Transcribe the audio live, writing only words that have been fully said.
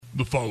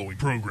The following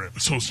program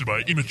is hosted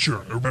by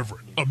immature,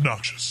 irreverent,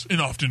 obnoxious,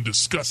 and often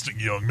disgusting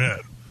young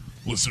men.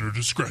 Listener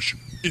discretion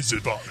is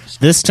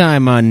advised. This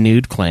time on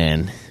Nude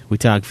Clan, we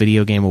talk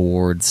video game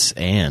awards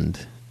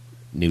and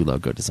new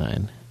logo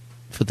design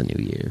for the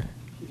new year.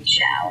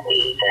 Shall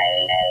we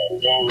play a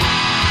game?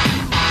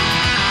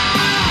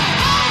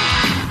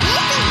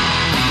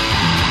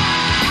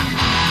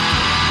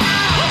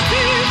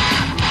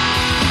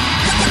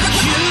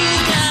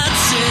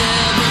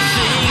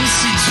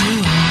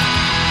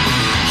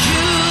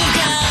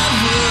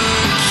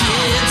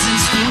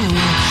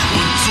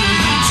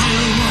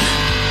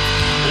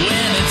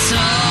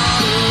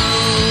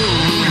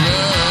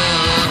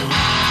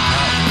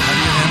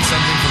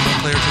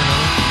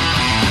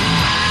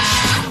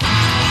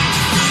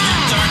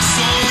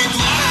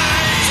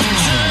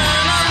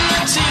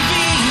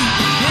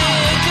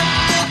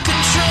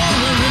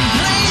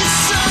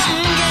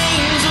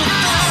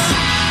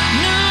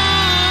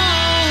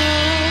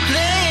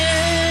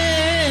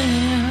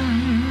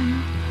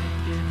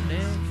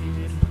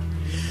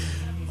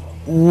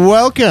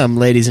 Welcome,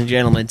 ladies and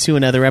gentlemen, to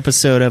another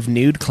episode of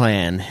Nude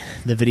Clan,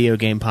 the video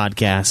game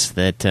podcast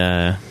that,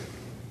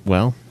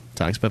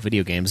 talks about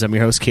video games. I'm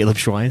your host, Caleb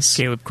Schweiss.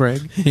 Caleb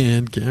Craig.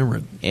 And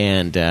Cameron.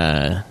 And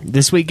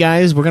this week,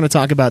 guys, we're going to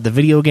talk about the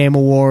Video Game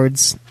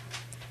Awards.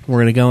 We're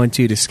going to go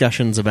into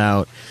discussions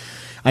about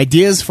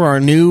ideas for our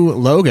new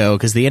logo,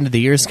 because the end of the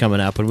year is coming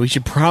up, and we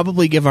should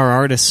probably give our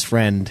artist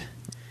friend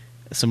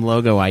some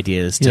logo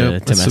ideas to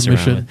mess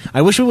around with.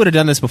 I wish we would have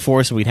done this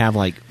before so we'd have,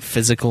 like,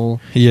 physical...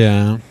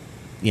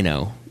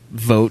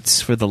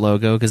 votes for the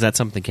logo, because that's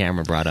something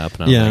Cameron brought up.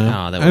 And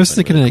I was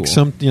thinking really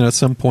cool. At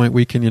some point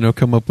we can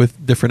come up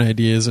with different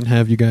ideas and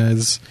have you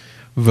guys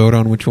vote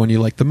on which one you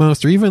like the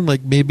most, or even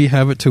like maybe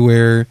have it to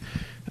where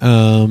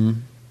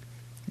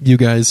you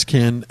guys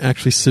can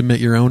actually submit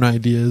your own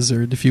ideas,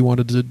 or if you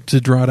wanted to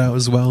draw it out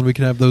as well, and we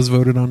could have those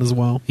voted on as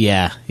well.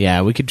 Yeah,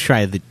 we could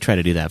try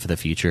to do that for the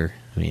future.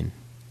 I mean,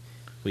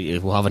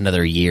 we'll have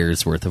another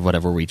year's worth of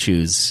whatever we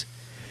choose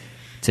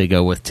to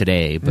go with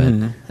today, but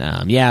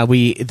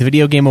the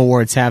Video Game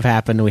Awards have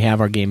happened. We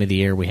have our Game of the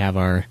Year. We have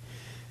our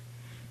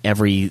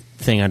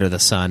everything under the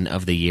sun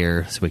of the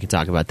year, so we can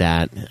talk about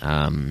that.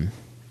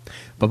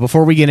 But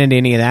before we get into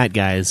any of that,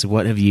 guys,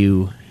 what have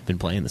you been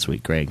playing this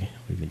week, Greg? What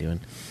have you been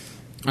doing?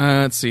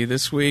 Let's see.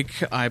 This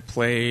week I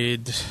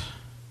played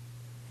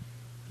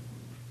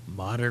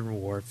Modern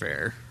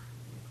Warfare,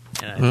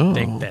 and I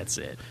think that's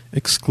it.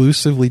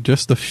 Exclusively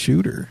just a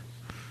shooter.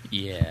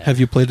 Yeah. Have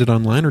you played it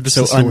online or just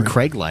so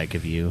un-Craig-like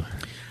of you?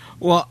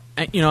 Well,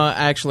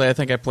 actually, I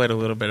think I played a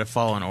little bit of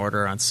Fallen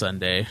Order on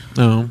Sunday.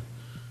 Oh.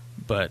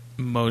 But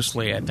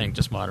mostly, I think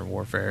just Modern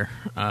Warfare.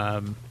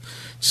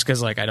 Just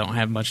because, I don't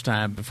have much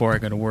time before I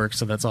go to work,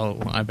 so that's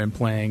all I've been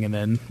playing. And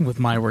then with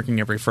my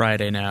working every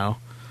Friday now,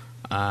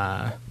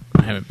 I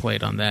haven't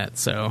played on that.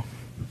 So,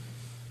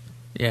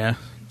 yeah,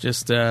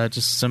 just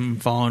some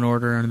Fallen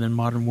Order and then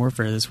Modern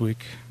Warfare this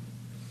week.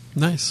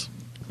 Nice.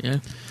 Yeah.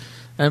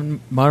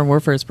 And Modern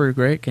Warfare is pretty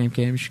great. Cam,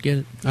 you should get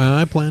it.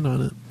 I plan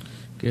on it.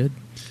 Good.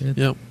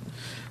 Yep.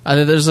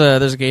 There's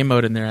a game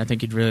mode in there I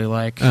think you'd really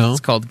like. Oh.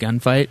 It's called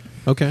Gunfight.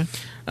 Okay.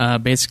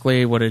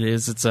 Basically, what it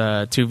is, it's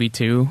a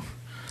 2v2.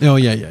 Oh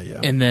yeah.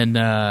 And then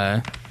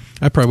I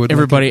probably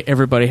would.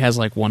 Everybody has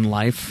one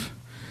life,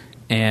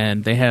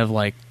 and they have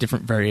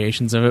different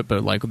variations of it.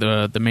 But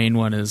the main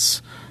one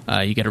is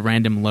you get a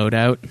random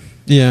loadout.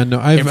 Yeah, no,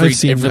 I've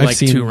seen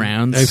 2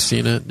 rounds. I've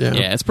seen it.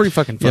 Yeah, it's pretty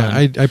fucking fun.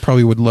 Yeah, I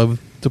probably would love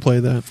to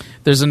play that.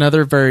 There's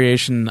another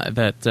variation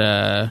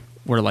that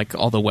where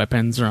all the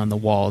weapons are on the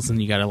walls,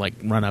 and you got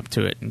to run up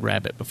to it and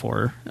grab it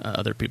before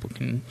other people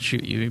can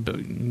shoot you, but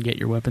you can get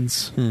your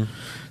weapons. And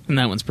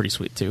that one's pretty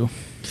sweet too.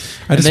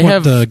 I just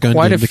want the gun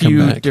quite game a to few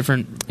come back.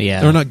 Different,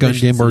 or not gun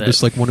game, or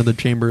just one in the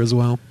chamber as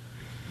well.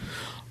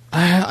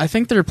 I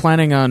think they're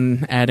planning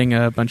on adding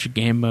a bunch of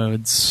game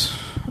modes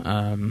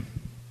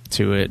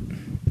to it,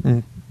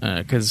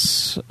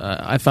 because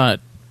I thought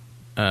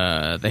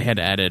they had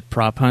added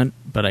prop hunt,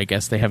 but I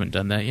guess they haven't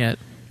done that yet.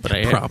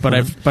 I've heard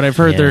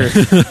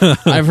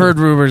I've heard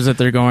rumors that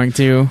they're going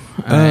to,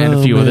 and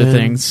a few other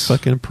things.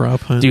 Fucking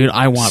prop hunt, dude!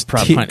 I want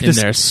prop hunt in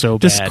there so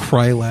bad. Just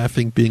cry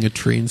laughing, being a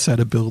tree inside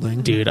a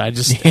building, dude. I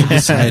just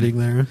hiding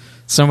there.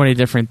 So many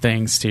different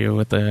things too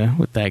with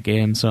that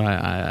game. So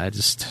I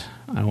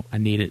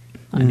need it.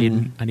 I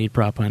need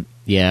prop hunt.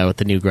 Yeah, with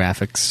the new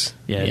graphics.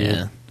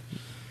 Yeah.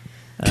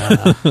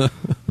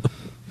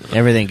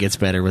 Everything gets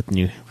better with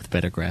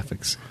better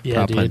graphics. Yeah,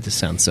 prop dude. hunt just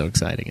sounds so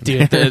exciting.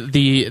 Dude,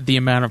 the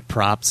amount of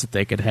props that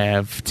they could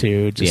have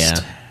too. It's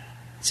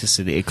just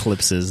the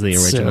eclipses the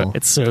original.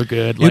 It's so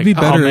good. It'd be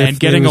better if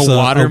getting there was a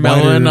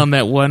watermelon a wider... on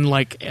that one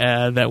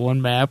that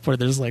one map where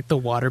there's the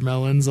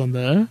watermelons on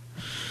the.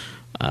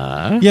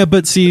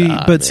 But see,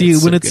 when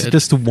so it's good.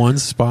 just one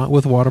spot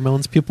with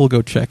watermelons, people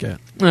go check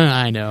it.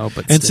 I know,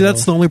 but and still. so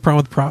that's the only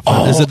problem with prop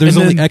hunt is that there's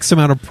only X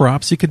amount of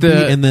props you could be,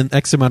 and then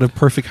X amount of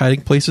perfect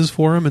hiding places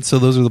for them, and so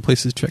those are the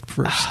places checked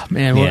first.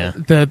 Man,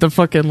 the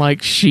fucking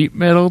like sheet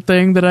metal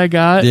thing that I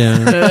got.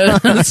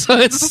 Yeah, so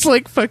it's just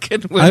like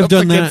fucking. I've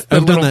done that.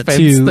 I've done that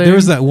too. Thing. There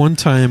was that one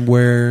time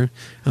where,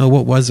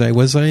 what was I?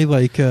 Was I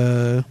like,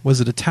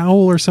 was it a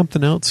towel or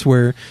something else?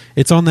 Where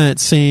it's on that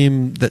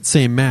same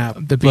map,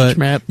 the beach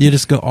map. You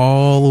just go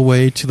all the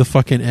way to the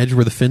fucking edge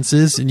where the fence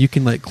is, and you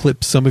can like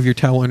clip some of your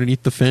towel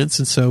underneath the fence,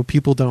 and so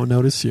people don't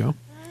notice you.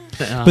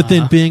 But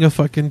then being a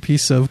fucking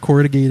piece of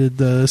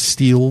corrugated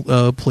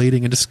steel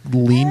plating and just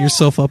lean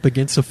yourself up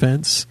against a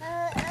fence.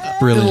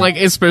 Brilliant. Like,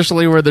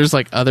 especially where there's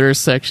like other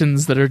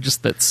sections that are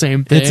just that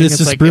same thing. It's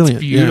just like, brilliant.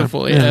 It's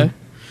beautiful. Yeah.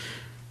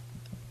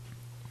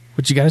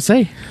 What you got to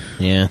say?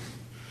 Yeah.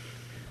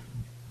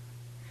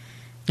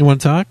 You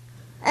want to talk?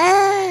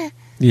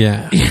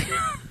 Yeah.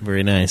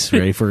 Very nice.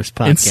 Very first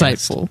podcast.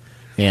 Insightful.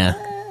 Yeah.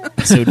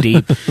 So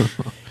deep.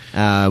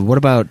 What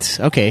about?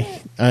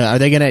 Okay. Are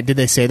they gonna? Did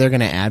they say they're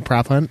gonna add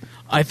prop hunt?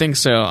 I think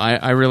so.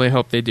 I really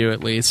hope they do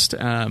at least.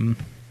 I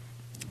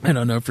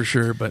don't know for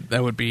sure, but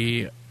that would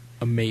be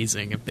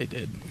amazing if they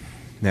did.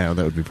 No,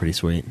 that would be pretty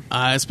sweet.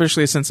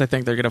 Especially since I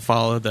think they're going to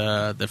follow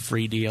the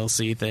free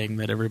DLC thing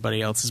that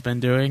everybody else has been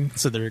doing.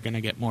 So they're going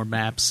to get more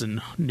maps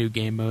and new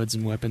game modes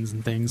and weapons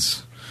and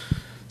things.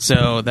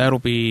 So that'll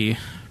be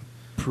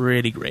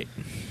pretty great.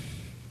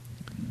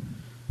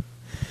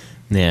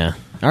 Yeah.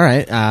 All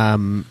right.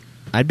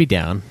 I'd be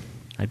down.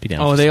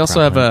 Oh, they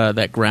also have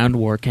that Ground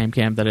War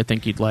cam that I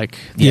think you'd like.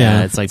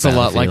 Yeah, it's like it's a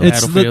lot like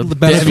it's Battlefield. the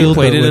Battlefield. Have you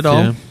played it at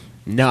all? Yeah.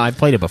 No, I've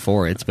played it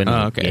before. It's been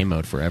okay. game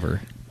mode forever.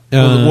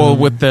 Well,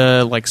 with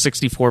the like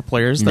 64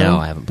 players, though? No,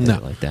 I haven't played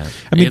it like that.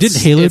 I mean, didn't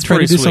Halo try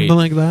to do something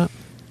like that?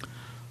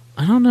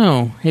 I don't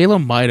know. Halo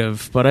might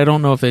have, but I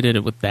don't know if they did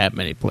it with that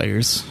many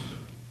players.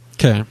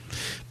 Okay.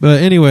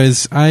 But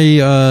anyways,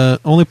 I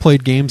only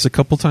played games a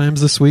couple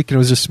times this week, and it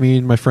was just me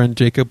and my friend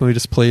Jacob, and we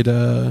just played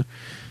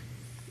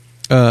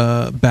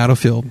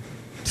Battlefield.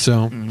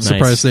 So,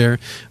 surprise there.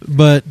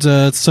 But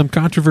some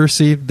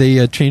controversy.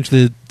 They changed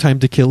the time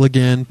to kill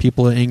again.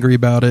 People are angry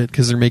about it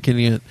because they're making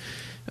it...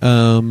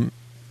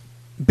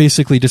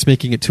 basically just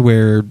making it to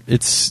where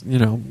it's,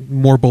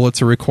 more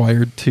bullets are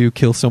required to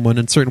kill someone,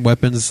 and certain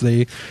weapons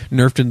they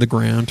nerfed in the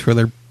ground to where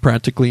they're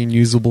practically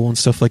unusable and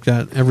stuff like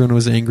that. Everyone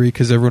was angry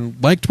because everyone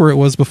liked where it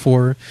was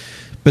before,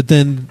 but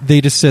then they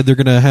just said they're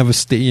going to have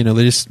they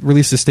just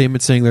released a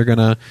statement saying they're going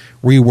to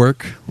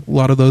rework a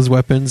lot of those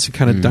weapons and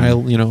kind of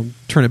dial,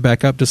 turn it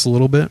back up just a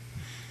little bit.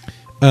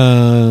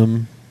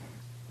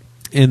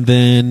 And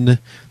then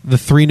the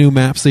 3 new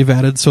maps they've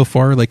added so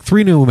far, like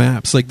 3 new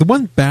maps. Like the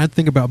one bad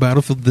thing about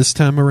Battlefield this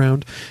time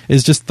around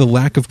is just the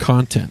lack of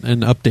content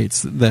and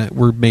updates that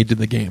were made to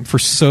the game for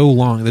so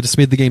long. That just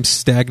made the game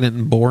stagnant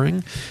and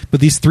boring.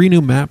 But these 3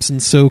 new maps in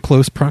so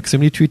close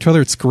proximity to each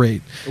other, it's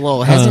great.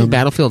 Well, hasn't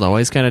Battlefield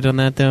always kind of done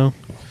that, though?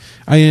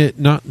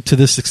 Not to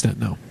this extent,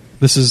 no.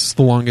 This is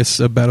the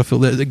longest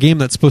Battlefield. A game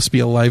that's supposed to be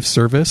a live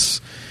service,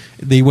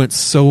 they went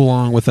so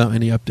long without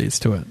any updates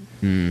to it.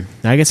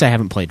 I guess I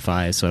haven't played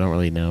 5, so I don't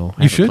really know.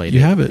 You should.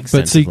 You have it.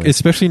 But see,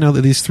 especially now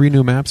that these 3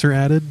 new maps are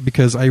added,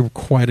 because I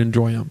quite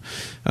enjoy them.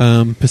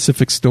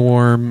 Pacific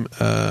Storm,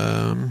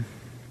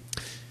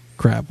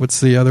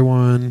 what's the other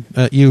one?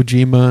 Iwo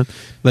Jima.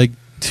 Like,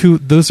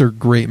 those are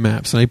great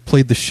maps, and I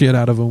played the shit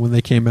out of them when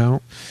they came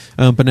out.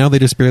 But now they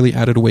just barely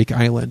added Wake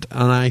Island,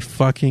 and I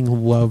fucking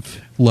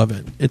love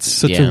it. It's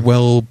such a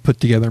well put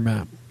together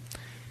map.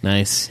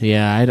 Nice.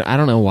 Yeah, I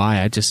don't know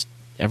why. I just,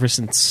 ever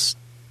since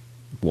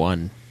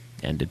 1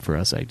 ended for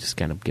us, I just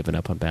kind of given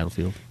up on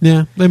Battlefield.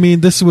 Yeah, I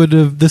mean, this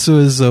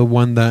was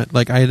one that,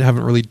 like, I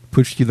haven't really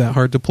pushed you that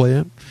hard to play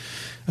it,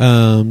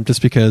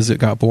 just because it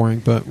got boring.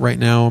 But right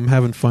now, I'm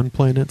having fun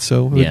playing it.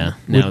 So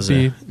now's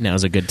a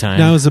good time.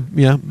 Now is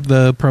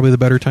probably the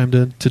better time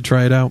to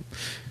try it out,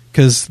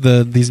 because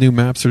these new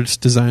maps are just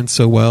designed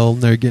so well,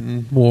 and they're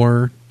getting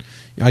more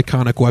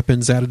iconic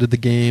weapons added to the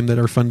game that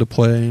are fun to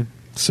play.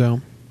 So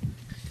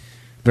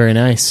very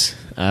nice.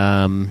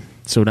 So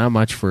not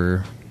much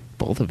for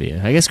both of you.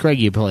 I guess, Craig,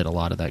 you played a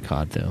lot of that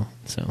COD, though.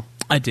 So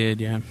I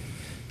did, yeah.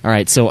 All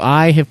right, so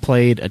I have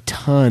played a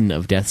ton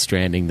of Death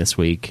Stranding this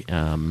week.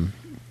 I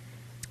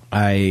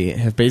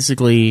have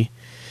I've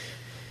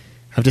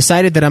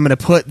decided that I'm going to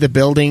put the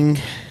building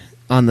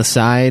on the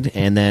side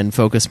and then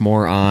focus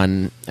more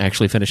on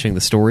actually finishing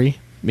the story,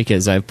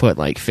 because I've put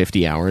like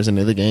 50 hours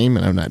into the game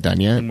and I'm not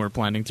done yet. And we're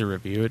planning to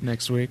review it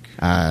next week?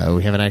 We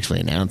haven't actually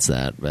announced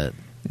that, but...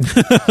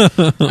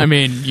 I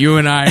mean, you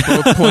and I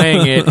both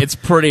playing it, it's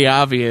pretty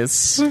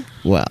obvious.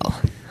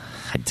 Well,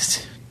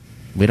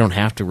 We don't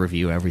have to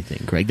review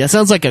everything, Craig. That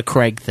sounds like a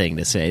Craig thing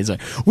to say. It's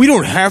like, we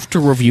don't have to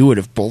review it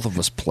if both of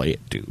us play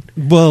it, dude.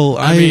 Well,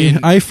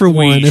 I for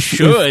one, if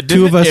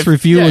two of us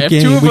review a game,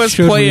 if two of we us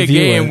should play a review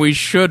game, it. we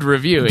should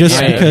review it. Just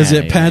because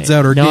it pads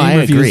out our game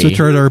reviews, which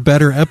are our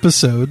better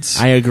episodes.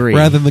 I agree.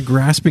 Rather than the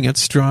grasping at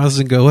straws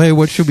and go, hey,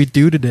 what should we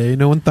do today?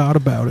 No one thought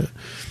about it.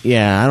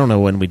 Yeah, I don't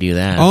know when we do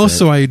that.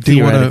 Also, I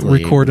do want to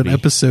theoretically, record it would an be-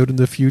 episode in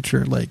the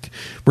future. Like,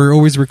 we're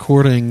always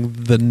recording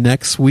the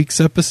next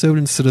week's episode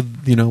instead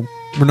of,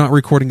 we're not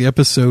recording the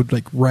episode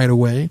like right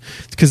away,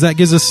 because that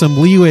gives us some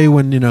leeway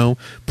when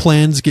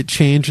plans get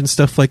changed and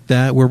stuff like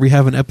that, where we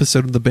have an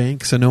episode in the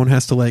bank, so no one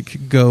has to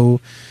like go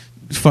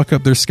fuck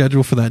up their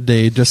schedule for that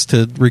day just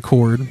to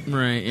record.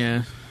 Right,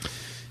 yeah.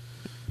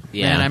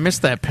 Yeah, Man, I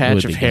missed that It patch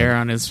would of be hair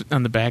on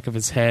the back of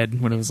his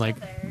head when it was like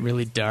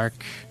really dark.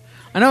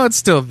 I know it's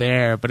still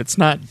there, but it's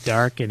not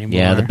dark anymore.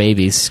 Yeah, the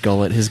baby's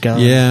skullet has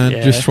gone. Yeah,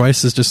 Yeah. just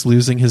Schweiss is just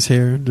losing his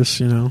hair. Just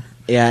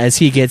Yeah, as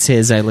he gets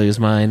his, I lose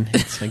mine.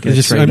 It's like a I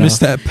miss trade-off.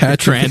 that patch.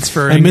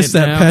 Transferring I miss it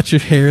that now. patch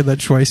of hair that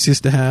Schweiss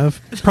used to have.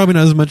 Probably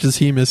not as much as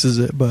he misses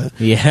it, but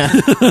Yeah.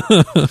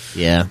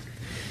 Yeah.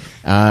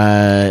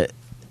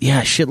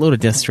 Yeah, shitload of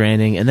Death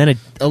Stranding, and then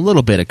a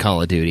little bit of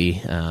Call of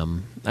Duty.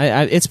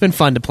 It's been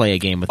fun to play a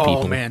game with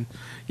people. Oh man,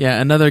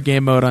 yeah, another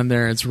game mode on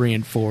there. It's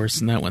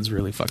Reinforced, and that one's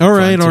really fucking. all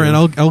right.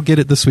 fun too. I'll get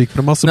it this week. But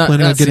I'm also No,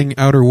 planning on see- getting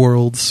Outer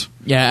Worlds.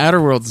 Yeah,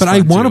 Outer Worlds. But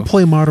I want to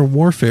play Modern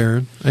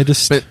Warfare. I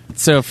just But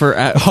so for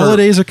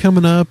holidays are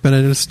coming up, and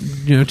I just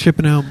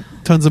chipping out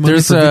tons of money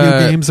There's for video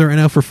a- games that are right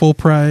now for full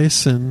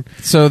price. And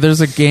So there's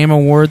a Game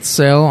Awards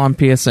sale on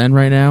PSN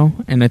right now,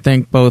 and I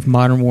think both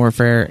Modern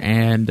Warfare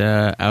and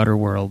Outer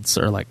Worlds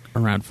are like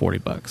around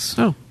 $40.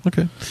 oh,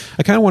 okay.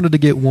 I kind of wanted to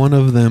get one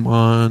of them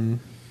on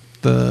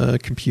the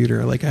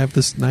computer. Like, I have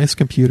this nice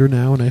computer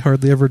now, and I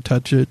hardly ever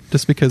touch it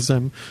just because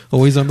I'm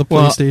always on the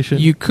PlayStation.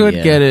 You could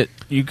Yeah. get it.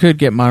 You could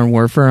get Modern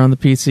Warfare on the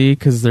PC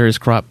because there is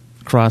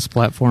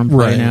cross-platform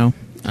play Right. now.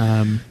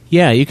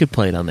 Yeah, you could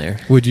play it on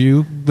there. Would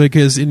you?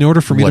 Because in order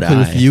for me Would to play I?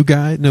 with you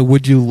guys, no,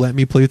 would you let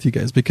me play with you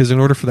guys? Because in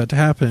order for that to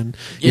happen,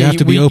 you have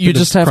to be open You to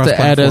just have to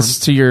add cross-platform. us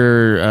to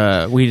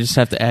your. We just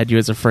have to add you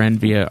as a friend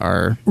via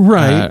our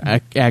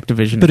Right.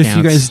 Activision. But if you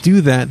accounts. guys do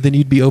that, then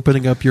you'd be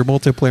opening up your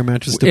multiplayer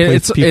matches to play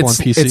with people on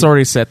PC. It's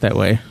already set that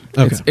way.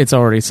 Okay. It's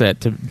already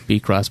set to be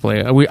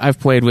crossplay. I've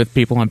played with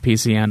people on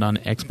PC and on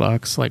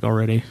Xbox like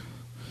already.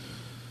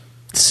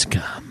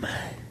 Scum.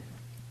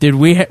 Dude,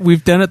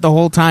 we've done it the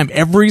whole time.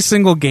 Every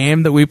single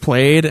game that we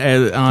played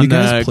on you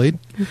guys played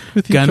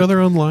with each gun-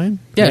 other online?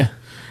 Yeah.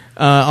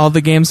 All the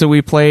games that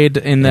we played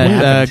in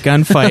that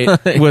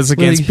gunfight was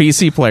against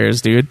PC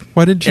players, dude.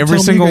 Why didn't you Every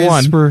tell single me you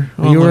guys one.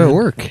 were You were at online?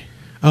 work.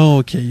 Oh,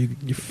 okay. You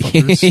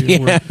fuckers.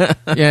 You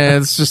were- Yeah,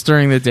 it's just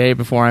during the day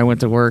before I went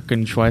to work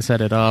and Schweiss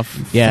had it off.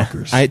 Yeah.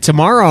 Fuckers.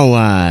 Tomorrow,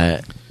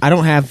 I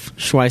don't have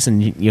Schweiss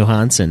and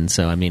Johansson,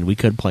 so, I mean, we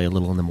could play a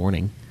little in the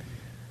morning.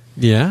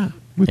 Yeah,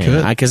 we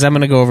could. Because I'm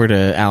going to go over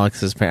to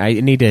Alex's parents.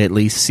 I need to at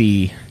least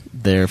see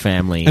their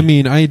family. I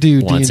mean, I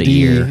do Once a D&D,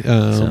 year,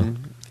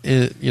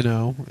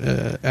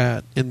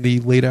 in the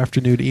late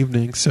afternoon,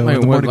 evening. So Wait,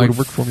 in the what, morning like would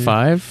work for me.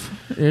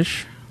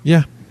 5-ish?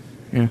 Yeah,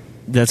 Yeah.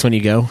 That's when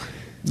you go?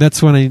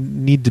 that's when I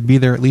need to be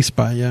there at least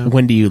by. Yeah,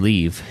 When do you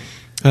leave?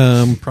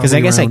 because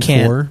I guess I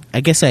can't. 4. I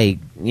guess I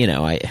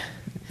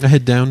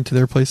head down to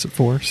their place at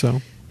 4.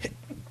 So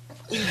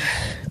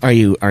Are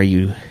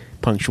you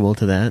punctual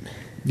to that?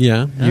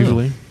 yeah,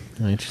 usually.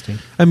 Oh, interesting.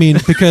 I mean,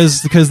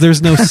 because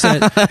there's no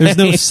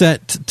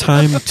set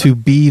time to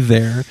be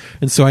there,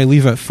 and so I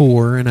leave at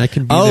 4, and I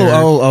can be there.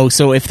 Oh!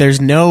 So if there's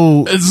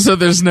no, So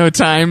there's no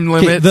time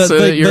limit, Okay, so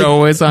that you're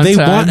always on they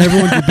time. want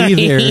everyone to be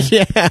there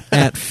Yeah.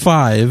 at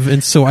 5,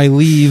 and so I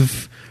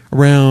leave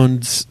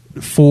around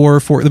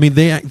 4. I mean,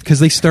 because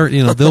they start.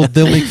 They'll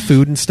make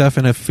food and stuff,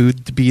 and have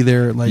food to be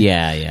there like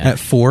Yeah. at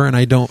 4, and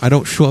I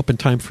don't show up in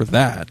time for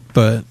that.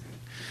 But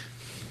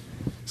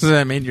So does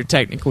that mean you're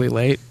technically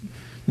late?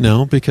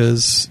 no,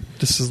 because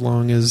just as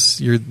long as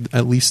you're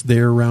at least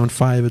there around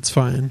 5, it's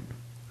fine.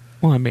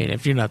 Well, I mean,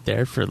 if you're not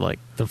there for like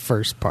the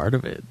first part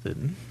of it,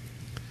 then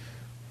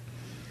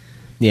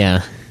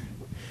Yeah.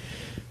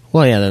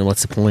 Well, yeah. Then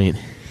what's the point?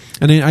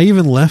 And I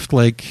even left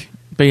like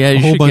but yeah, a you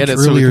whole should bunch get it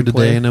so we earlier can today,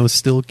 play. and I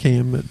still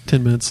came at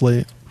 10 minutes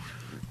late.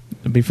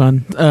 It'd be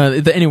fun.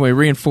 Anyway,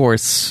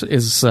 Reinforce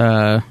is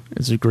a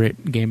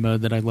great game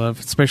mode that I love,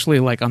 especially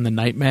like on the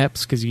night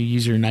maps because you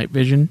use your night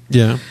vision,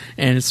 Yeah,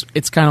 and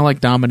it's kind of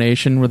like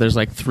Domination where there's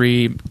like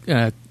 3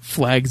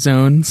 flag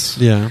zones.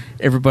 yeah,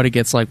 Everybody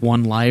gets like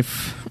 1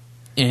 life,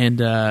 and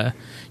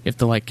you have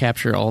to like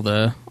capture all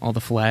the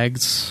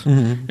flags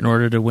Mhm. in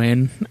order to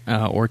win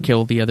or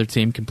kill the other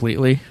team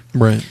completely.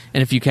 right,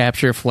 And if you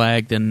capture a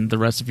flag, then the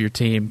rest of your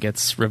team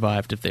gets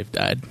revived if they've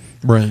died,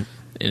 right.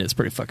 and it's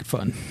pretty fucking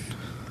fun.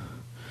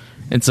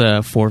 It's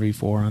a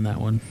 4v4 on that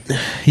one.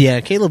 Yeah,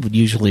 Caleb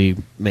usually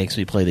makes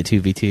me play the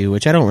 2v2,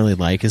 which I don't really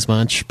like as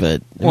much.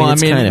 But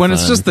It's kinda when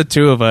it's fun. just the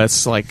 2 of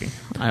us, like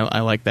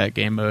I like that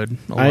game mode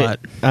a lot.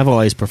 I've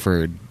always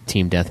preferred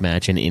team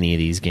deathmatch in any of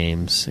these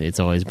games. It's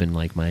always been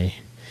like my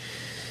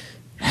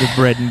The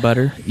bread and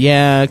butter.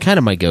 Yeah, kind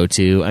of my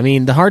go-to. I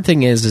mean, the hard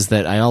thing is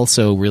that I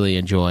also really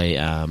enjoy.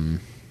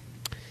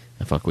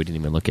 We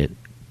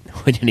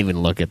didn't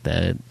even look at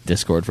the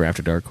Discord for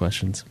After Dark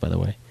questions. By the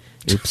way,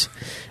 oops.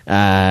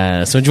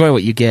 So enjoy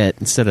what you get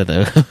instead of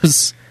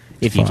those,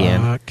 if you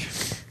can.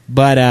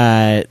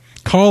 But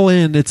call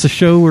in. It's a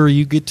show where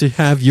you get to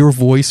have your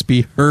voice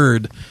be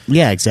heard.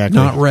 Yeah, exactly.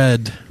 Not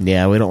read.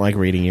 Yeah, we don't like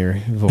reading your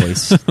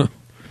voice.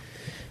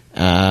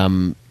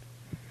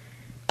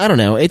 I don't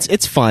know.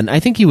 It's fun. I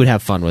think you would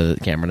have fun with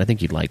it, Cameron. I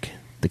think you'd like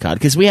the COD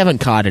because we haven't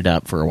COD'd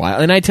up for a while.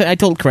 And I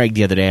told Craig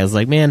the other day, I was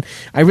like, man,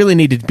 I really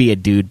need to be a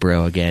dude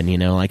bro again. You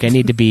know, like I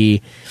need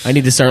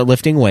to start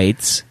lifting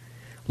weights,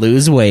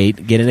 lose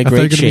weight, get in a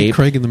great shape. Meet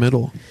Craig in the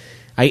middle.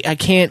 I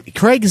can't.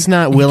 Craig is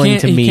not willing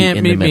to meet. He can't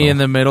in meet the middle. me in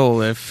the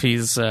middle if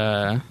he's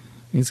gonna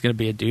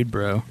be a dude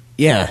bro.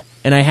 Yeah,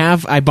 and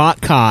I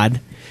bought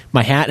COD.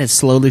 My hat has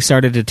slowly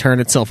started to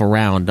turn itself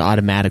around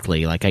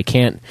automatically. Like I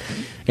can't.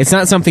 It's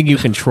not something you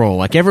control.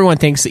 Like everyone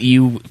thinks that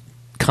you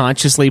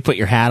consciously put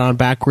your hat on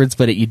backwards,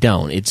 but you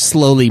don't. It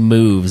slowly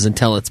moves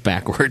until it's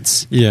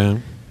backwards. Yeah.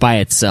 By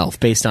itself,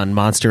 based on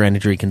Monster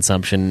Energy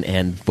consumption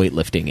and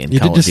weightlifting and you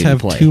Call did of just Duty have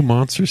play. 2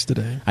 monsters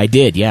today. I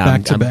did, yeah.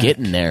 I'm Back.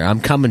 getting there.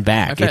 I'm coming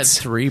back. I've had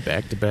 3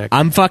 back to back.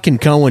 I'm fucking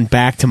going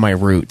back to my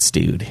roots,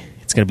 dude.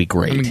 It's gonna be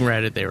great. I mean,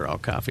 granted, they were all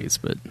coffees,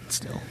 but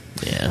still.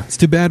 Yeah, it's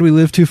too bad we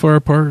live too far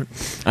apart.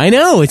 I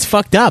know, it's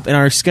fucked up, and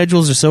our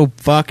schedules are so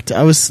fucked.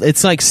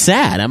 It's like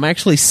sad. I'm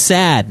actually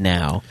sad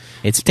now.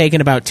 It's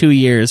taken about 2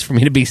 years for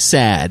me to be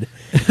sad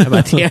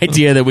about the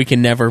idea that we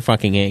can never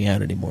fucking hang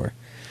out anymore.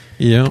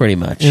 Yeah, pretty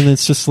much. And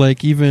it's just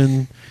like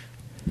even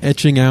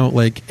etching out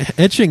like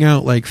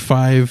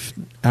 5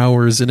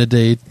 hours in a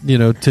day, you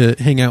know, to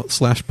hang out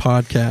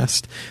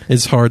 /podcast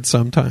is hard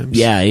sometimes.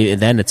 Yeah,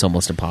 then it's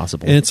almost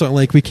impossible. And it's not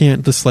like we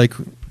can't just like,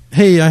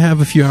 hey, I have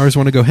a few hours,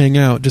 want to go hang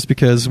out, just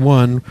because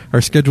 1,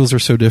 our schedules are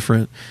so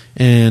different,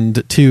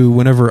 and 2,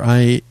 whenever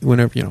you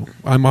know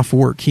I'm off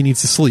work, he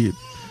needs to sleep.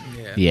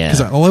 Yeah,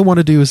 because all I want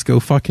to do is go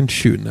fucking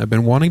shooting. I've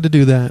been wanting to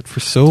do that for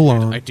so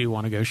long. I do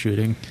want to go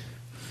shooting.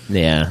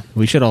 Yeah,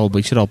 we should all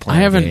plan.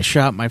 I haven't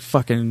shot my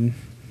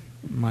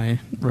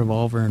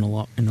revolver in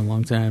a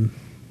long time.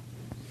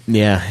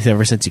 Yeah,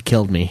 ever since you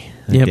killed me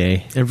that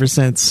day. Ever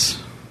since.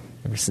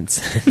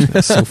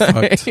 That's so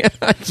fucked.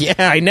 Yeah,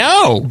 I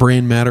know.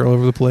 Brain matter all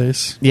over the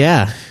place.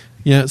 Yeah.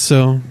 Yeah,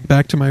 so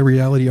back to my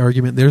reality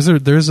argument. There's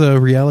a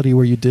reality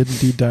where you did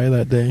indeed die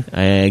that day.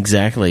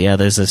 Exactly. Yeah,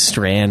 there's a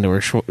strand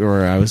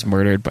where I was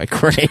murdered by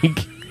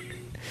Craig.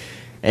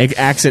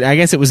 Accident. I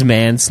guess it was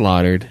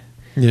manslaughtered.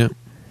 Yeah.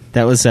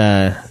 That was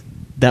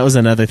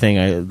another thing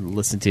I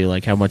listened to,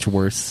 like how much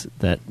worse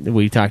that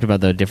we talked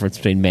about the difference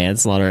between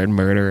manslaughter and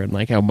murder, and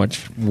like how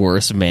much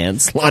worse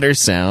manslaughter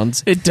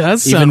sounds. It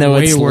does even sound though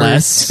way it's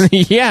worse. less.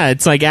 Yeah,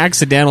 it's like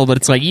accidental, but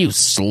it's like you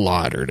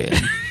slaughtered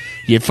him.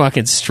 You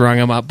fucking strung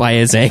him up by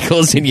his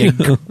ankles and you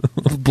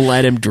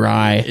bled him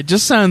dry. It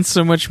just sounds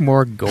so much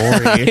more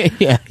gory.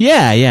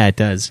 Yeah, it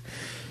does.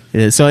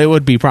 So it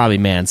would be probably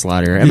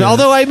manslaughter. I mean,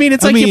 although,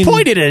 it's like you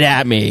pointed it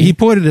at me. He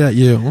pointed it at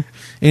you.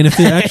 And if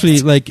they actually,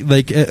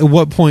 like, at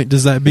what point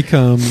does that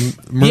become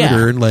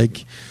murder? Yeah.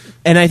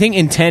 And I think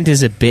intent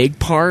is a big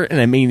part,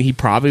 and I mean, he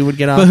probably would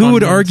get off. But who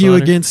would argue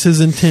against his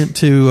intent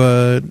to,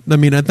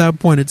 at that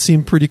point, it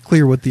seemed pretty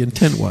clear what the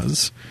intent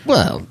was.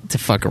 Well, to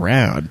fuck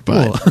around,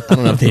 but I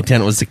don't know if the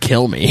intent was to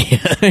kill me.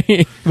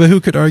 But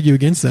who could argue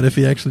against that if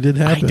he actually did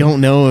happen? I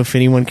don't know if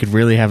anyone could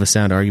really have a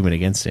sound argument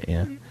against it,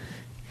 yeah.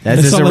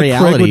 That's just a like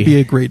reality. Craig would be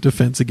a great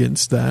defense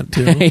against that,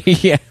 too.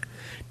 Yeah.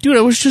 Dude,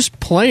 I was just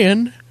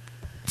playing.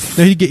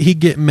 No, he'd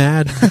get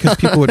mad because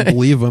people wouldn't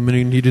believe him,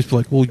 and he'd just be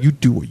like, well, you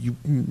do what you...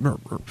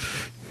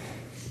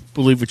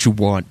 Believe what you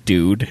want,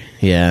 dude.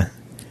 Yeah.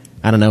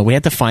 I don't know. We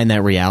have to find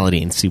that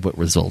reality and see what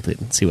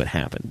resulted and see what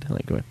happened.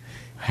 Like, what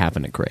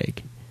happened to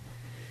Craig.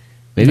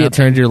 Maybe it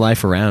turned your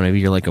life around. Maybe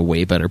you're like a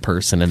way better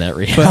person in that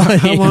reality. But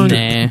how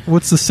long...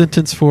 What's the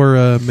sentence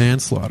for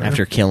manslaughter?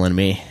 After killing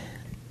me.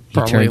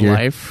 Probably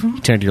life.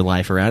 You turned your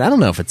life around. I don't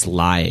know if it's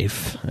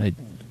life.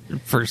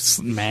 For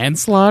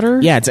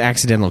manslaughter? Yeah, it's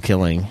accidental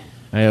killing.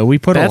 We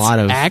put a lot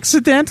of...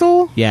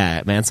 accidental?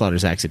 Yeah,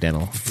 manslaughter's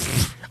accidental.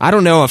 I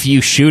don't know if you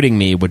shooting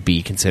me would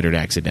be considered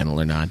accidental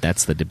or not.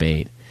 That's the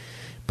debate.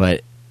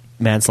 But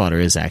manslaughter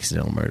is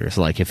accidental murder. So,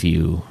 like, if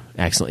you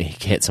accidentally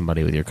hit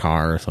somebody with your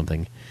car or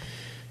something,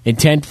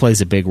 intent plays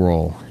a big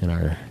role in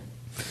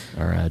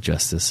our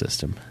justice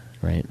system,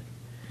 right?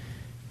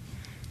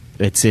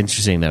 It's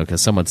interesting, though,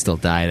 because someone still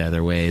died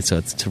either way, so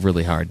it's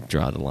really hard to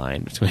draw the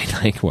line between,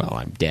 like, well,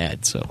 I'm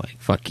dead, so, like,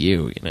 fuck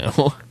you, you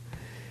know?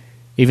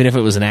 Even if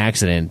it was an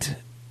accident,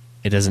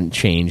 it doesn't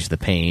change the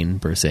pain,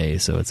 per se,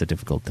 so it's a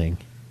difficult thing.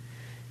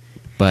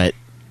 But,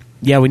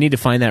 yeah, we need to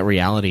find that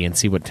reality and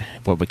see what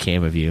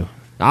became of you.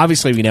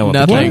 Obviously, we know what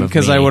became of me. Nothing,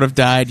 because I would have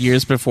died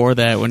years before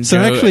that when so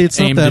Joe actually, it's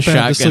aimed not a that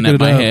bad. shotgun at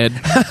my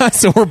head.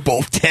 So we're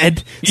both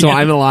dead. So Yeah.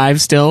 I'm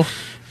alive still?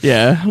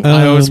 Yeah,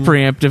 I was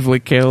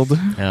preemptively killed.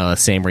 Oh,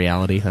 same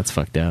reality. That's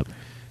fucked up.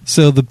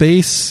 So the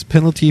base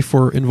penalty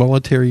for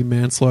involuntary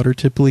manslaughter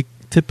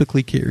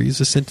typically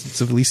carries a sentence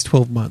of at least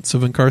 12 months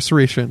of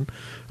incarceration,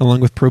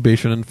 along with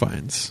probation and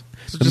fines.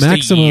 So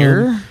just a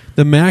year?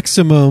 The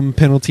maximum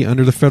penalty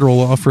under the federal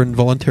law for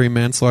involuntary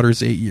manslaughter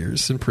is 8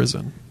 years in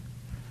prison.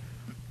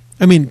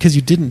 I mean, because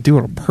you didn't do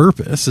it on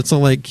purpose. It's not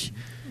like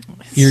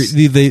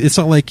it's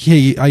not like,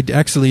 hey, I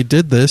actually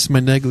did this,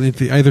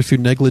 either through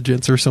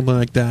negligence or something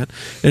like that.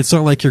 It's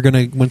not like you're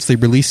gonna, once they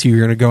release you,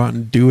 you're gonna go out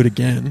and do it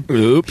again.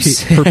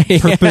 Oops.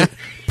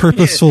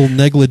 Purposeful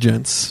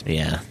negligence.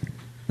 Yeah,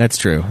 that's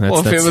true.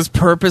 If it was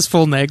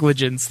purposeful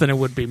negligence, then it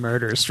would be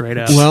murder straight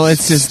up. Well,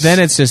 it's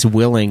just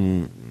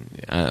willing.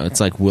 It's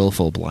like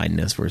willful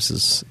blindness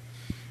versus.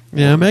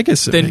 Yeah, I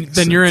guess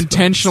then you're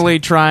intentionally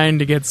trying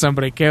to get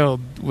somebody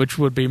killed, which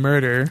would be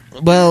murder.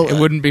 Well, it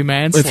wouldn't be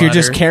manslaughter. If you're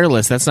just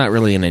careless, that's not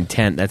really an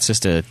intent. That's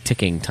just a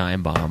ticking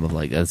time bomb of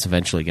like that's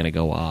eventually going to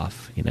go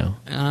off. You know.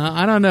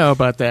 I don't know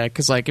about that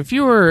because like if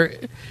you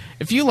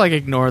like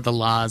ignore the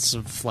laws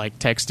of like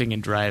texting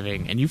and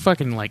driving and you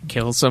fucking like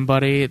kill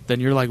somebody, then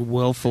you're like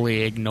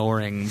willfully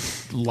ignoring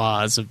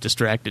laws of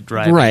distracted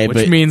driving, right?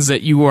 Which means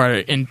that you are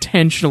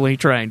intentionally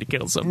trying to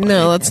kill somebody.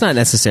 No, that's not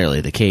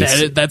necessarily the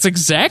case. That's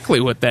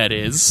exactly what that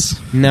is.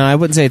 No, I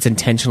wouldn't say it's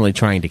intentionally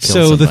trying to kill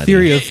somebody. So the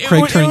theory of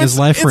Craig turning his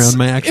life around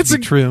might actually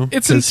be true.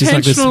 It's intentionally, he's not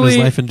going to spend his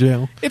life in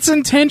jail. It's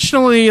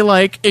intentionally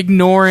like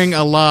ignoring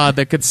a law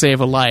that could save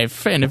a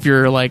life, and if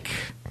you're like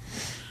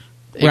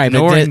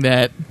ignoring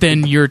that,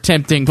 then you're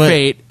tempting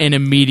fate and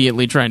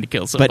immediately trying to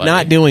kill somebody. But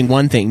not doing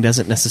one thing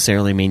doesn't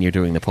necessarily mean you're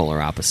doing the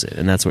polar opposite,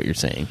 and that's what you're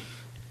saying.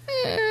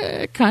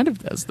 It kind of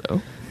does,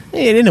 though.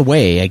 In a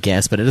way, I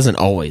guess, but it doesn't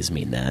always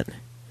mean that.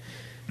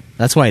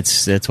 That's why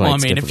it's. Well, I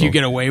mean, difficult. if you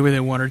get away with it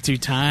one or two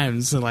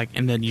times, like,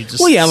 and then you just,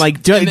 well, yeah,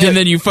 like, and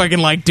then you fucking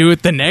like do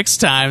it the next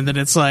time, then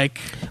it's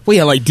like, well,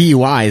 yeah, like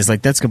DUIs,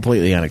 like that's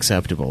completely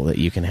unacceptable that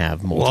you can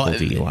have multiple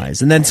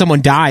DUIs, and then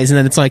someone dies, and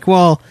then it's like,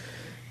 well.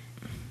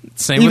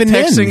 Same with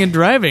texting and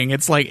driving.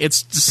 It's like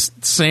it's just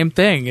the same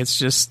thing. It's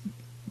just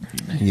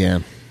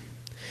yeah,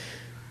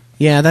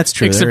 that's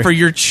true. Except for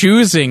you're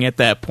choosing at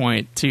that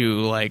point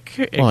to like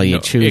you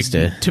choose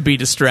to be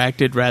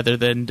distracted rather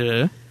than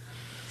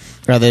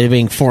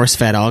being force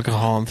fed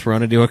alcohol and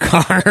thrown into a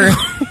car.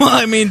 Well,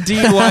 I mean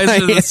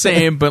DUIs are the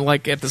same, but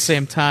like at the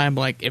same time,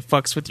 like it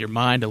fucks with your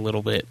mind a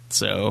little bit.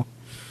 So.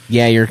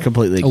 Yeah, you're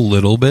completely... A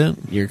little bit?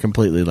 You're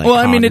completely, like... Well,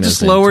 I mean, it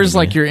just lowers,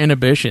 like, your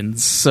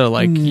inhibitions. So,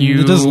 like, you...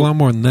 It does a lot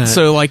more than that.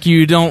 So, like,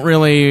 you don't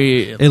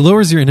really... It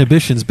lowers your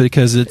inhibitions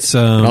because it's... it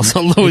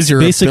also lowers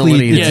your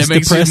ability. It's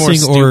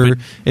depressing or...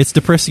 It's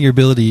depressing your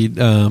ability.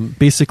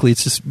 Basically,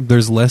 it's just...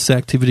 There's less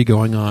activity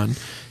going on.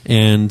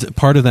 And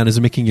part of that is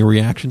making your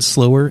reaction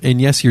slower. And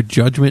yes, your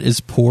judgment is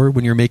poor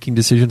when you're making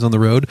decisions on the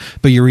road,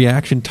 but your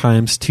reaction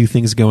times to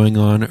things going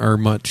on are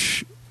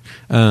much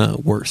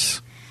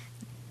worse.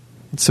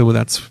 So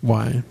that's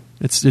why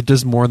it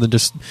does more than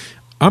just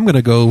I'm going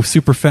to go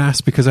super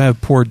fast because I have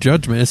poor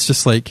judgment. It's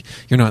just like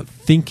you're not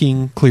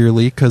thinking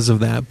clearly because of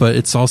that, but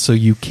it's also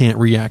you can't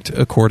react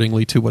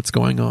accordingly to what's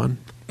going on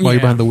while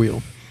you're behind the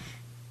wheel.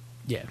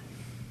 Yeah.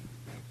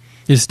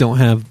 You just don't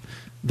have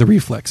the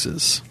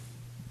reflexes.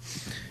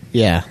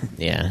 Yeah.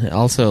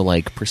 Also,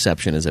 like,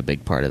 perception is a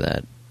big part of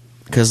that.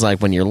 Because, like,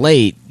 when you're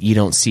late, you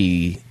don't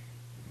see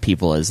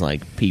people as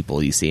like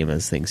people, you see them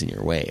as things in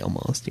your way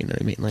almost, you know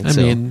what I mean? Like, I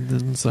mean,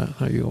 is that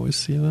how you always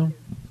see them?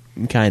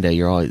 Kinda,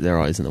 they're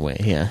always in the way,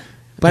 yeah.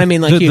 But I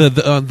mean, like the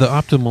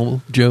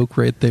optimal joke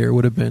right there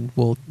would have been,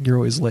 well, you're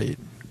always late.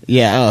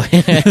 Yeah.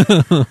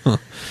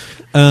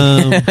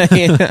 Oh.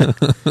 Yeah.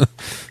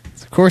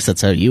 Of course,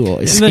 that's how you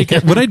always see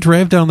it. When I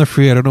drive down the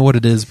freeway, I don't know what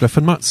it is, but if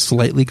I'm not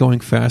slightly going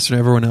faster than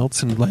everyone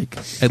else and like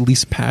at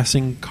least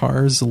passing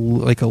cars,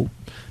 like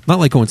not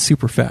like going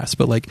super fast,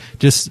 but like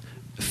just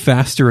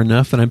faster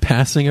enough that I'm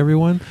passing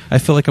everyone, I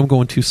feel like I'm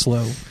going too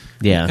slow.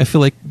 Yeah. I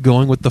feel like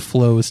going with the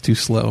flow is too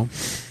slow.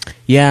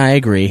 Yeah, I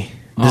agree.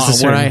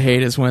 What I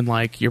hate is when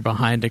like you're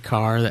behind a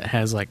car that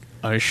has like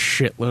a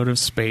shitload of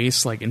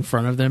space like in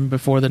front of them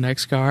before the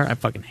next car. I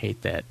fucking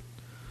hate that.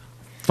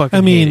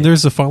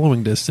 There's a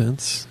following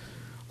distance.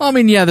 Well, I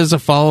mean, yeah, there's a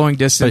following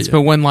distance,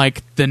 but when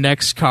like the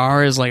next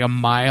car is like a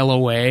mile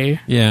away.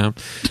 Yeah.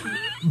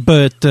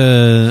 But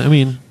I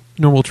mean,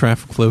 normal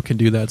traffic flow can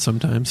do that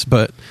sometimes,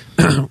 but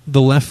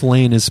the left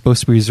lane is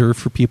supposed to be reserved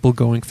for people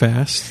going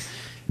fast.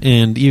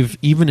 And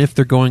even if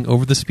they're going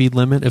over the speed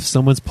limit, if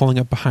someone's pulling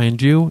up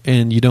behind you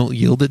and you don't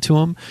yield it to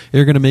them,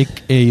 they're going to make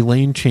a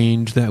lane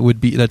change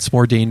that's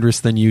more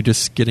dangerous than you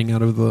just getting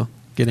out of the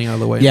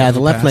way. Yeah, the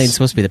left lane is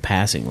supposed to be the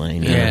passing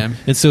lane. Yeah.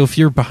 And so if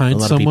you're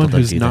behind someone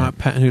who's not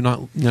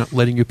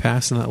letting you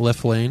pass in that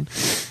left lane,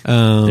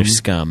 they're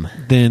scum.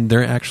 Then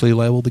they're actually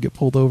liable to get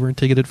pulled over and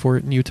ticketed for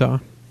it in Utah.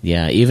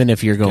 Yeah, even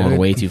if you're going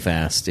way too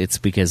fast, it's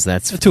because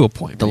that's to a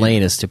point. The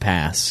lane is to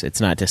pass.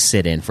 It's not to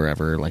sit in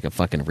forever like a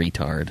fucking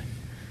retard.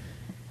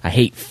 I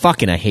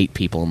hate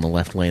people in the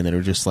left lane that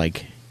are just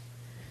like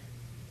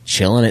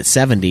chilling at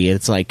 70.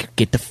 It's like,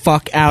 get the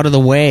fuck out of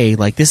the way.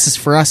 Like, this is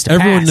for us to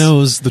Everyone pass.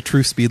 knows the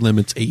true speed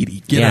limit's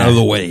 80. Get out of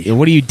the way.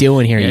 What are you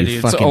doing here, yeah, you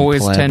dude, fucking it's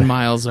always pleb? 10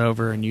 miles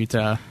over in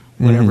Utah,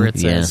 whatever it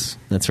says.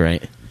 Yeah, that's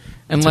right.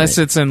 Unless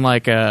it's in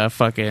like a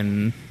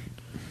fucking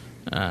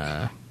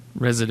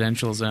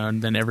residential zone,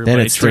 then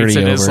everybody treats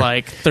it as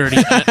like 30.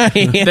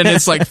 Then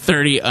it's like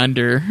 30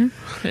 under.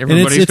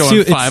 Everybody's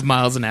going 5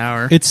 miles an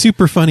hour. It's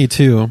super funny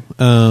too,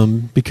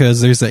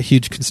 because there's that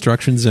huge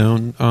construction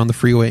zone on the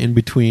freeway in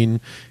between,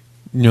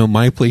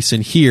 my place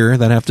and here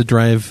that I have to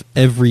drive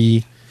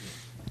every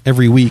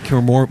week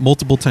or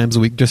multiple times a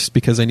week just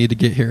because I need to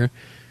get here.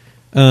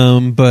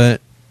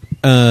 But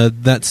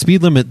that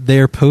speed limit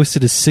there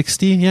posted is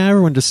 60. Yeah,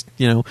 everyone just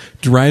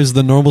drives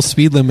the normal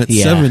speed limit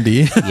 70.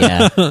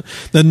 Yeah,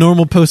 the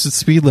normal posted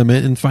speed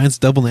limit, and finds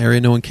double in the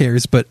area. No one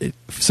cares. But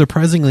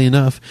surprisingly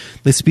enough,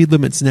 the speed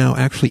limit's now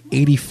actually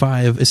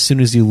 85 as soon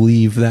as you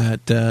leave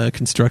that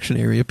construction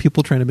area.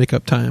 People trying to make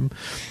up time.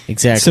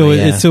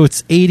 Exactly. So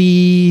it's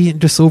 80,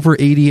 just over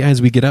 80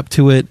 as we get up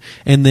to it,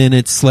 and then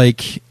it's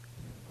like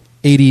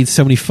 80,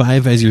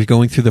 75 as you're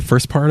going through the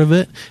first part of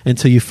it,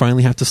 until you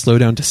finally have to slow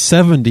down to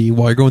 70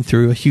 while you're going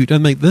through a huge.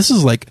 I'm like, this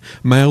is like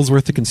miles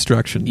worth of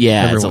construction.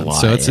 Yeah, everyone. it's a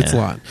lot. So it's a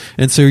lot,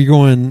 and so you're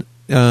going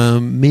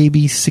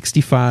maybe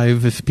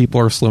 65 if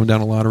people are slowing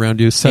down a lot around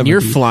you. 70. And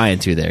you're flying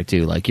through there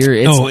too. Like it's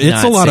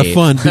a lot safe. of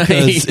fun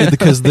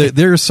because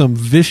there are some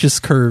vicious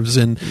curves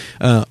and.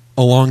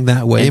 Along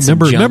that way,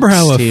 remember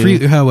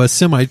how a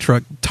semi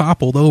truck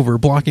toppled over,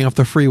 blocking off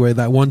the freeway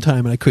that one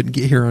time, and I couldn't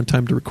get here on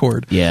time to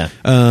record. Yeah,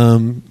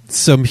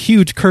 some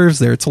huge curves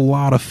there. It's a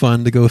lot of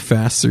fun to go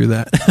fast through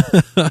that.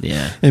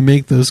 Yeah, and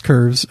make those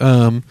curves.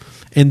 And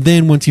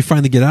then once you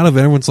finally get out of it,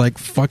 everyone's like,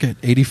 "Fuck it,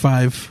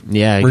 85."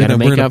 Yeah, you got to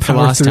make up for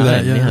lost time.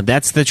 That, yeah.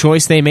 That's the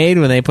choice they made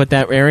when they put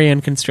that area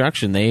in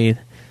construction. They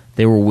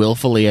were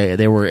willfully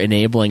they were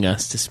enabling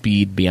us to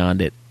speed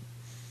beyond it.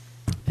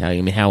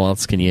 I mean, how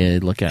else can you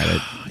look at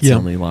it? It's the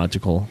only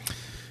logical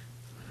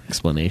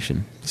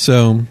explanation.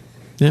 So,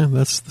 yeah,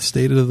 that's the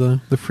state of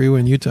the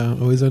freeway in Utah.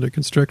 Always under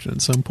construction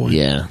at some point.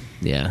 Yeah.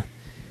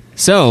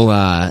 So,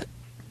 I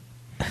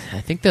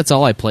think that's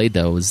all I played,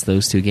 though, was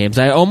those two games.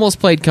 I almost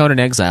played Conan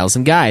Exiles.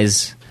 And,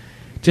 guys,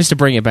 just to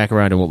bring it back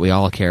around to what we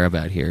all care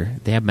about here,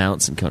 they have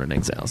mounts in Conan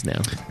Exiles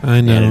now.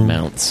 I know. Added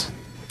mounts.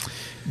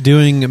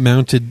 Doing a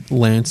mounted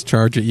lance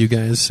charge at you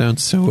guys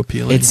sounds so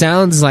appealing. It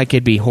sounds like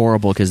it'd be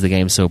horrible because the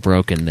game's so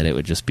broken that it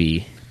would just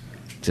be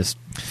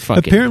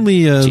fucking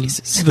apparently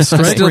Jesus. The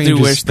strike I still range do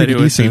is wish that it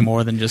would decent. be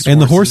more than just and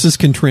horses. The horses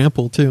can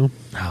trample too.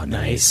 Oh,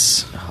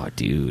 nice. Oh,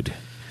 dude.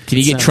 Can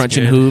you get Sounds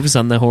truncheon good. hooves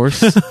on the horse?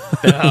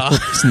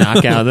 Just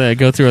knock out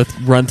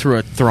run through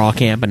a thrall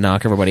camp and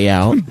knock everybody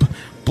out.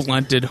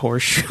 Blunted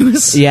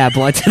horseshoes. Yeah,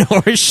 blunted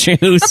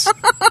horseshoes.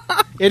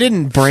 It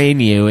didn't brain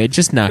you; it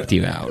just knocked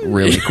you out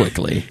really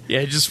quickly.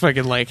 Yeah, just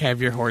fucking like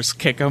have your horse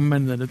kick them,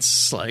 and then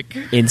it's like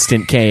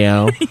Instant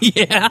KO.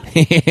 yeah.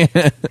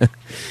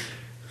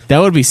 That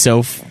would be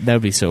so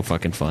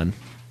fucking fun.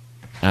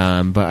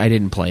 But I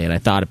didn't play it. I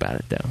thought about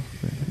it though.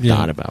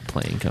 Thought about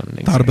playing Conan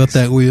Exiles. Thought about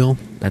that wheel.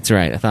 That's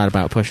right. I thought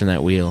about pushing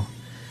that wheel.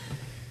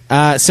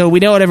 So we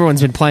know what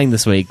everyone's been playing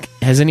this week.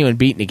 Has anyone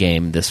beaten a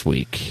game this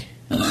week?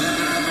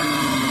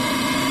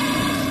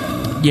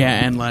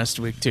 Yeah, and last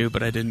week too,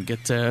 but I didn't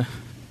get to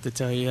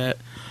tell you that.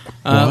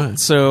 Why?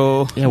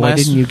 So Yeah, why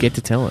didn't you get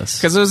to tell us?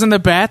 Because I was in the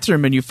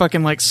bathroom and you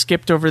fucking like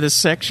skipped over this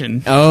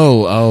section.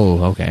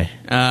 Oh, okay.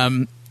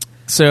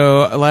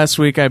 So last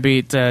week I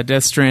beat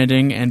Death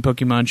Stranding and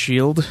Pokemon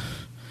Shield,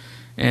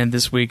 and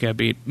this week I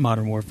beat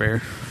Modern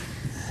Warfare.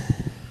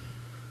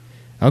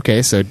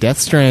 Okay, so Death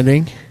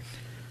Stranding,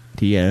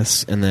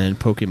 DS, and then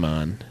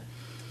Pokemon.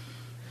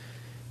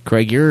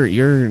 Craig,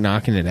 you're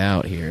knocking it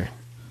out here.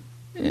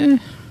 Eh.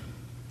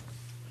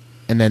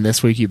 And then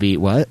this week you beat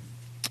what?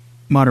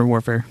 Modern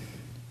Warfare.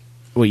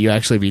 Well, you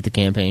actually beat the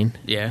campaign?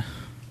 Yeah.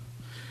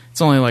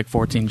 It's only like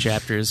 14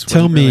 chapters.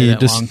 Tell Wasn't really me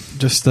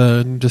that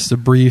long. just a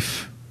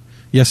brief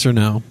yes or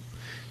no.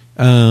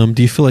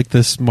 Do you feel like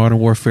this Modern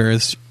Warfare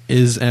is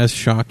as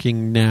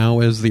shocking now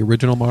as the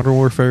original Modern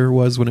Warfare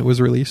was when it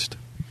was released?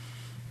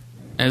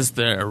 As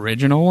the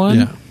original one?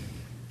 Yeah.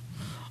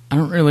 I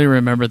don't really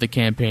remember the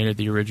campaign of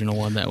the original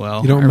one that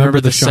well. You don't I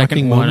remember the second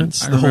shocking one.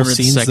 moments, I the whole remember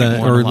scenes second that,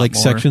 one a or lot like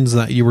more. sections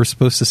that you were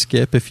supposed to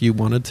skip if you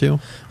wanted to? Well,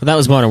 that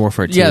was Modern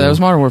Warfare 2. Yeah, that was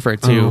Modern Warfare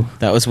 2.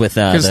 That was with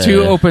Because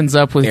 2 opens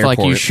up with like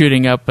you airport.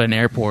 shooting up an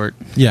airport.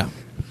 Yeah.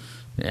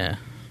 Yeah.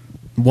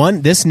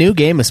 This new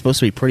game is supposed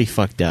to be pretty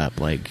fucked up.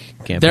 Like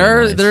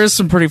There is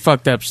some pretty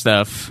fucked up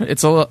stuff.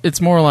 It's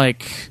more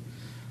like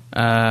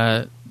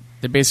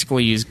they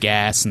basically use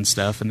gas and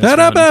stuff. In this one.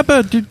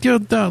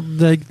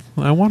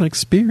 I want to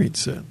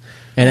experience it.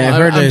 And Well, I've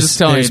heard I'm just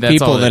telling there's you, that's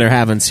people all that it- are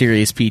having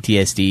serious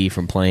PTSD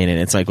from playing it.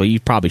 It's like, well, you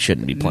probably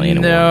shouldn't be playing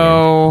it.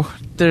 No,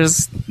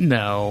 there's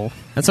no.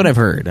 That's what I've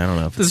heard. I don't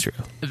know if it's true.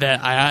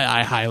 That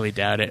I highly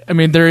doubt it. I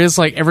mean, there is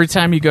like every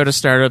time you go to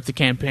start up the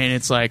campaign,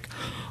 it's like,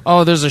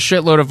 oh, there's a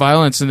shitload of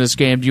violence in this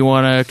game. Do you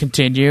want to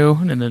continue?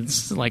 And then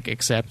it's like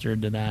accept or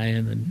deny,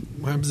 and then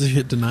What happens if you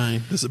hit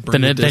deny? Does it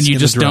burn then the disc you in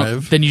just the don't.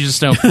 drive? Then you just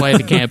don't play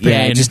the campaign.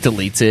 Yeah, it just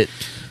deletes it.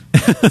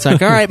 It's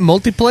like, all right,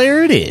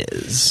 multiplayer it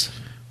is.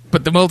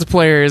 But the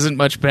multiplayer isn't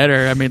much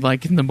better. I mean,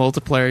 like in the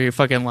multiplayer, you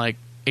fucking like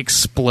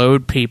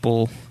explode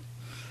people.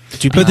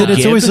 But then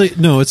it's always like,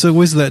 no, it's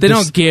always that they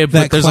don't give,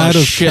 that but there's cloud a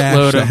of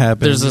shitload cash that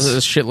happens. there's a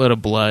shitload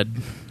of blood.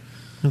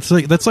 It's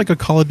like that's like a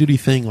Call of Duty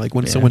thing. Like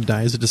when someone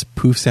dies, it just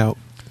poofs out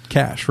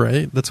cash,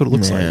 right? That's what it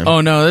looks like.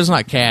 Oh no, there's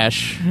not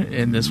cash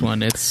in this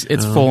one. It's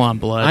full on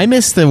blood. I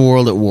miss the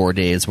World at War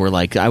days where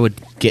like I would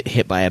get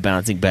hit by a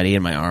bouncing Betty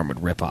and my arm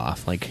would rip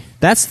off. Like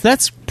that's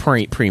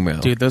primo.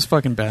 Dude, those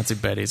fucking bouncing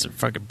Betties are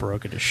fucking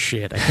broken to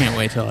shit. I can't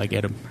wait till I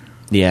get them.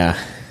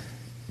 Yeah.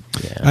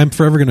 I'm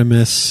forever gonna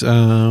miss.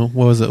 What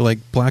was it like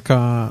Black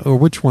Ops, or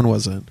which one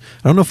was it?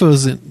 I don't know if it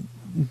was in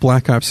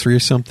Black Ops 3 or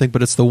something,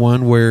 but it's the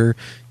one where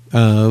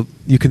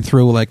you can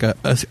throw like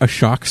a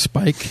shock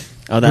spike.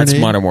 Oh, that's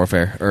grenade. Modern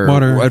Warfare or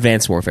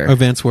Advanced Warfare.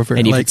 Advanced Warfare,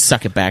 and you like, could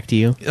suck it back to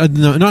you.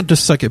 No, not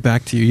just suck it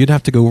back to you. You'd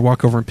have to go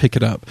walk over and pick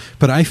it up.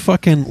 But I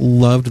fucking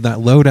loved that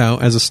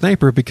loadout as a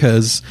sniper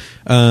because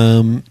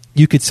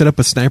you could set up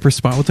a sniper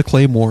spot with a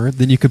claymore.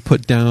 Then you could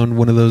put down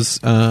one of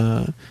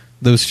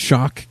those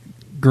shock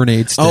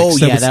grenade sticks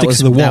that would stick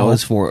to the wall. That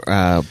was for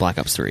Black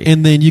Ops 3.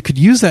 And then you could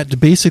use that to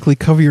basically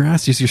cover your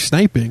ass as you're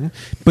sniping,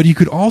 but you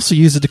could also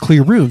use it to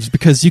clear rooms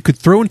because you could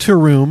throw into a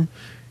room,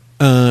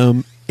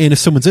 and if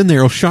someone's in there,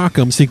 it'll shock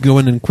them, so you can go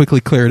in and quickly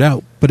clear it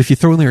out. But if you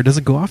throw in there, it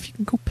doesn't go off, you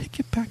can go pick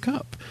it back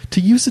up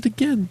to use it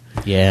again.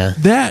 Yeah.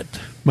 That,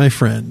 my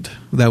friend,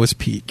 that was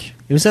peak.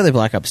 It was either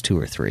Black Ops 2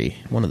 or 3.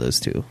 One of those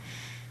two.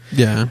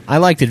 Yeah. I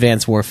liked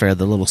Advanced Warfare,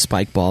 the little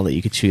spike ball that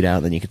you could shoot out,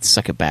 and then you could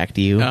suck it back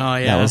to you. Oh,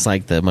 yeah. That was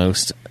like the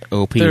most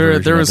OP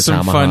version There of was the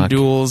some Tomahawk. fun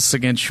duels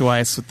against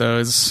Schweiss with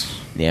those.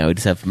 Yeah, we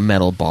just have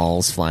metal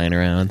balls flying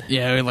around.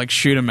 Yeah, we like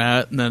shoot them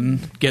out and then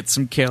get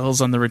some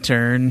kills on the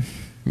return.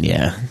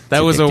 Yeah.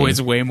 That was addicting.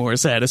 always way more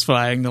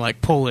satisfying to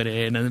like pull it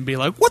in and then be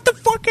like, what the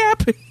fuck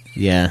happened?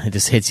 Yeah, it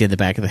just hits you in the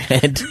back of the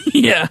head.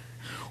 Yeah.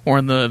 Or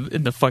in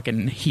the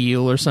fucking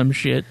heel or some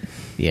shit.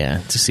 Yeah,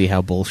 to see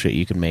how bullshit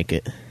you can make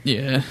it.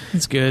 Yeah,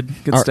 it's good.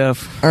 Good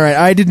stuff. All right,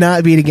 I did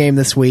not beat a game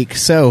this week,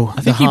 so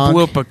I think he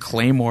blew up a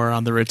claymore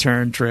on the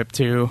return trip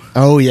too.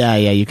 Oh yeah,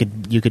 you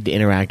could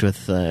interact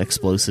with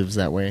explosives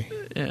that way.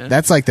 Yeah.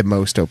 That's like the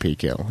most OP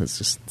kill. It's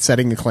just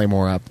setting the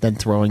claymore up, then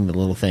throwing the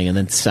little thing, and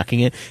then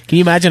sucking it. Can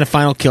you imagine a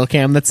final kill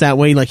cam that's that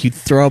way? Like you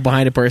throw it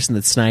behind a person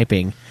that's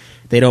sniping.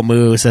 They don't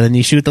move, so then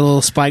you shoot the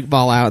little spike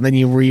ball out, and then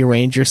you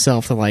rearrange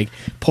yourself to like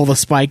pull the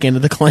spike into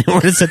the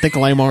claymore to set the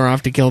claymore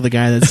off to kill the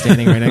guy that's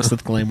standing right next to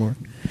the claymore.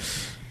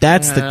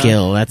 That's the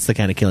kill. That's the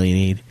kind of kill you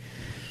need.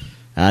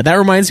 That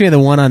reminds me of the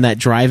one on that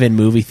drive-in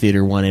movie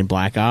theater one in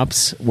Black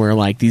Ops, where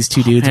like these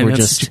two dudes were that's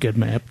just such a good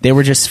map. They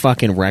were just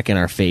fucking wrecking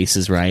our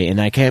faces, right?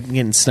 And I kept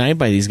getting sniped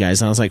by these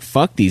guys, and I was like,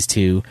 "Fuck these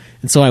two!"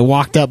 And so I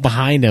walked up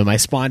behind them. I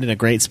spawned in a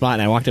great spot,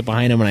 and I walked up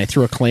behind them, and I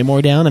threw a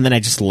claymore down, and then I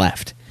just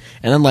left.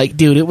 And I'm like,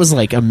 dude, it was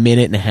like a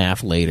minute and a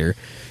half later.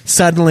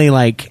 Suddenly,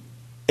 like,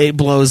 it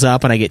blows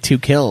up and I get 2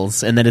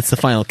 kills, and then it's the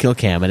final kill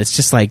cam, and it's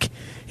just like,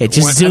 it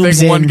just zooms I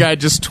think in. One guy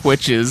just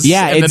twitches.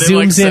 Yeah, and it then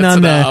zooms in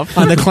on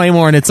the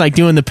claymore, and it's like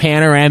doing the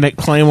panoramic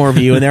claymore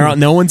view, and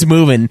no one's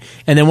moving.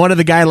 And then one of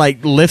the guy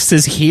like lifts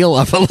his heel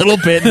up a little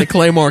bit, and the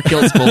claymore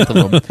kills both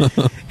of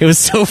them. It was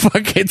so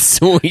fucking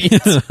sweet.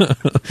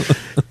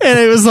 And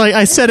it was like,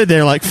 I said it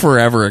there like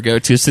forever ago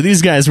too. So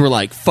these guys were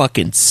like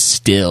fucking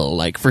still,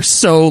 like for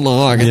so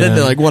long, and then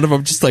they're like one of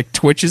them just like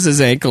twitches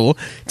his ankle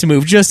to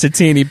move just a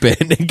teeny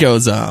bit, and it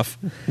goes off.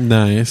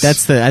 Nice. I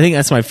think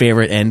that's my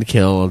favorite end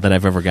kill that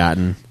I've ever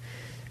gotten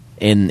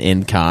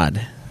in COD.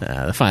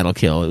 The final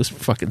kill, it was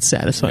fucking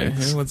satisfying.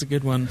 Yeah, it was a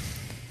good one.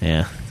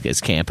 Yeah, this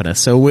guy's camping us.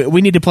 So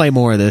we need to play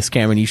more of this,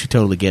 Cameron. You should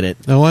totally get it.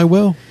 Oh, I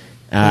will.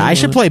 I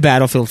should play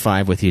Battlefield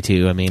 5 with you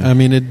too. I mean,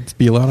 it'd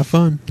be a lot of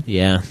fun.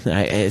 Yeah,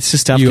 it's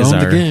just tough You because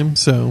own the game,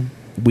 so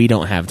we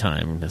don't have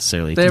time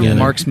necessarily. They have together.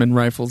 marksman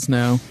rifles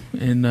now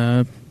in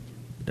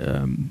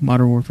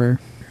Modern Warfare.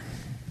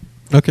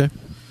 Okay.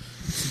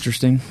 It's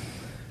interesting.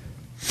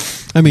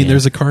 I mean,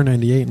 there's a Car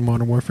 98 in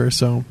Modern Warfare,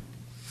 so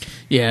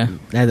Yeah.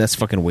 That's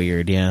fucking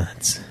weird. Yeah,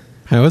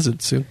 how is it?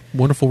 It's a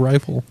wonderful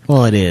rifle.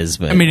 Well, it is,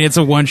 but I mean, it's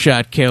a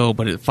one-shot kill,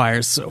 but it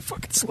fires so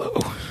fucking slow.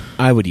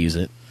 I would use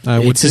it.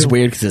 It's just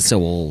weird because it's so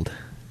old.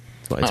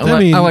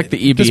 I like the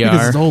EBR. Just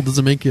because it's old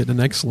doesn't make it an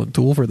excellent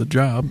tool for the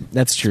job.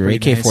 That's true.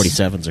 Pretty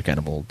AK-47s are kind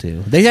of old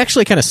too. They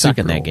actually kind of suck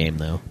in that old. game,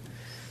 though.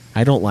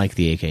 I don't like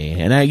the AK,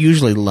 and I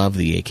usually love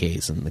the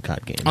AKs in the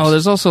COD games. Oh,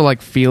 there's also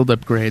like field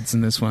upgrades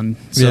in this one.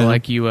 So Yeah.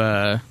 like you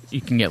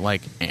can get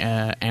like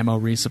ammo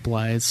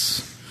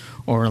resupplies,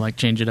 or like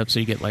change it up so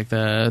you get like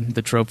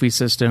the trophy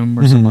system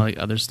or some like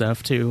other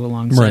stuff too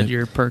alongside Right.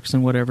 your perks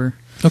and whatever.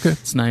 Okay.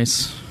 It's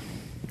nice.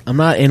 I'm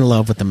not in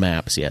love with the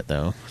maps yet,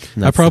 though.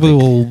 I probably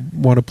will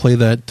want to play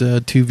that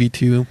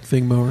 2v2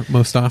 thing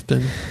most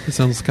often. It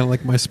sounds kind of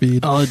like my speed.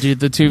 Oh, dude,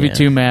 the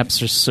 2v2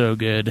 maps are so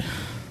good.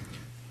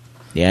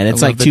 Yeah, and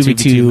it's I like love the 2v2,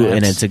 2v2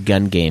 and maps. it's a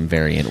gun game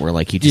variant where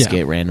like you just Yeah.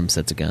 get random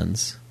sets of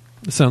guns.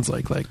 It sounds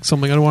like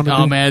something I want to do.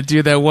 Oh man,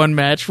 dude, that one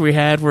match we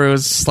had where it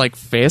was like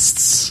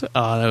fists.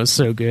 Oh, that was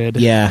so good.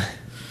 Yeah.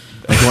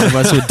 Like one of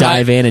us would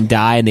dive in and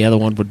die, and the other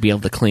one would be able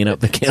to clean up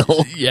the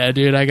kill. Yeah,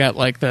 dude, I got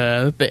like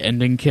the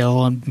ending kill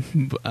on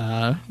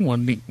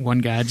one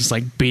guy just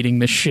like beating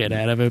the shit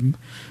out of him.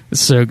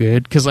 It's so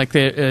good because like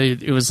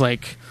it was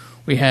like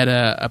we had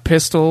a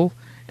pistol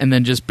and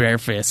then just bare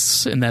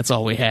fists, and that's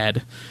all we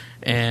had.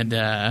 And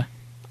I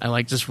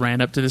just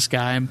ran up to this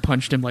guy and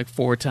punched him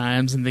 4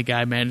 times, and the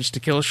guy managed to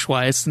kill us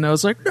twice. And I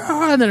was like,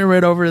 no! And then I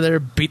ran over there,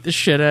 beat the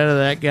shit out of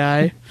that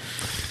guy.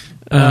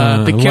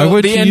 Why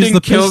would you use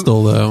the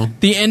pistol, though?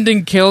 The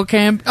ending kill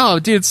cam. Oh,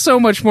 dude, it's so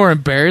much more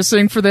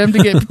embarrassing for them to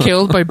get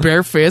killed by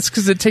bare fists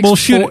because it takes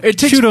 4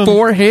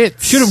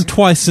 hits. Shoot them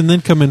twice and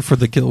then come in for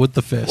the kill with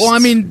the fist. Well, I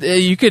mean,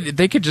 they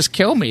could just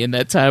kill me in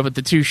that time with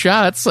the 2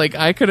 shots.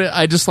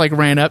 I just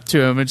ran up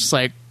to him and just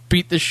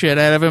beat the shit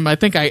out of him. I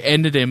think I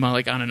ended him on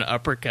an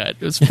uppercut.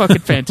 It was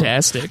fucking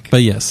fantastic.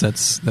 But yes,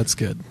 that's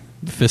good.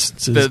 The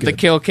fists is good. The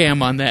kill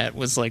cam on that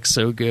was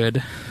so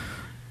good.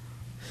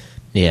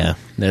 Yeah,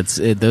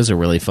 those are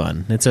really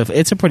fun. It's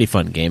a pretty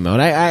fun game mode.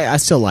 I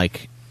still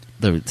like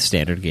the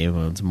standard game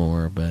modes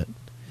more, but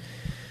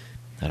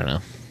I don't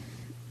know.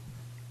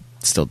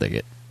 Still dig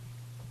it.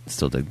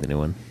 Still dig the new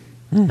one.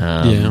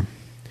 Yeah.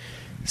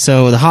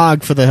 So the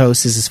hog for the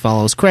host is as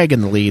follows: Craig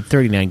in the lead,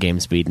 39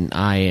 games beaten.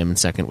 I am in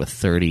second with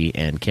 30,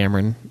 and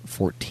Cameron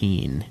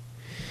 14.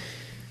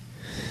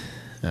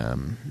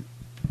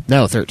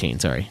 No, 13.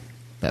 Sorry,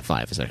 that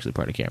 5 is actually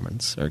part of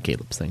Cameron's or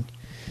Caleb's thing.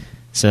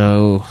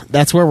 So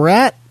that's where we're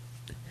at,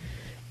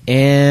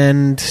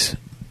 and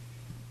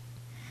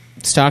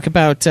let's talk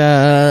about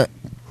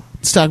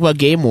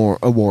Game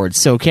Awards.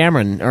 So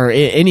Cameron, or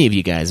any of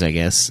you guys, I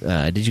guess,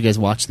 did you guys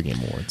watch the Game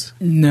Awards?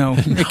 No,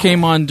 it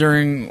came on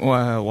during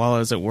while I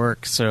was at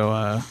work, so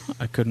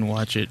I couldn't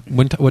watch it.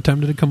 What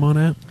time did it come on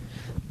at?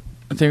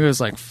 I think it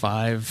was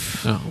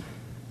 5. Oh,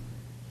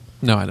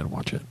 no, I didn't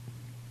watch it.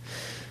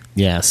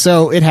 Yeah,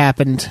 so it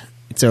happened.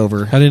 It's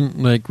over. I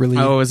didn't really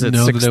it was at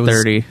know that it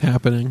 6:30 was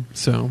happening.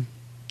 So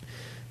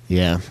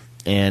yeah,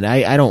 and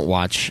I don't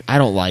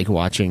like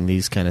watching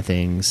these kind of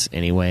things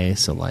anyway.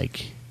 So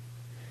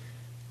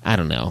I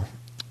don't know.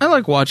 I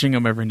like watching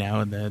them every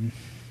now and then.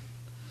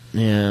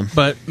 Yeah,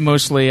 but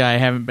mostly I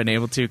haven't been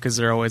able to because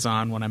they're always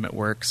on when I'm at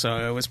work. So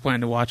I always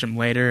plan to watch them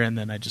later, and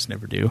then I just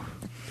never do.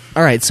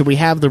 All right, so we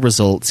have the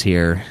results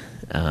here.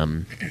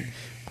 I'm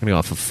gonna go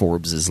off of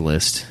Forbes'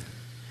 list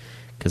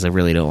because I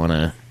really don't want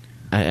to.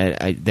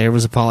 There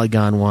was a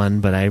Polygon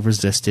one, but I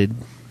resisted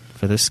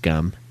for the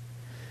scum.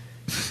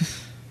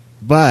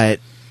 But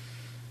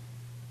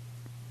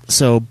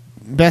so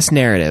best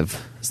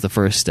narrative is the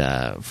first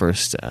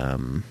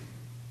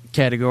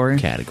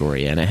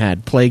category, and it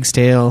had Plague's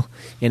Tale,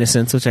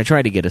 Innocence, which I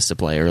tried to get us to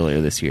play earlier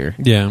this year.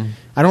 Yeah,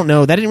 I don't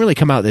know. That didn't really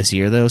come out this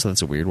year though, so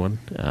that's a weird one.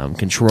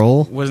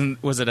 Control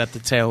was it at the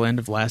tail end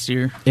of last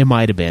year? It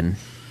might have been.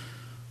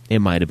 It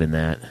might have been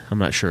that. I'm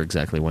not sure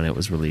exactly when it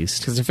was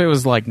released. Because if it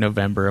was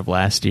November of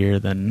last year,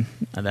 then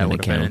that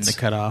would have been in the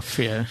cutoff.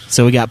 Yeah.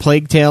 So we got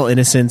Plague Tale,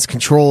 Innocence,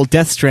 Control,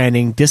 Death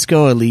Stranding,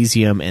 Disco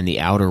Elysium, and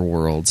The Outer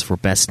Worlds for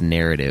best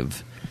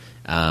narrative.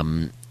 How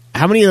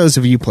many of those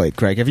have you played,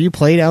 Craig? Have you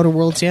played Outer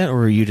Worlds yet,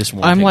 or are you just?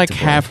 I'm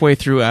halfway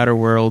through Outer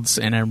Worlds,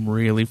 and I'm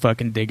really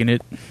fucking digging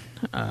it.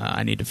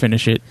 I need to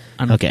finish it.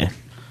 Okay.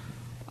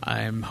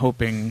 I'm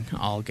hoping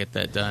I'll get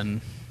that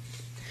done.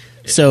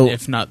 So,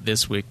 if not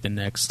this week, then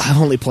next.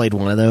 I've only played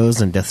one of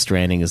those, and Death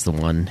Stranding is the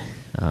one.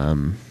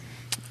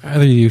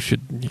 Either you should.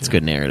 Yeah. It's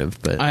good narrative,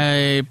 but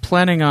I'm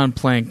planning on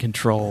playing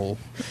Control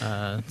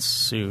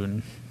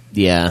soon.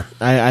 Yeah,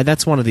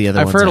 that's one of the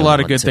other. I've ones heard a I lot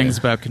of want good to. things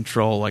about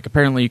Control.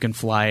 Apparently you can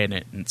fly in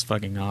it, and it's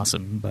fucking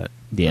awesome. But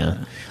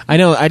yeah, I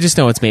know. I just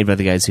know it's made by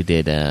the guys who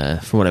did,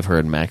 from what I've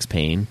heard, Max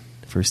Payne,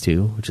 the first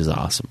 2, which is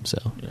awesome. So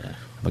yeah.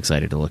 I'm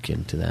excited to look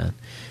into that.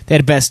 They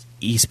had best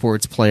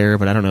esports player,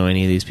 but I don't know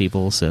any of these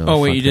people. So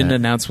wait, you didn't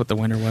announce what the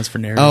winner was for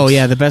narrative? Oh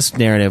yeah, the best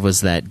narrative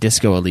was that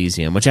Disco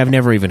Elysium, which I've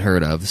never even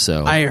heard of.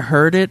 So I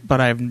heard it, but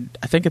I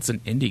think it's an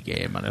indie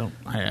game.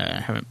 I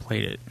haven't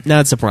played it.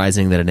 Not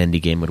surprising that an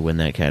indie game would win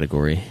that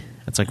category.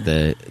 That's like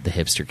the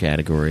hipster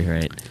category,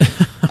 right?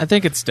 I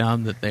think it's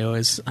dumb that they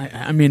always.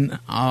 I mean,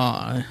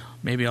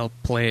 maybe I'll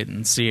play it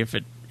and see if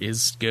it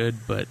is good,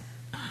 but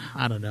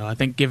I don't know. I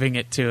think giving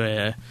it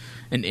to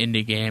an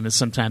indie game is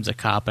sometimes a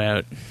cop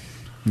out.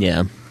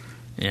 Yeah.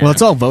 Well,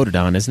 it's all voted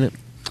on, isn't it?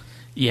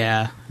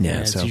 Yeah.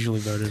 It's so.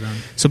 usually voted on.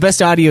 So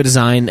best audio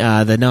design,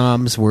 the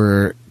noms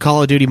were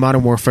Call of Duty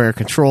Modern Warfare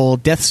Control,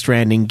 Death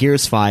Stranding,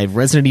 Gears 5,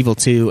 Resident Evil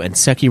 2, and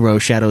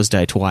Sekiro Shadows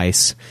Die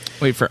Twice.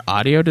 Wait, for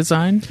audio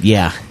design?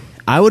 Yeah.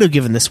 I would have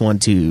given this one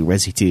to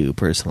Resi 2,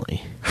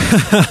 personally.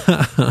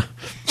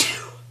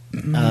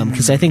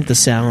 Because I think the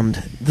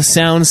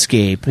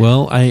soundscape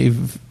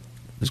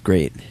was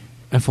great.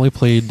 I've only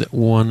played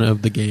one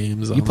of the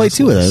games. You played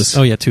 2 of those?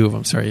 Oh, yeah, 2 of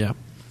them. Sorry, yeah.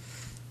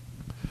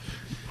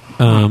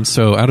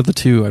 So out of the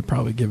 2, I'd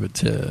probably give it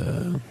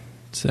to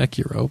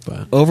Sekiro.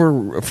 But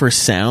over for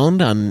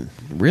sound on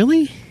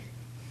really?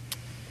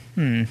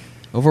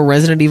 Over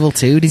Resident Evil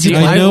 2? Did you?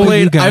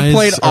 I've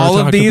played all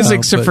of these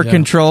except for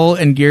Control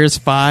and Gears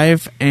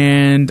 5,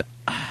 and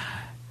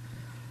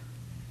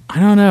I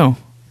don't know.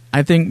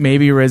 I think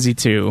maybe Resi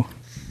 2.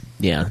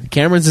 Yeah,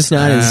 Cameron's just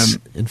not as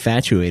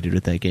infatuated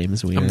with that game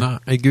as we are. I'm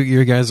not.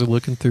 You guys are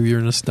looking through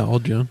your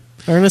nostalgia.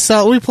 Our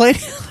nostalgia, we played.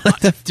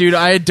 Dude,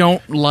 I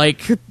don't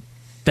like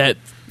that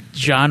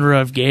genre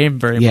of game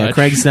very much. Yeah,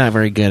 Craig's not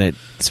very good at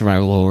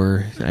survival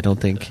horror, I don't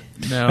think.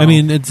 No. I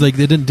mean, it's like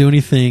they didn't do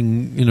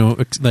anything,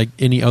 like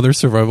any other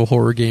survival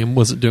horror game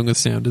wasn't doing with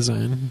sound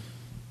design,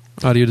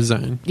 audio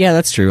design. Yeah,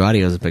 that's true.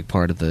 Audio is a big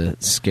part of the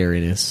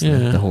scariness,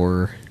 Yeah. the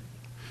horror.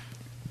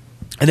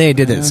 And they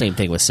did the same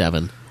thing with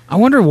 7. I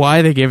wonder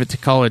why they gave it to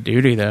Call of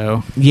Duty,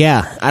 though.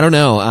 Yeah, I don't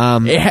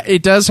know.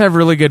 It does have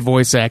really good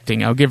voice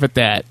acting. I'll give it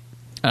that.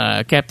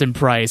 Captain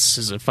Price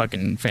is a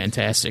fucking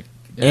fantastic.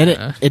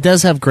 And it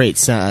does have great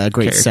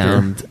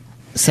character.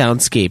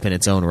 soundscape in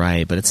its own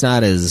right, but it's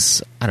not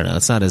as, I don't know,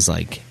 it's not as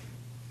like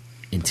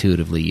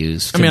intuitively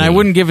used. I mean, I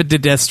wouldn't give it to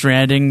Death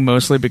Stranding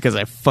mostly because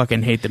I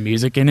fucking hate the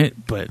music in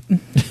it, but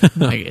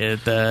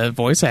the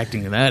voice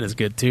acting of that is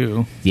good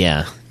too.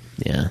 Yeah.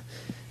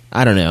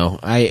 I don't know.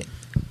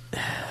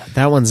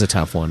 That one's a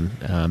tough one.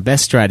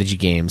 Best strategy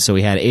game. So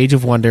we had Age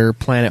of Wonder,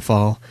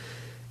 Planetfall,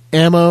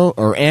 Anno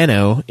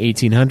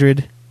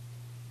 1800,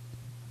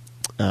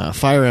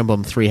 Fire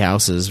Emblem 3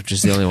 Houses, which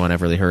is the only one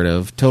I've really heard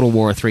of, Total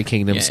War 3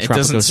 Kingdoms, Yeah, it Tropico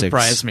doesn't 6.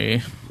 surprise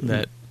me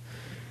that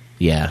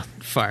Yeah.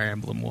 Fire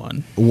Emblem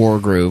won.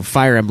 Wargroove,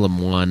 Fire Emblem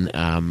 1.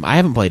 I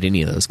haven't played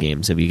any of those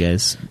games. Have you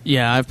guys?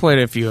 Yeah, I've played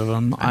a few of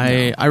them.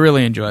 I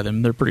really enjoy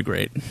them. They're pretty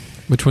great.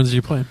 Which ones did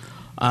you play?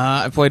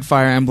 I played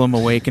Fire Emblem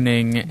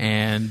Awakening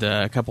and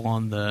a couple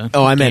on the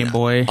Game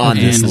Boy. On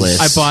this And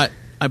list.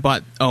 I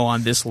bought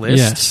on this list.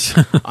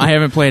 Yes. I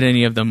haven't played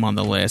any of them on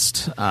the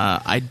list.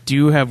 I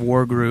do have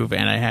Wargroove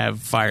and I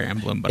have Fire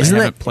Emblem, but I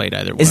haven't played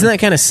either one. Isn't that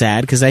kind of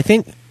sad? Because I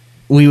think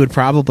we would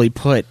probably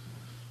put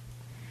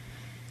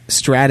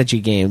strategy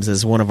games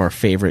as one of our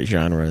favorite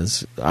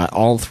genres.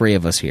 All three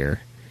of us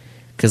here.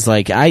 Because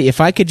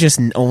if I could just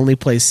only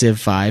play Civ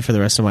 5 for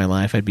the rest of my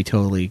life, I'd be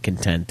totally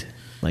content.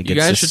 Like, you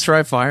guys should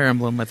try Fire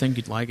Emblem. I think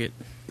you'd like it.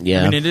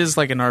 Yeah. I mean, it is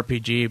like an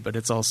RPG, but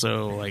it's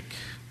also like,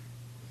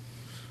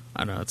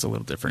 I don't know, it's a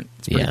little different.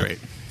 It's pretty great.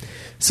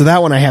 So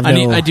that one I have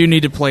I do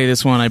need to play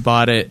this one. I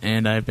bought it,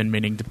 and I've been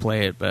meaning to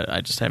play it, but I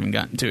just haven't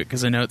gotten to it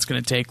because I know it's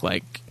going to take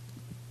like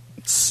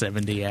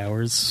 70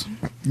 hours.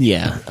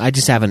 Yeah, I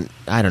just haven't.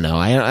 I don't know.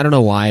 I don't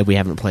know why we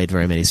haven't played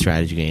very many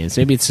strategy games.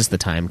 Maybe it's just the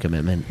time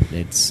commitment.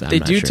 They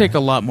do take a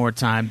lot more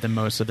time than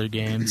most other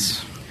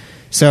games.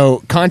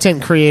 So,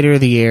 content creator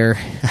of the year: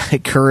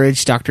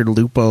 Courage, Dr.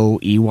 Lupo,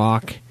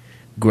 Ewok,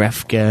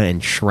 Grefka,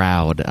 and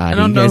Shroud. I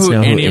don't know who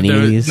any of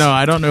these. No,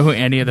 I don't know who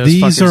any of those.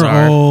 These fuckers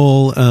are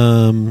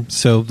all.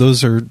 So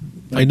those are.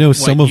 I know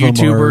some of them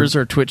YouTubers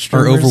or Twitch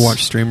streamers or Overwatch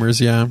streamers.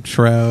 Yeah,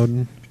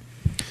 Shroud.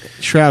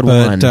 But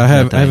one. I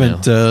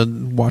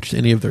haven't watched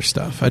any of their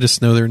stuff. I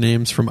just know their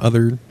names from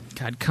other.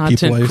 God,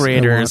 content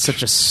creator is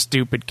such a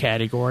stupid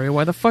category.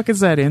 Why the fuck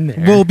is that in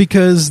there? Well,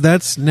 because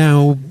that's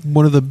now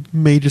one of the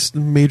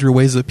major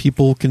ways that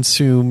people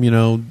consume,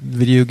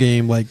 video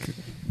game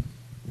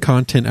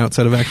content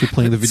outside of actually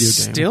playing the video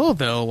game. Still,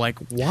 though,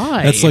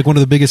 why? That's one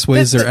of the biggest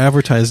ways they're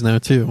advertised now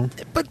too.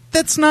 But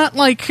that's not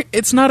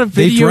it's not a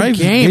video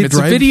game. It's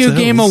a video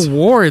game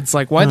awards.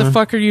 Why the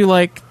fuck are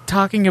you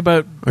talking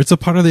about? It's a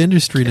part of the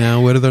industry now,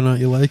 whether or not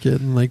you like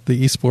it, and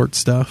the esports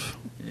stuff.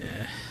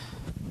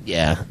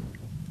 Yeah.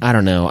 I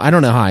don't know. I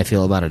don't know how I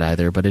feel about it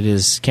either, but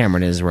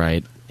Cameron is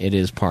right. It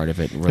is part of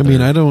it. I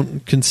mean, I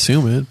don't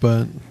consume it,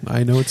 but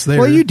I know it's there.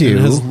 Well, you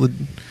do.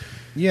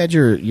 You had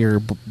your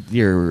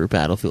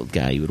Battlefield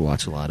guy you would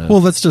watch a lot of. Well,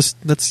 that's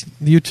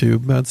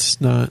YouTube. That's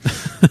not...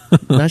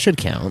 That should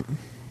count.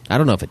 I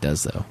don't know if it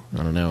does, though. I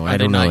don't know. I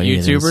don't know any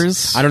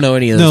YouTubers? I don't know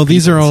any of those. No,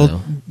 these people, are all...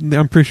 So.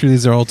 I'm pretty sure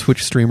these are all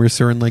Twitch streamers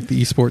who are in the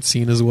esports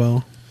scene as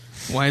well.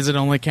 Why is it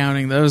only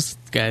counting those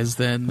guys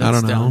then? That's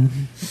I don't know.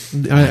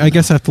 Dumb. I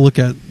guess I have to look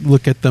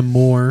at them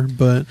more,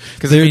 but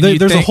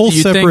there's a whole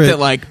separate think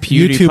that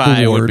PewDiePie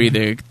YouTube award. would be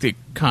the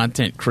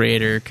content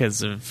creator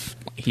because of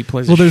he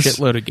plays a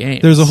shitload of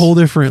games. There's a whole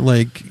different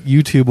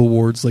YouTube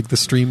awards, the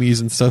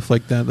Streamies and stuff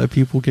like that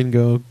people can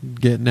go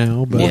get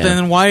now. But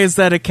then why is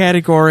that a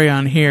category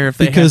on here if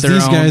they because have their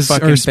these own guys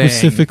fucking are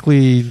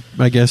specifically,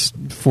 I guess,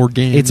 for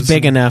games. It's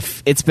big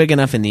enough. It's big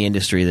enough in the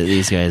industry that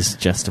these guys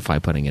justify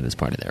putting it as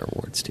part of their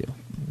awards too.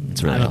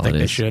 Really I don't think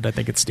they should. I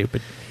think it's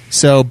stupid.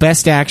 So,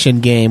 best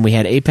action game, we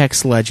had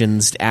Apex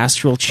Legends,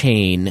 Astral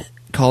Chain,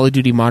 Call of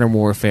Duty Modern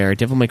Warfare,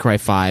 Devil May Cry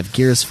 5,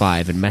 Gears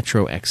 5, and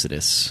Metro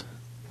Exodus.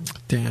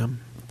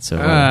 Damn. So,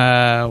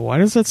 why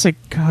does that say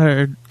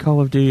Call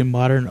of Duty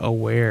Modern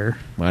Aware?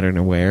 Modern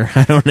Aware?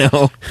 I don't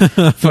know.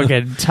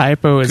 Fucking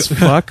typo as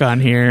fuck on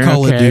here.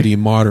 Call of Duty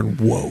Modern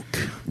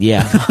Woke.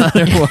 Yeah.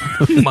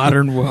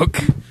 Modern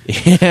Woke.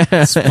 Yeah.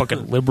 It's a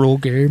fucking liberal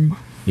game.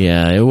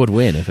 Yeah, it would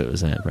win if it was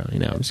that, probably.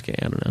 No, I'm just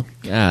kidding. I don't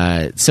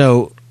know.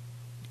 So,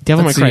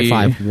 Devil May Cry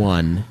 5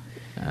 won.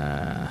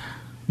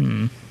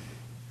 Do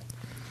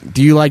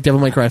you like Devil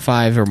May Cry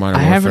 5 or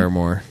Modern Warfare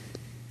more?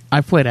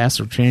 I played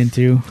Astral Chain,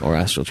 too. Or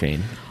Astral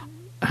Chain.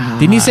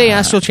 Didn't you say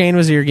Astral Chain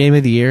was your game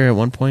of the year at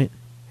one point?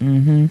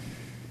 Mm-hmm.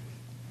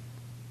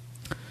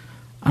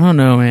 I don't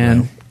know, man.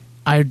 No.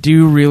 I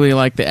do really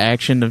like the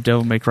action of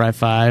Devil May Cry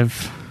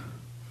 5.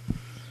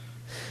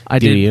 I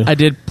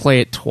did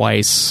play it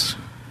twice.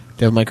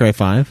 Devil May Cry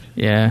 5?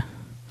 Yeah.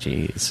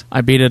 Jeez. I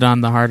beat it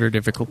on the harder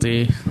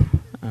difficulty.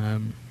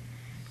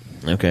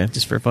 Okay.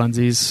 Just for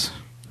funsies.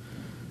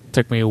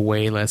 Took me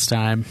way less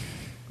time.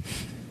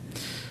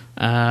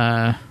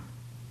 I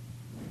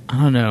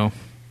don't know.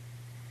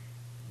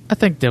 I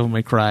think Devil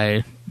May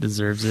Cry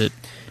deserves it.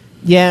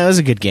 Yeah, it was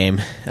a good game.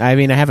 I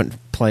mean, I haven't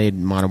played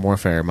Modern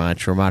Warfare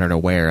much, or Modern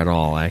Aware at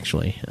all,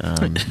 actually.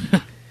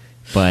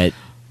 But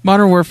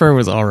Modern Warfare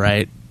was all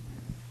right.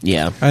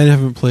 Yeah. I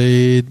haven't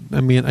played...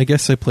 I mean, I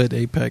guess I played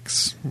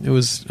Apex. It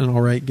was an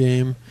alright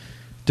game.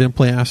 Didn't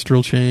play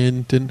Astral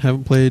Chain.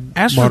 Haven't played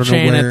Astral Modern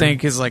Chain, Aware. I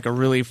think, is like a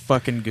really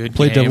fucking good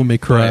Played game. Devil May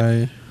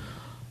Cry.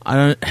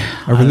 I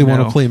really don't want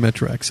know. to play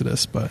Metro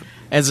Exodus, but...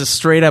 As a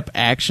straight-up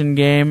action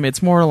game,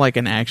 it's more like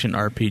an action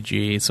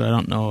RPG, so I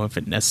don't know if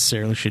it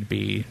necessarily should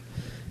be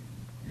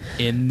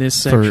in this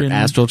section. For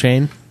Astral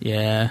Chain?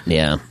 Yeah.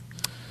 Yeah.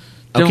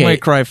 Devil May Okay.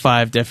 Cry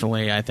 5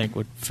 definitely, I think,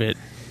 would fit.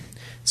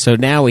 So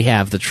now we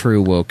have the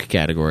true woke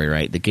category,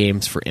 right? The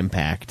games for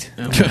impact.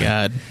 Oh, my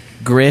God.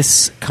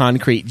 Gris,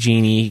 Concrete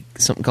Genie,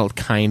 something called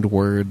Kind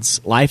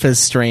Words, Life is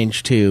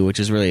Strange 2, which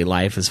is really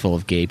Life is full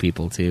of gay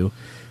people, too,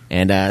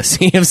 and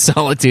Sea of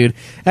Solitude.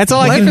 That's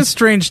all I Life can... is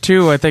Strange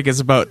 2, I think, is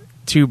about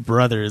two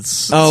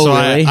brothers. Oh, so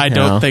really? I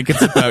don't No. think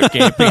it's about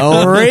gay people.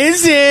 Or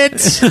is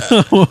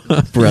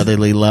it?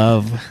 Brotherly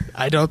love.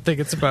 I don't think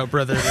it's about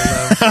brotherly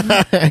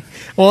love.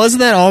 Well, isn't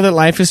that all that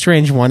Life is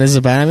Strange 1 is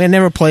about? I mean, I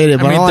never played it,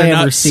 but I mean, all they're I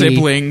ever not see...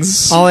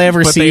 siblings. All I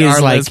ever but see they is,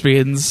 are like,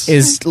 lesbians.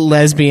 is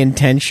lesbian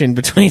tension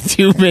between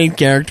two main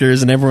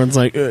characters, and everyone's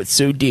like, it's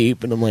so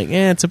deep. And I'm like,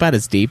 it's about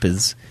as deep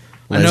as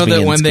I know that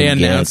lesbians when they can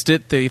get. announced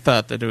it, they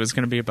thought that it was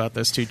going to be about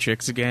those two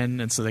chicks again,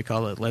 and so they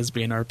call it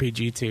Lesbian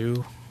RPG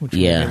 2, which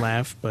made me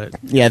laugh. But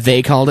Yeah,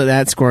 they called it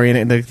that. Square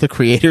Enix, the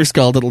creators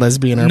called it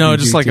Lesbian RPG. no,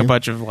 just like too. a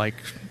bunch of like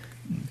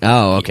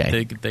Oh,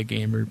 okay. the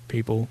gamer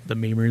people, the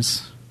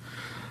memers.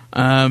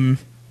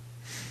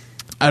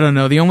 I don't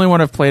know. The only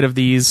one I've played of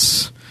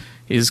these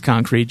is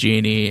Concrete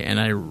Genie, and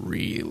I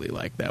really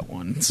like that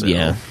one. So.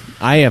 Yeah,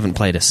 I haven't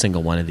played a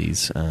single one of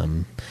these,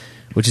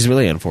 which is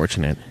really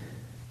unfortunate.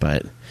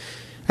 But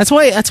that's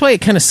why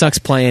it kind of sucks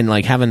playing,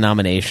 like, having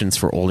nominations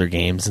for older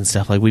games and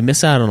stuff. Like, we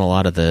miss out on a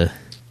lot of the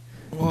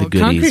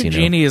goodies. Concrete you know?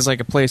 Genie is like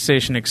a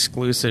PlayStation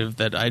exclusive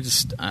that I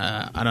just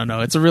I don't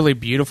know. It's a really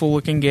beautiful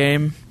looking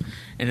game,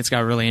 and it's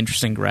got really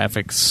interesting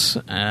graphics.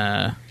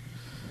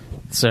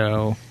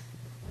 So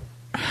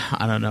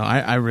I don't know.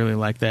 I really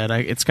like that.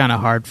 It's kind of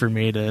hard for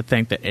me to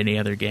think that any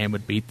other game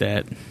would beat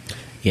that.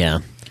 Yeah.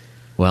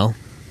 Well,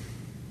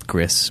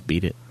 Gris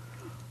beat it.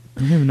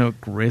 I don't even know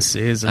what Gris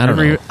is. I don't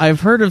know. I've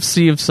heard of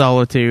Sea of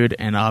Solitude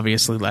and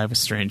obviously Life is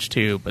Strange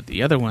 2, but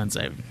the other ones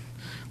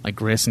like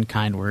Gris and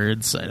Kind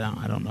Words, I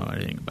don't know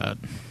anything about.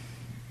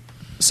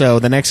 So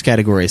the next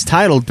category is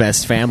titled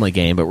Best Family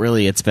Game, but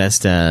really it's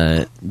Best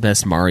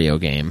Mario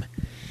Game,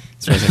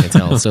 as far as I can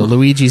tell. So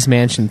Luigi's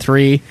Mansion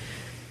 3,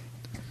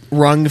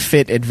 Rung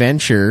Fit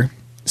Adventure,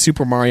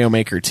 Super Mario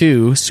Maker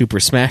 2, Super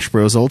Smash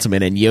Bros.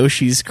 Ultimate, and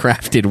Yoshi's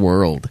Crafted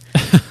World.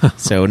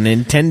 So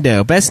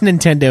Nintendo, Best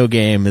Nintendo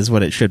Game is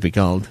what it should be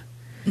called.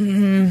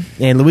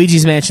 Mm-hmm. And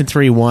Luigi's Mansion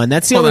 3 won.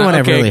 That's the only one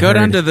I've really go heard.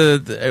 down to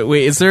the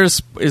wait.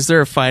 Is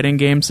there a fighting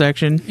game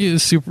section? Yeah,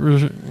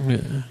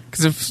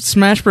 Because if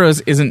Smash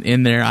Bros isn't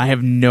in there, I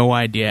have no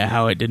idea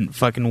how it didn't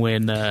fucking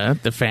win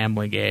the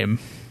family game.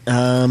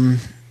 I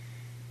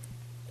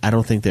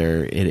don't think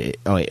they're...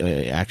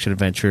 wait, Action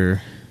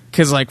Adventure...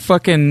 Because like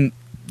fucking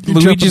You're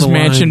Luigi's jumping the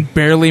Mansion line.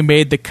 barely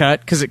made the cut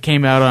because it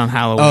came out on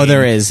Halloween. Oh,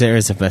 there is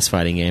a Best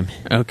Fighting Game.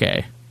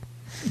 Okay.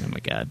 Oh my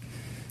god.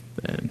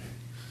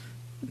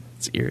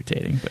 It's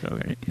irritating, but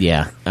okay.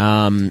 Yeah.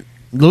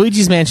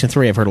 Luigi's Mansion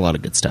 3 I've heard a lot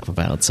of good stuff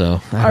about,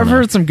 so I don't I've know.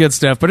 heard some good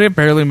stuff, but it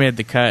barely made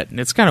the cut, and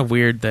it's kind of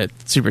weird that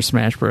Super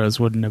Smash Bros.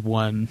 Wouldn't have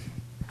won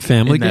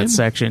Family in game? that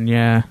section.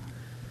 Yeah.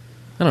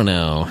 I don't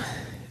know.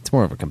 It's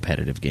more of a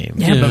competitive game.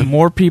 Yeah, Yeah. but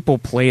more people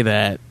play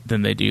that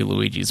than they do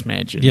Luigi's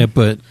Mansion. Yeah,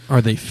 but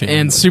are they family?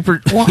 And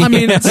Super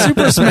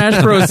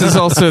Smash Bros. Is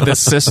also the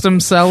system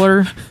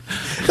seller.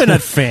 They're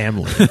not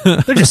family.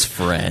 They're just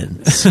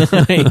friends.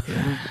 They're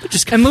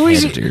just And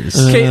Luigi,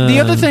 competitors. okay, the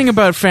other thing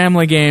about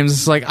family games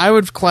is like I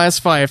would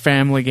classify a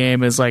family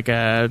game as like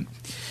a,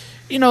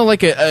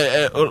 like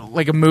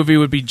a movie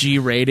would be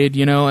G-rated,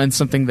 and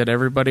something that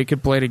everybody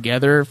could play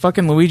together.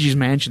 Fucking Luigi's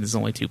Mansion is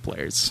only 2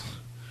 players,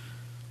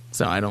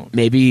 so I don't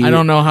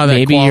know how that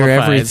maybe you're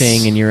qualifies.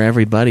 everything and your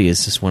everybody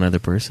is just one other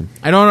person.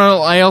 I don't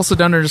know. I also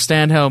don't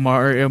understand how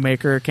Mario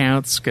Maker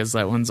counts because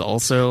that one's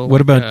also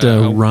What about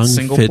a Rung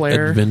single Fit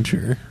player.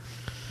 Adventure?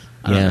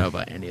 I don't Yeah. know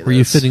about any of Were you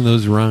those. fitting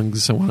those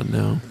rungs? I want to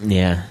know.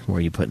 Yeah, where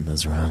are you putting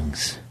those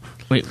rungs?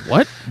 Wait,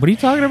 what? What are you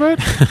talking about?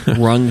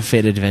 Rung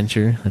Fit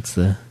Adventure. That's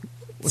the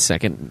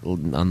second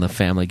on the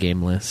family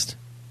game list.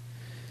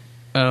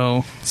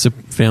 Oh, So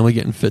family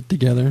getting fit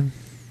together,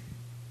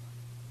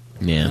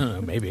 I Yeah. don't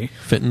know, maybe.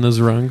 fitting those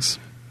rungs.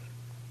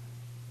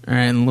 All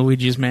right, and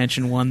Luigi's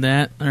Mansion won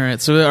that. All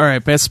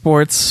right, best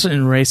sports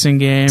and racing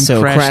game. So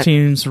Crash Cra-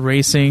 Teams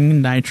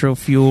Racing, Nitro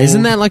Fuel.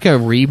 Isn't that like a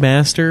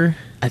remaster?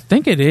 I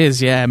think it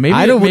is. Yeah, maybe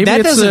maybe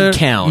that it's doesn't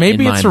count.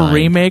 Maybe in it's my a mind.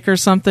 remake or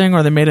something,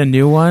 or they made a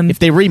new one. If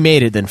they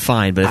remade it, then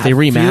fine. But if they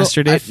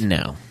remastered it,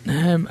 no.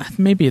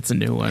 Maybe it's a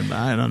new one, but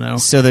I don't know.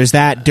 So there's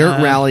that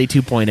Dirt Rally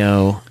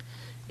 2.0,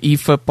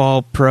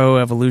 eFootball Pro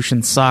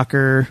Evolution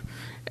Soccer,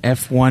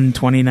 F1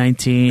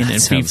 2019, and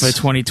FIFA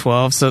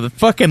 2012. So the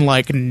fucking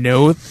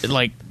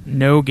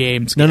no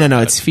games. No.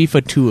 It's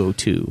FIFA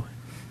 202.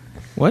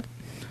 What?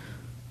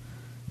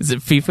 Is it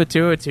FIFA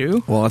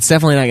 202? Well, it's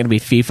definitely not going to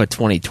be FIFA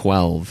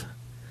 2012.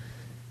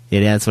 Yeah,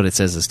 that's what it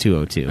says is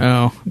 202.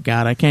 Oh,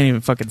 God, I can't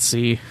even fucking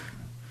see.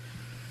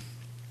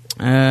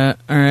 All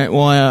right,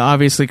 well,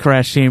 obviously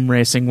Crash Team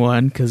Racing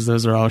 1, because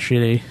those are all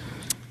shitty.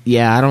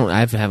 Yeah,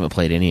 I haven't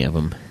played any of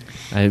them.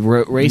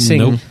 Racing...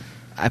 Nope.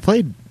 I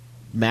played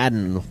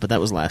Madden, but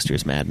that was last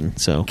year's Madden,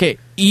 so... Okay,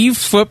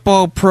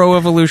 eFootball Pro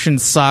Evolution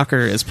Soccer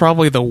is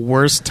probably the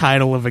worst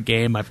title of a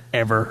game I've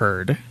ever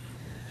heard.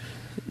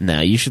 No,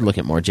 you should look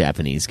at more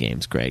Japanese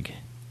games, Greg.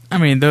 I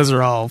mean, those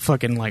are all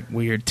fucking,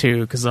 weird, too,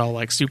 because they're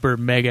all, super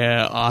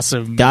mega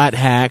awesome...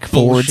 .hack/GU.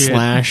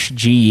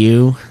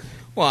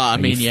 Well, I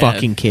mean, Are you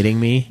fucking kidding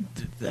me?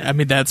 I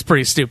mean, that's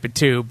pretty stupid,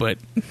 too, but...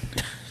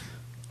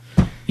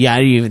 Yeah, how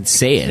do you even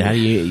say it? How do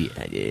you...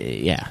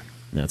 Yeah,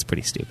 that's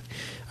pretty stupid.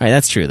 All right,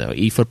 that's true, though.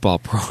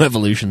 eFootball Pro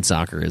Evolution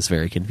Soccer is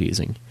very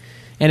confusing.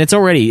 And it's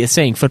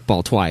saying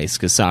football twice,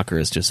 because soccer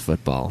is just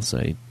football, so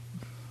I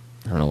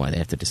don't know why they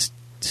have to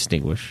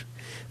distinguish.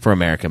 For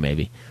America,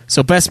 maybe.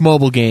 So, best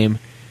mobile game...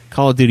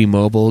 Call of Duty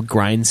Mobile,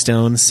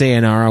 Grindstone,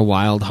 Sayonara,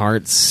 Wild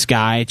Hearts,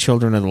 Sky,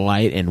 Children of the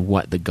Light, and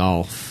What the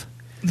Golf.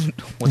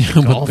 What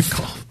the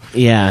golf?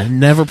 Yeah,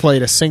 never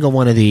played a single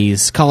one of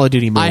these. Call of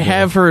Duty Mobile. I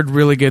have heard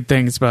really good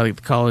things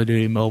about Call of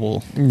Duty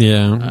Mobile.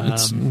 Yeah,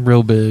 it's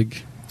real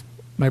big.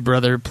 My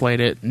brother played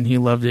it, and he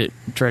loved it.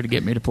 Tried to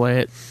get me to play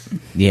it.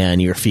 Yeah, and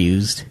you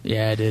refused.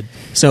 Yeah, I did.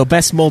 So,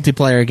 best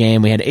multiplayer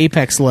game, we had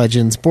Apex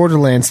Legends,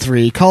 Borderlands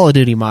 3, Call of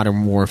Duty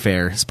Modern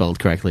Warfare, spelled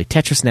correctly,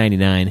 Tetris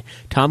 99,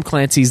 Tom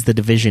Clancy's The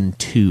Division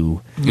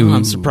 2. Ooh,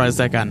 I'm surprised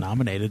that got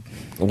nominated.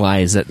 Why?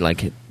 Is it,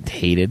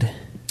 hated?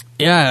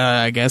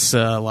 Yeah, I guess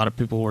a lot of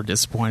people were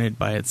disappointed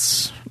by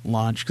its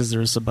launch because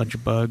there's a bunch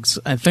of bugs.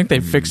 I think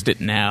they fixed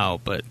it now,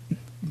 but...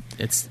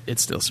 It's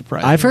still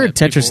surprising. I've heard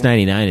Tetris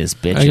 99 is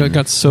bitching. I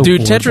got so Dude,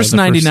 bored by Tetris the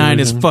 99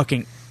 first is division.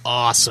 fucking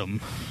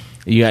awesome.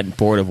 You got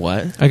bored of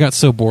what? I got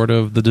so bored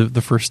of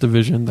the first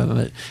division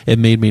that it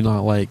made me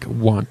not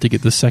want to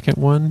get the second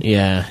one.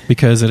 Yeah.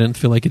 Because I didn't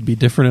feel like it'd be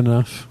different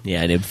enough.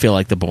 Yeah, and it'd feel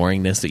like the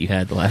boringness that you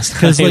had the last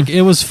time. Because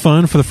it was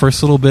fun for the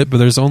first little bit, but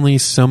there's only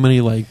so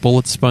many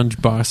bullet sponge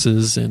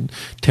bosses and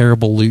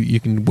terrible loot you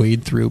can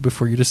wade through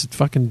before you're just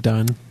fucking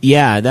done.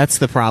 Yeah, that's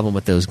the problem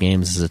with those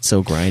games is it's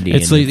so grindy.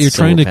 It's and you're so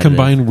trying to repetitive.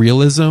 combine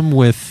realism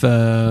with more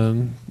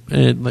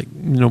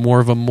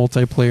of a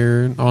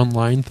multiplayer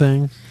online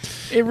thing.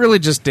 It really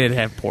just did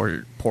have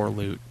poor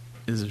loot.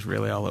 Is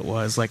really all it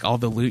was. All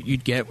the loot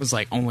you'd get was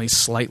only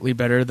slightly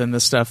better than the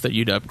stuff that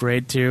you'd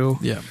upgrade to.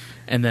 Yeah.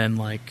 And then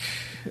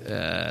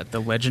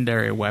the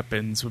legendary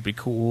weapons would be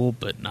cool,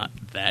 but not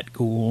that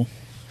cool.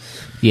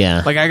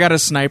 Yeah. I got a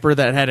sniper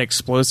that had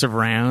explosive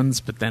rounds,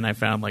 but then I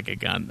found a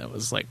gun that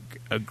was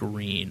a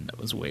green that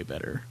was way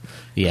better.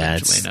 Yeah,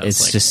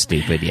 it's just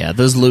stupid. Yeah,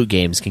 those loot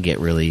games can get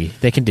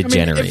they can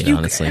degenerate,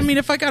 honestly. I mean,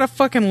 if I got a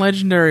fucking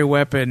legendary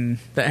weapon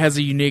that has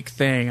a unique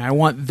thing, I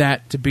want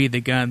that to be the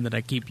gun that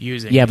I keep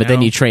using. Yeah, but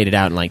then you trade it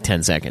out in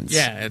 10 seconds.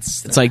 Yeah,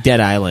 it's like Dead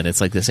Island. It's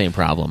the same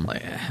problem.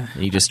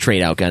 You just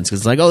trade out guns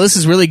because it's oh, this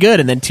is really good,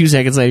 and then 2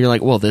 seconds later you're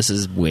like, well, this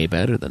is way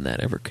better than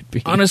that ever could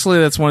be. Honestly,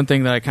 that's one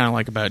thing that I kind of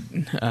like about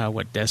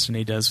what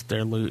Destiny does with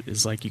their loot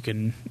is you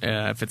can,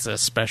 if it's a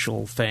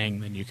special thing,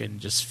 then you can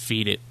just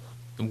feed it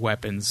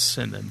weapons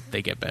and then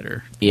they get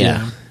better.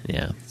 Yeah,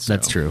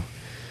 that's true.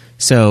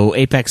 So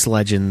Apex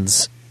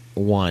Legends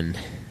 1,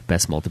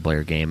 best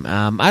multiplayer game.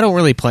 I don't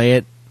really play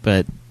it,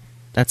 but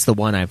that's the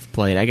one I've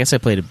played. I guess I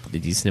played a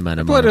decent amount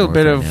of Modern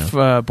Warfare. Modern I played a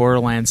bit of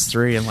Borderlands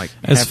 3 and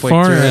as halfway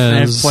far through it.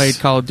 And as I've played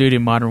Call of Duty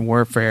Modern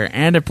Warfare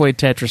and I played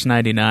Tetris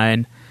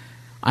 99.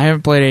 I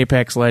haven't played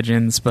Apex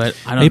Legends, but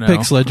I don't know.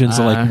 Apex Legends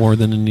I like more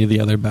than any of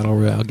the other Battle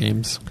Royale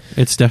games.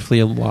 It's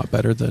definitely a lot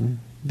better than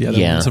the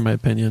other ones, in my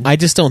opinion. I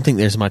just don't think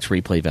there's much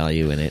replay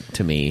value in it,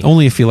 to me.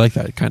 Only if you like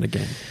that kind of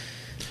game.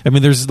 I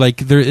mean,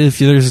 if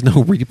there's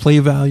no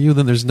replay value,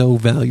 then there's no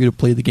value to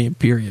play the game,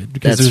 period.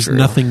 Because there's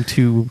nothing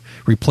to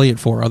replay it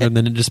for other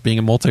than it just being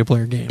a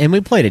multiplayer game. And we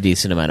played a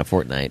decent amount of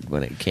Fortnite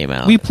when it came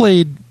out. We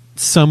played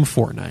some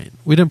Fortnite.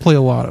 We didn't play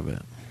a lot of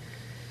it.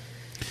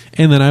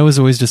 And then I was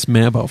always just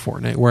mad about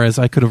Fortnite, whereas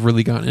I could have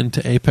really gotten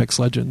into Apex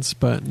Legends,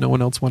 but no one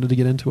else wanted to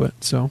get into it.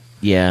 So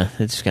yeah,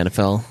 it just kind of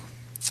fell.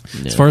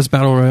 As far as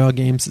Battle Royale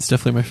games, it's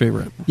definitely my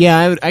favorite.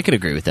 Yeah, I could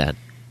agree with that.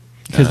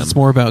 Because it's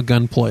more about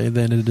gunplay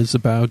than it is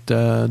about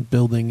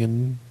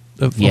building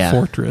a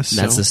fortress.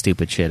 That's the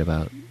stupid shit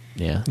about.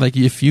 Yeah,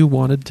 if you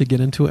wanted to get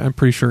into it, I'm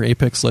pretty sure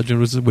Apex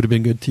Legends would have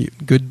been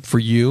good for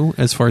you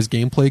as far as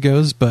gameplay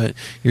goes. But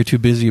you're too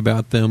busy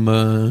about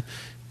them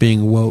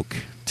being woke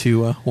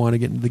to want to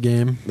get into the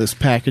game. Those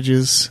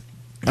packages.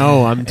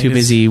 Oh, I'm too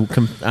busy.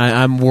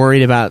 I'm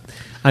worried about.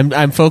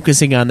 I'm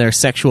focusing on their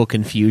sexual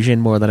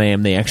confusion more than I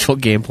am the actual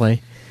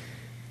gameplay.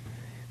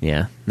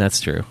 Yeah,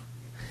 that's true.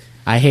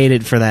 I hate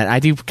it for that. I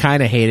do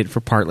kind of hate it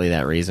for partly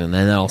that reason,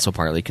 and also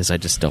partly because I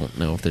just don't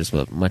know if there's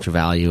much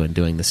value in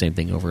doing the same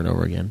thing over and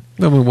over again.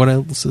 I mean, what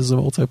else is a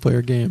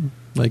multiplayer game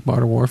like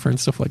Modern Warfare and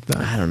stuff like that?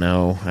 I don't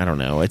know.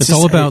 It's just,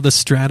 all about the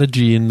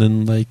strategy, and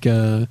then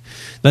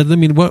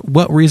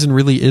what reason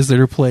really is there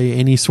to play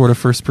any sort of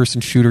first-person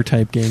shooter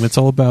type game? It's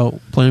all about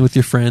playing with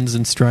your friends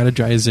and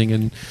strategizing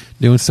and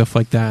doing stuff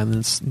like that. And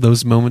it's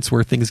those moments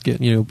where things get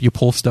you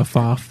pull stuff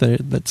off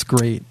that's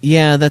great.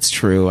 Yeah, that's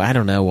true. I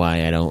don't know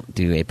why I don't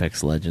do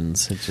Apex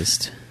Legends. It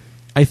just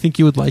I think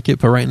you would like it,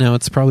 but right now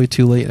it's probably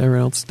too late.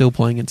 Everyone else still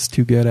playing it's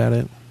too good at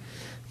it.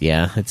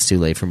 Yeah, it's too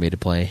late for me to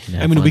play.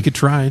 I mean, we could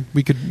try.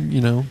 We could,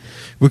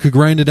 we could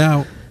grind it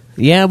out.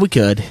 Yeah, we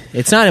could.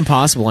 It's not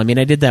impossible. I mean,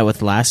 I did that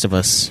with Last of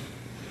Us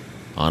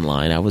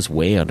Online. I was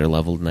way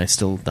underleveled, and I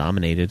still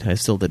dominated. I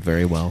still did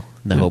very well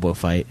in the hobo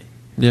fight.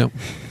 Yep.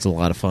 It's a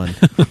lot of fun.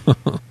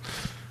 A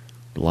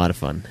lot of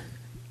fun.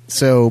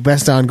 So,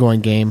 best ongoing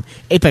game,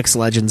 Apex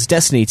Legends,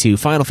 Destiny 2,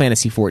 Final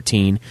Fantasy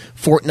XIV,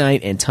 Fortnite,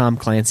 and Tom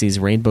Clancy's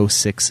Rainbow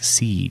Six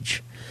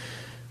Siege.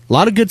 A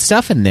lot of good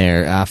stuff in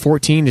there.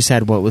 14 just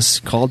had what was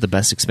called the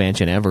best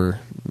expansion ever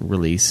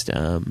released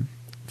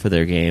for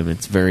their game.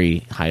 It's very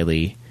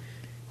highly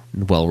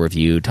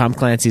well-reviewed. Tom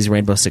Clancy's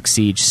Rainbow Six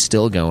Siege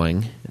still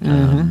going.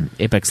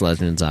 Apex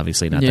Legends,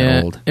 obviously not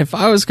that old. If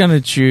I was going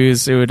to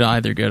choose, it would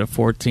either go to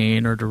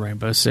 14 or to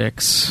Rainbow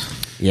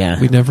Six. Yeah.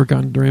 We've never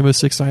gotten to Rainbow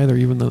Six either,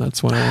 even though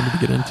that's one I wanted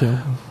to get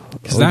into.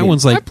 Because that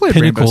one's like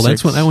pinnacle.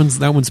 That's what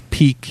that one's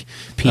peak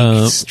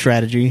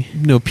strategy.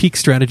 No, peak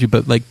strategy,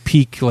 but like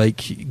peak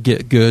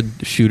get good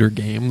shooter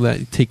game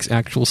that takes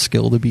actual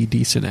skill to be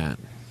decent at.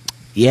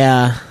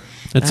 Yeah,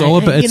 it's all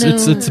about.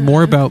 It's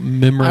more about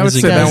memorizing. I would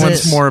say that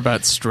one's more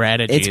about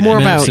strategy. It's more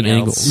about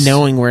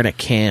knowing where to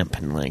camp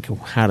and like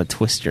how to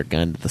twist your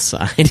gun to the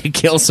side to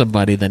kill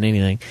somebody than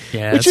anything.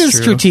 Yeah, which is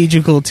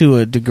strategical to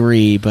a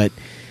degree, but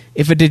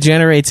if it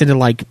degenerates into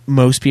like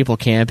most people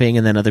camping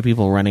and then other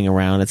people running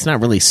around, it's not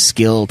really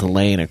skill to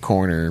lay in a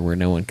corner where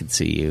no one can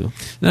see you.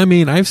 I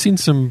mean, I've seen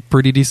some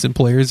pretty decent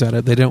players at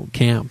it. They don't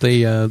camp.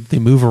 They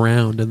move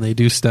around and they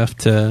do stuff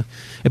to.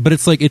 But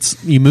it's like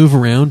you move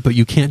around, but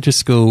you can't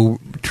just go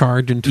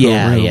charge into a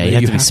room. Yeah, you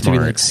have to be smart. To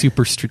be like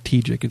super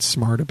strategic and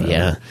smart about it.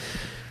 Yeah,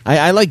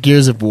 I like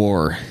Gears of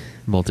War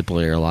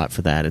multiplayer a lot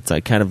for that. It's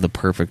like kind of the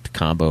perfect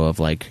combo of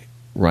like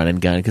run and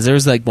gun. Because there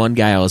was like one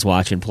guy I was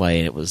watching play,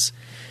 and it was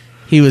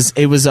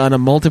on a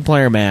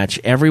multiplayer match.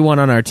 Everyone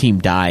on our team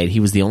died. He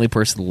was the only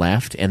person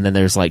left, and then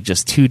there's like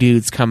just two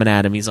dudes coming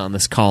at him. He's on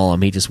this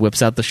column. He just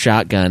whips out the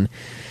shotgun,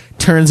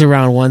 turns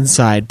around one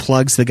side,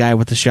 plugs the guy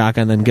with the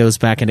shotgun, then goes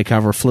back into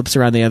cover, flips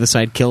around the other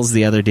side, kills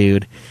the other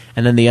dude,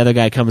 and then the other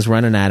guy comes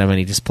running at him, and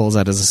he just pulls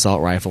out his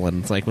assault rifle,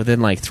 and it's like within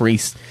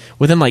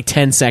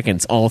 10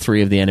 seconds, all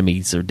three of the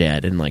enemies are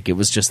dead, and like it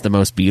was just the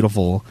most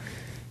beautiful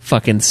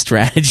fucking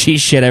strategy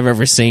shit I've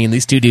ever seen.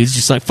 These two dudes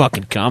just like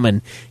fucking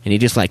coming, and he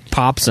just like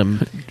pops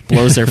them,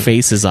 blows their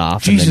faces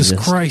off. Jesus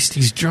Christ,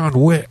 he's John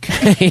Wick.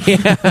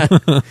 Yeah.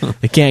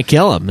 They can't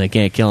kill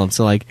him.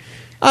 So like,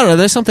 I don't know,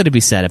 there's something to be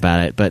said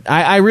about it, but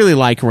I really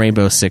like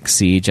Rainbow Six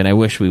Siege, and I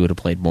wish we would have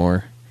played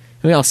more.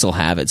 We all still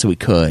have it, so we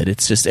could.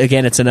 It's just,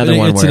 again, it's another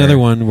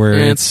one where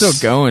it's still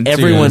going.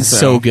 Everyone's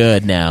so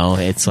good now.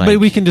 It's like, but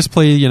we can just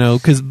play,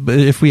 because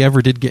if we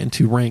ever did get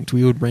into ranked,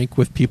 we would rank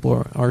with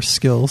people our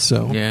skill.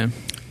 So yeah.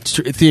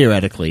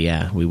 Theoretically,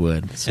 yeah, we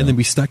would. So. And then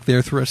be stuck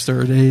there for the rest of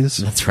our days.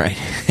 That's right.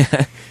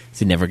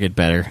 So never get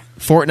better.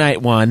 Fortnite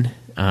won.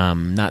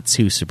 Not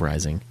too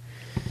surprising.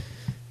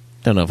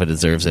 Don't know if it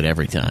deserves it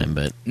every time,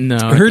 but no.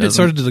 I heard it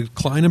started to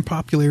decline in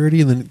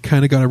popularity, and then it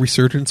kind of got a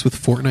resurgence with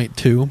Fortnite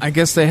 2. I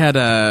guess they had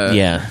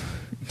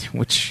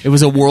which it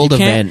was a world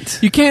event.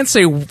 You can't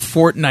say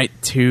Fortnite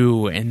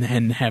 2 and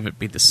then have it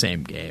be the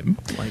same game.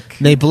 Like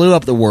they blew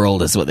up the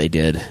world, is what they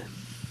did.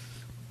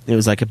 It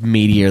was like a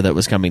meteor that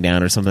was coming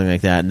down or something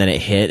like that, and then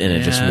it hit, and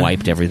it just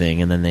wiped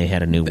everything, and then they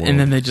had a new world. And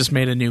then they just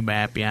made a new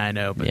map, yeah, I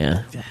know. But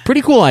yeah.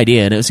 Pretty cool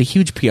idea, and it was a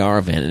huge PR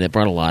event, and it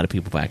brought a lot of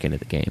people back into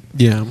the game.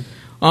 Yeah.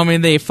 I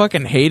mean, they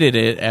fucking hated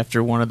it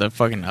after one of the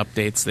fucking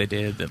updates they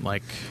did that,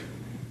 like,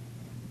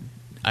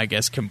 I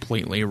guess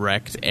completely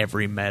wrecked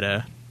every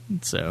meta,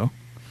 so...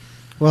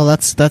 Well,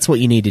 that's what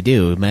you need to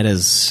do.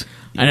 Metas...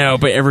 I know,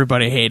 but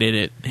everybody hated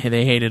it.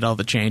 They hated all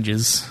the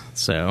changes,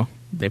 so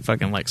they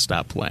fucking, like,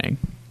 stopped playing.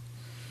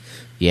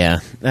 Yeah,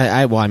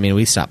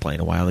 we stopped playing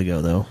a while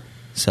ago though,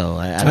 so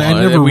I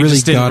never we really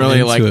just didn't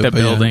really like it, the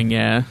building.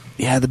 Yeah,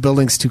 the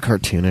building's too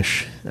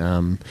cartoonish.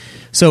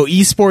 So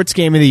esports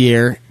game of the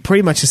year,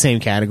 pretty much the same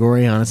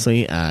category,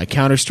 honestly.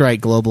 Counter-Strike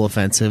Global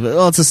Offensive.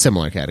 Well, it's a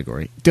similar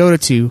category. Dota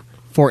 2,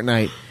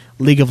 Fortnite,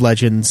 League of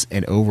Legends,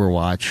 and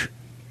Overwatch.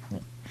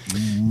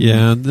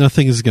 Yeah,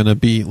 nothing is going to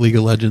beat League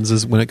of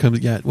Legends when it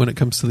comes to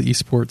the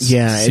esports.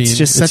 Yeah, scene. it's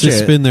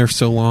just been there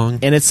so long,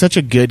 and it's such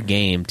a good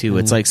game too.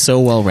 It's like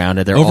so well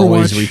rounded. They're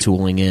always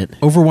retooling it.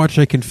 Overwatch,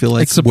 I can feel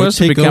like it's supposed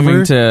to be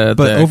coming to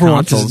but the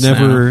Overwatch has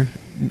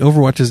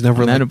Overwatch is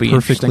never that'll be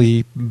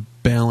perfectly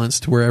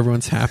balanced where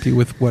everyone's happy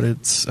with what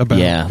it's about.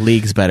 Yeah,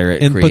 League's better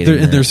at But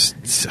creating there's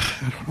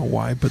I don't know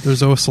why, but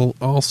there's also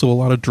a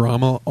lot of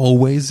drama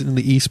always in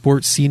the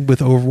esports scene with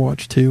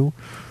Overwatch too.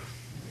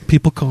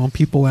 People calling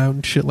people out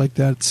and shit like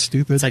that. It's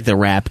stupid. It's like the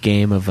rap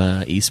game of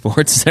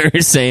esports. That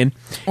you're saying.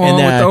 Well,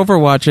 and, with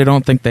Overwatch, I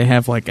don't think they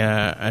have like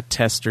a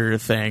tester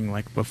thing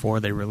like before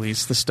they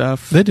release the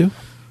stuff. They do.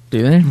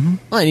 Do they? Mm-hmm.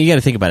 Well, and you got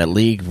to think about it.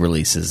 League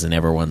releases, and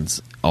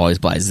everyone's always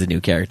buys the new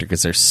character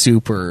because they're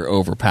super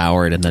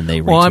overpowered, and then they.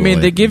 Well, I mean,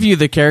 retool they it. give you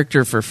the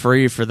character for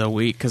free for the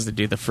week because they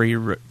do the free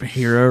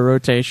hero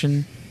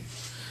rotation,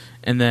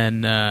 and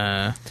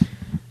then.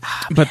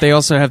 But they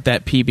also have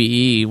that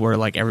PBE where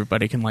like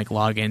everybody can like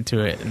log into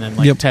it and then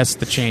like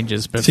test the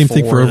changes before Same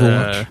thing for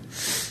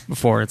Overwatch.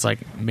 Before it's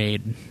like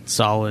made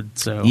solid.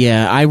 So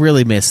Yeah, I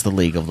really miss the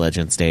League of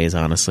Legends days.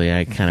 Honestly,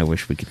 I kind of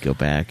wish we could go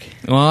back.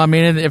 Well, I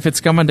mean, if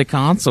it's coming to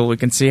console, we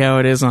can see how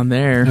it is on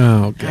there.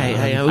 Oh god,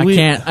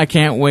 I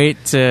can't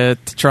wait to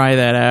try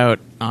that out.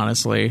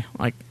 Honestly,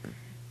 like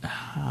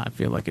I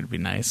feel like it'd be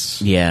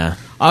nice. Yeah.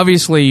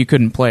 Obviously, you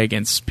couldn't play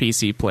against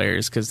PC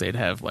players because they'd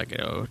have like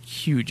a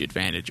huge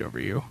advantage over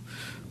you.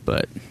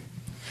 But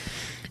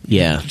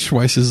yeah,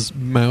 Schweiss's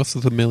mouse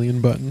with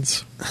 1,000,000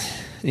 buttons.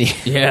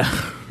 Yeah.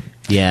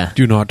 Yeah.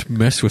 Do not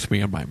mess with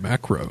me on my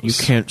macros. You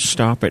can't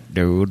stop it,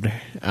 dude.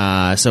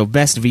 So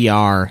best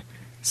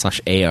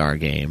VR/AR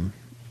game.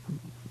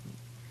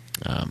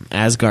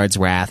 Asgard's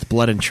Wrath,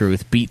 Blood and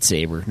Truth, Beat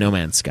Saber, No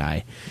Man's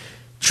Sky.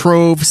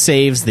 Trove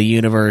Saves the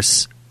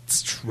Universe.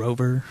 It's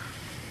Trover.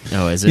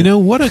 Oh, is it? You know,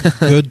 what a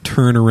good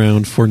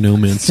turnaround for No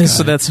Man's Sky.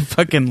 So that's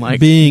fucking like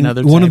being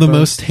another one of the typo.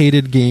 most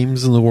hated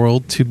games in the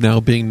world to now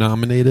being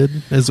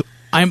nominated as.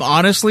 I'm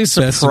honestly Best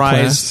in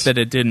surprised class. that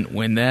it didn't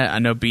win that. I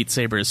know Beat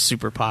Saber is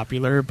super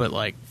popular, but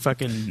like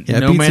fucking Yeah,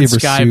 No Beat Man's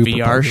Saber's Sky super VR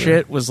popular.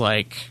 shit was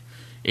like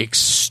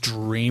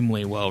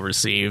extremely well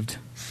received.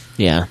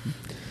 Yeah.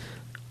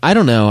 I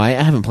don't know. I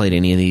haven't played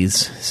any of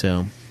these,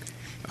 so.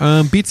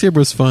 Beat Saber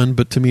was fun,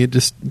 but to me it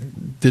just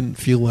didn't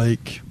feel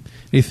like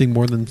anything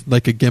more than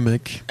like a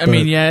gimmick. I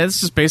mean, yeah,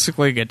 it's just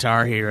basically a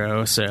Guitar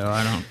Hero, so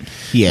I don't.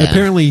 Yeah.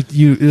 Apparently,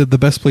 the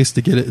best place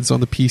to get it is on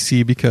the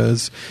PC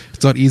because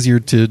it's a lot easier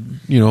to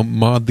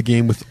mod the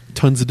game with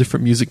tons of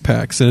different music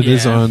packs than it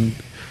is Yeah. on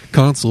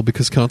console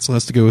because console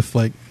has to go with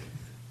like.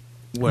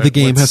 What, The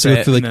game has to go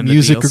set through and like then the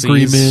music DLCs.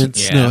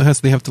 agreements. Yeah. No,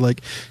 they have to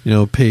like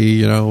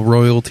pay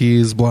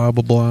royalties, blah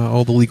blah blah,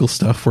 all the legal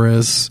stuff.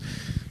 Whereas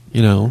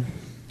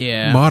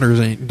Yeah.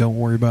 modders don't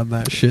worry about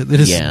that shit. They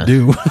just Yeah.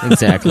 do.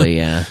 Exactly,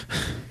 yeah.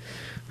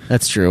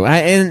 That's true.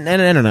 And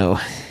I don't know.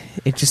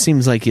 It just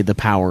seems like the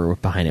power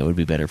behind it would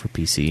be better for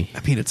PC.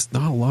 I mean, it's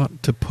not a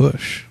lot to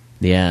push.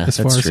 Yeah, As that's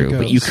far as it true.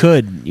 But goes.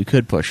 you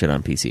could push it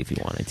on PC if you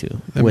wanted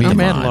to. I with mean-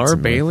 the Oh man, mods Laura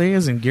and Bailey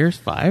is in Gears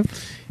 5.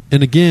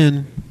 And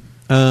again,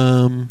 I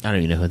don't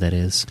even know who that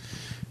is.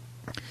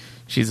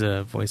 She's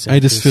a voice actress. I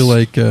just feel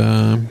like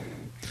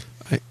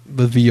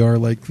the VR,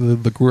 like the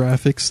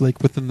graphics,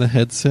 like within the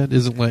headset,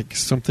 isn't like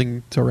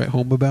something to write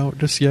home about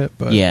just yet.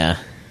 But Yeah.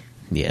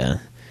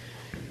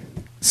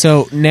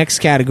 So next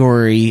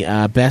category,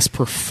 best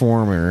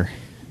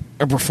performance.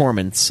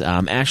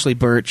 Ashley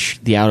Birch,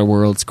 The Outer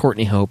Worlds,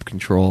 Courtney Hope,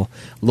 Control,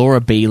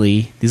 Laura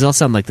Bailey. These all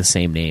sound like the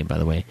same name, by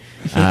the way.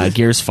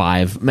 Gears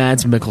 5,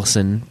 Mads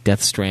Mikkelsen,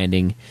 Death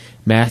Stranding,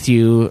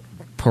 Matthew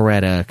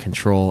Poretta,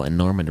 Control, and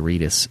Norman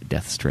Reedus,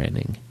 Death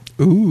Stranding.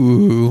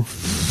 ooh,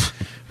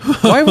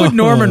 Why would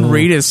Norman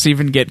Reedus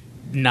even get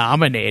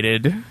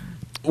nominated?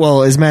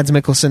 Well, is Mads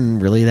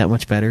Mikkelsen really that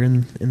much better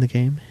in the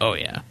game? Oh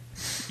yeah,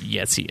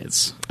 yes he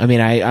is. I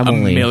mean, I'm A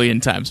only million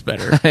times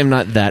better. I'm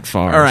not that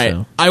far. All right,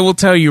 so. I will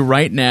tell you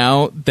right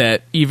now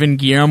that even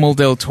Guillermo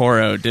del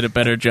Toro did a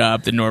better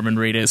job than Norman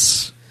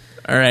Reedus.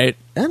 All right,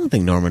 I don't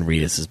think Norman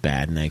Reedus is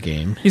bad in that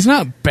game. he's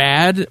not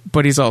bad,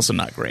 but he's also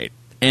not great.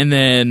 And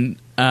then,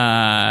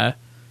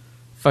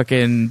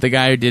 fucking the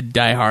guy who did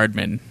Die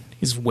Hardman,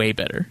 he's way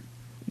better.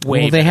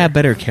 Way Well, they better. have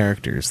better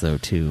characters though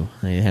too.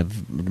 They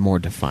have more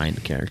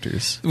defined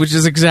characters. Which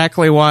is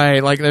exactly why,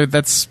 like,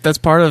 that's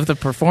part of the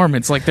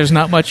performance. Like, there's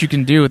not much you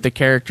can do with the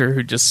character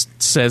who just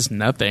says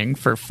nothing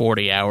for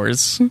 40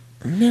 hours.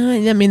 No,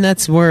 I mean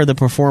that's where the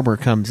performer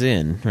comes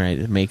in, right?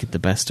 To make it the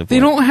best of. They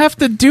don't have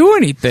to do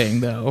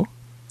anything, though.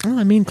 Oh,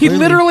 I mean, He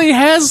literally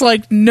has,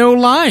 like, no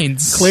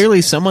lines.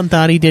 clearly someone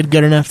thought he did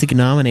good enough to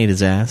nominate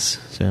his ass.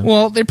 So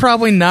Well, they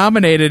probably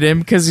nominated him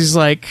because he's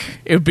like,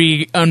 it would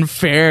be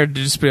unfair to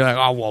just be like,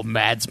 oh, well,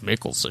 Mads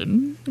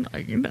Mikkelsen.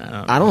 Like,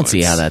 I don't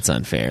see how that's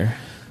unfair.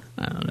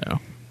 I don't know.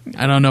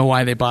 I don't know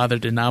why they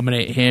bothered to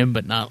nominate him,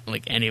 but not,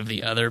 like, any of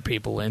the other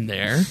people in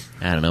there.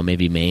 I don't know.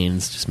 Maybe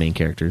just main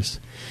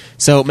characters.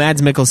 So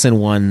Mads Mikkelsen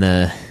won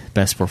the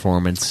best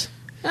performance.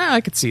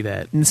 I could see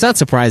that. And it's not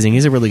surprising.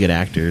 He's a really good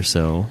actor.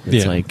 So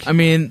it's Yeah. like I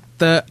mean,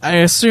 I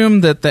assume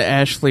that the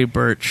Ashley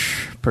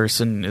Birch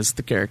person is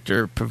the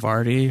character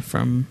Pavarti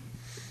from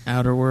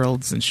Outer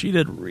Worlds, and she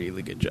did a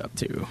really good job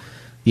too.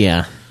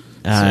 yeah.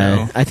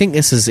 So- I think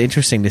this is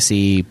interesting to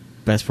see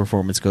best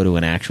performance go to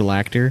an actual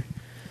actor.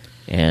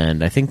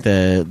 And I think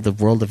the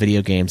world of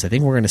video games, I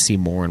think we're going to see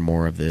more and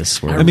more of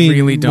this. I mean,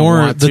 really don't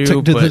want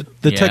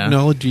the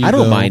technology. I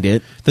don't mind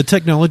it. The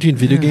technology in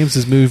video games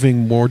is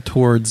moving more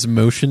towards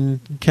motion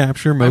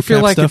capture, mocap I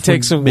feel like stuff it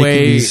takes when making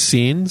away these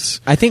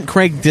scenes. I think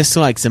Craig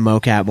dislikes the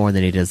mocap more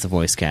than he does the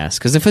voice cast.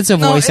 Because if it's a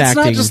voice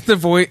acting, it's not just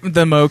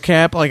the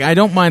mocap. Like, I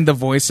don't mind the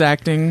voice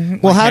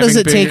acting. Well, like, how does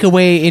it take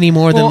away any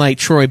more than like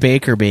Troy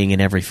Baker being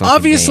in every fucking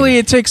obviously game?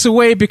 It takes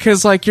away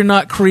because like you're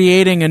not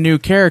creating a new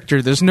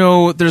character. There's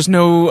no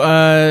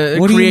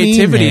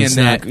creativity in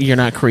that. You're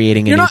not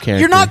creating a new character.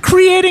 You're not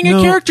creating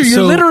a character. You're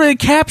so- literally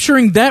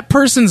capturing that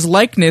person's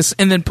likeness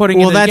and then putting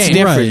it in the that's game.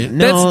 different. Right.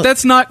 No,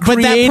 That's not but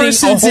creating that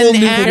person's a whole an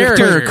new actor,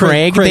 character.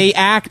 Craig. They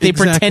act. They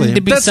Exactly. pretend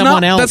to be That's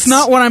someone else. That's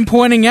not what I'm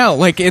pointing out.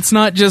 Like, it's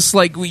not just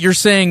like you're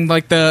saying,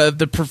 like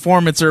the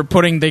performance or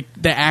putting the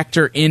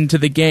actor into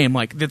the game.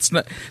 Like,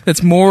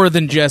 that's more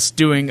than just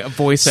doing a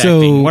voice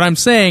acting. What I'm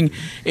saying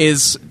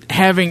is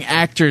having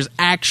actors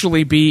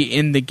actually be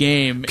in the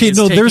game. Okay, is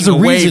no, taking there's a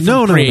away reason. from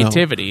No,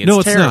 creativity. no,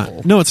 It's it's terrible.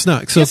 not. No, it's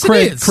not. So, Yes, it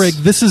Craig,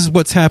 is. this is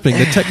what's happening.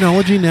 The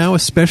technology now,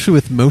 especially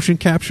with motion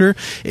capture,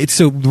 it's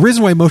so the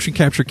reason why motion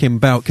capture came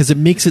about because it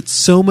makes it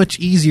so much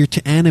easier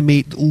to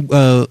animate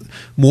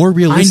more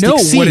realistic I know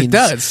scenes. what it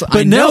does. But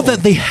I now know.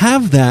 that they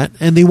have that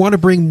and they want to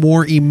bring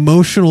more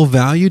emotional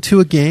value to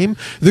a game,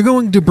 they're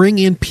going to bring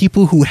in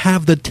people who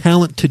have the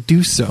talent to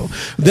do so.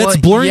 That's Well,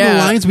 blurring yeah, the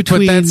lines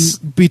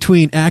but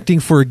between acting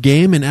for a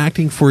game and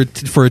acting for a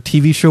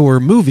TV show or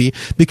a movie,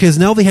 because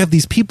now they have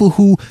these people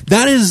who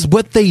that is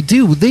what they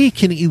do. They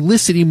can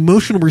elicit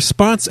emotional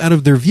response out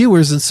of their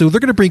viewers, and so they're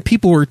going to bring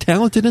people who are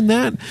talented in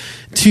that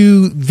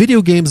to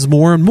video games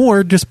more and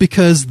more, just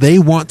because they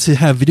want to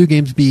have video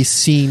games be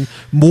seen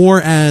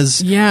more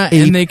as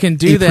and they can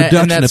do that,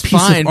 and that's a piece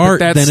fine. of art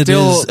but that's than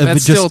still it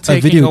is still a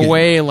taking video game.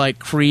 away like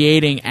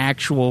creating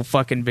actual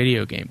fucking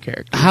video game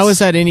characters. How is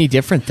that any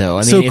different, though?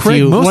 I mean, So, if Craig,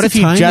 you most what of if the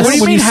you time- just? What do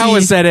you when mean? you How see-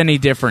 is that any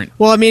different?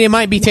 Well, I mean, it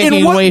might be taking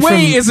In what away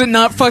way from. is it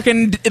not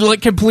fucking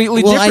like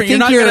completely Well, I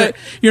different? think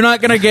You're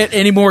not gonna get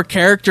any more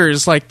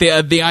characters like the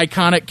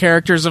iconic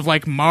characters of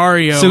like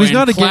Mario So he's and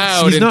not against-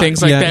 Cloud he's and not-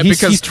 things like yeah, that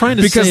he's trying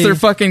to because say- they're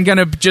fucking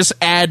gonna just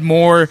add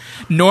more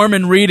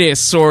Norman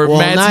Reedus or Well,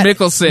 Mads not-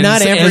 Mikkelsen.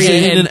 not every-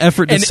 in an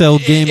effort to sell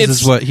games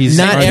is what he's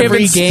not trying to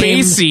every do. Kevin game-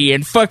 Spacey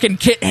and fucking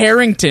Kit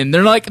Harington.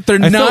 They're I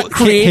not felt Kit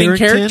creating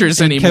Harington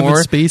characters and Kevin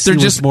anymore. Spacey They're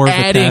was just more of a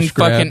adding cash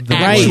grab fucking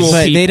than Right, actual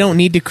but people. they don't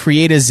need to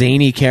create a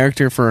zany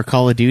character for a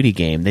Call of Duty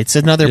game. It's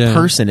another Yeah.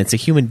 person. It's a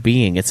human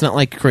being. It's not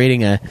like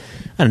creating a,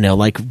 I don't know,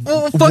 like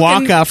Fucking-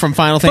 Waka from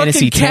Final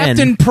Fantasy fucking X.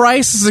 Captain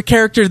Price is a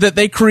character that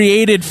they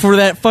created for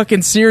that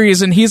fucking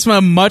series, and he's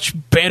a much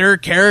better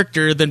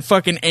character than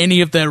fucking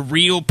any of the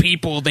real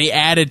people they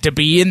added to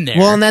be in there.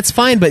 Well, and that's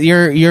fine, but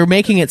you're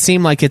making it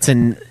seem like it's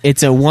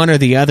a one or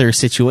the other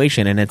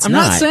situation, and it's I'm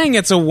not saying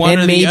it's a one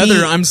And or maybe- the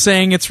other. I'm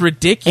saying it's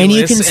ridiculous, And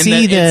you can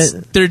see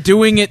that they're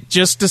doing it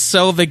just to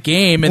sell the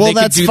game, and Well, they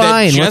could that's do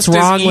fine. that What's just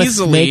wrong as with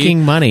easily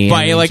making money? I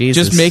by mean, like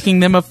Jesus. just making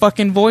them a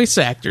fucking voice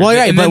actor. Well,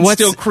 right, and but then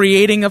what's- still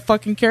creating a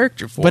fucking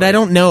character for. But it. I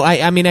don't know.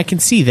 I mean, I can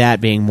see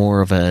that being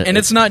more of a. And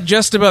it's not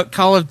just about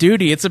Call of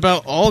Duty; it's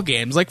about all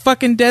games, like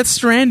fucking Death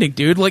Stranding,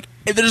 dude. Like,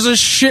 there's a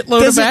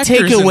shitload does of it actors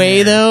take in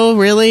away there. though?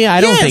 Really,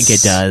 I don't Yes. think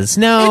it does.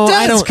 No, It does,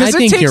 I don't. I 'cause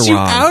think it takes you're you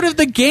wrong. out of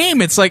the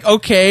game. It's like,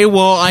 okay,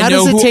 well, I How know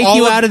does it who take all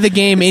you out of the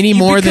game any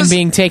more than because-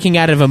 being taken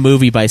out of a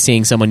movie by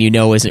seeing someone you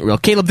know isn't real?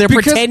 Caleb, they're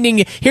Because pretending.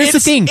 Here's the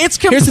it's- thing. it's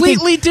Here's the thing.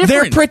 completely different.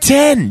 They're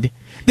pretend.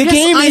 The Yes,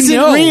 game I isn't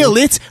know. real.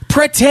 It's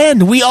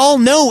pretend. We all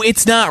know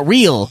it's not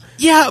real.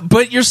 Yeah,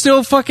 but you're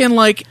still fucking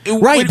like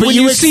Right, but when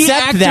you see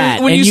accept actors,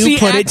 that, when and you you see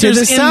put it to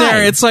actors the in there,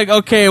 side. it's like,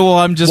 okay, well,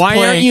 I'm just. Why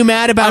playing, aren't you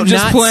mad about I'm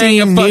just not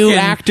playing a seeing new fucking-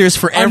 actors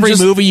for I'm every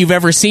just- movie you've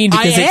ever seen?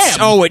 Because I it's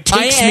am. it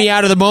takes I am. me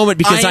out of the moment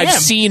because I I've am.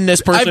 seen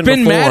this person. I've been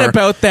before. mad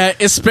about that,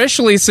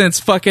 especially since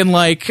fucking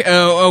like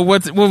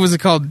what was it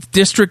called?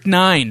 District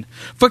 9.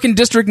 Fucking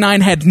District 9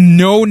 had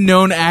no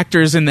known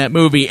actors in that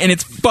movie, and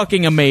it's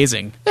fucking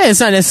amazing. Yeah, it's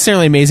not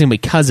necessarily amazing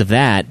because of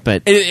that,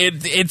 but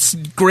It's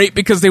great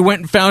because they went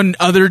and found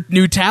other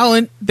new talent.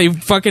 They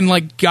fucking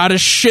like got a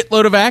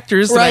shitload of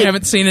actors that I Right.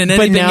 haven't seen in but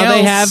anything now else.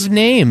 they have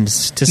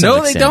names to some No,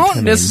 extent. they don't I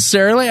mean,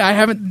 necessarily.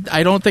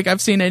 I don't think I've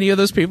seen any of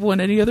those people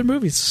in any other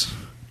movies.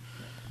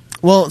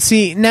 Well,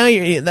 see, now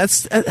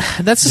that's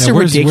just Yeah, a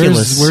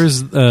ridiculous.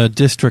 Where's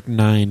District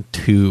 9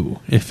 2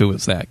 if it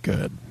was that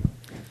good?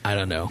 I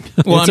don't know.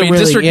 Well, It's I a mean,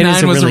 really- District it is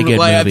 9 a was really good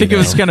I movie, think it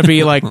was though. going to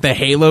be like the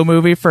Halo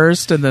movie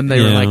first, and then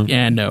they were Yeah. like,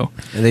 "Yeah, no,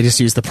 They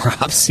just use the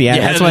props. Yeah,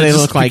 Yeah, that's why they they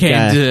just look like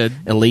became dead.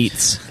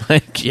 elites.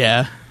 Like,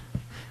 yeah."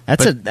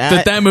 that's But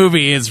that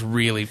movie is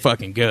really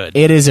fucking good.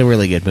 It is a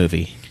really good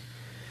movie.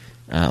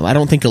 I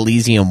don't think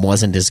Elysium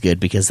wasn't as good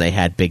because they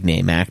had big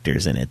name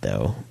actors in it,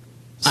 though.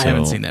 I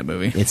haven't So seen that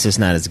movie. It's just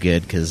not as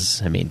good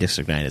because I mean,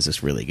 District 9 is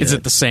just really good. Is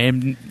it the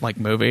same like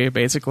movie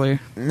basically?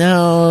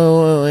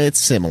 No, it's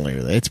similar.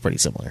 It's pretty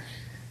similar.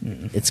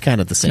 It's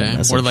kind of the same. Okay.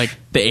 message. Where like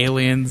the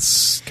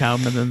aliens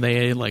come and then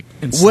they like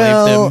enslave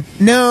Well, them.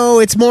 no,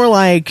 it's more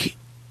like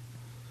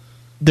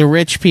the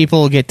rich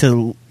people get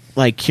to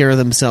like cure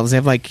themselves. They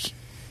have like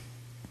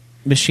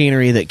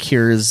machinery that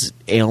cures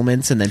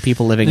ailments, and then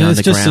people living on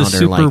the ground ground are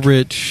super like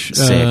rich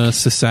sick.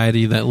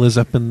 society that lives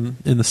up in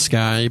the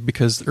sky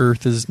because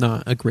Earth is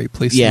not a great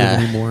place to live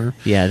anymore.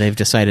 Yeah, they've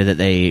decided that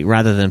they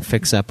rather than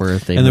fix up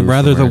Earth, they and then move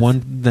rather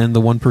from than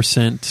the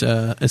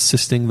 1%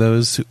 assisting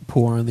those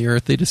poor on the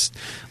Earth, they just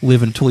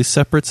live in a totally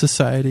separate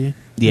society.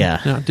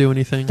 Yeah, not do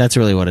anything. That's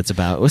really what it's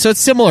about. So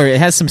it's similar. It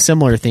has some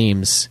similar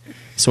themes,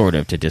 sort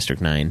of, to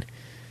District 9,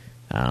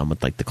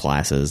 with like the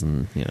classes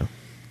and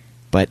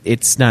but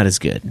it's not as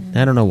good.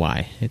 I don't know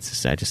why.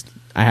 It's just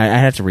I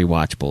have to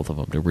rewatch both of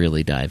them to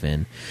really dive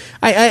in.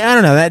 I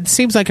don't know. That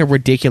seems like a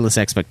ridiculous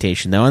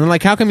expectation, though. And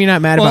like, how come you're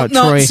not mad about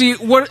Troy?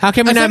 How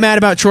come you're not mad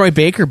about Troy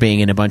Baker being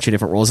in a bunch of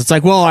different roles? It's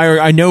like, well,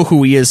 I know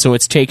who he is, so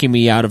it's taking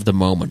me out of the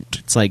moment.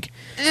 It's like,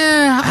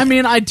 I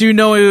mean, I do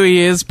know who he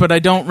is, but I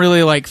don't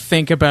really like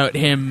think about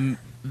him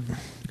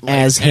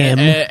as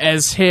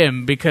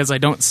him because I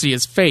don't see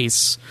his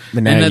face,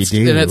 but now and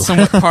you do. That's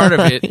somewhat part of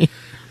it.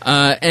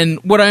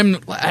 And what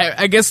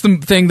I guess the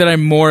thing that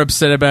I'm more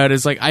upset about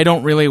is like I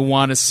don't really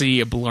want to see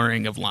a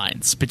blurring of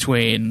lines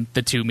between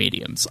the two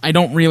mediums. I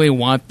don't really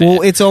want that.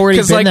 Well, it's already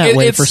been that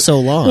way for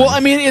so long. Well, I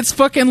mean, it's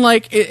fucking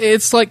like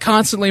it's like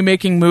constantly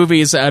making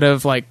movies out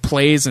of like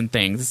plays and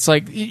things. It's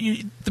like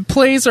the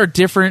plays are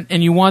different,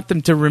 and you want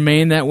them to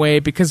remain that way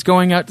because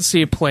going out to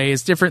see a play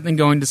is different than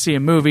going to see a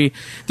movie.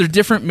 They're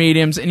different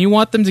mediums, and you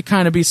want them to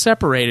kind of be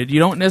separated. You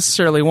don't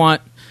necessarily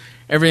want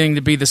everything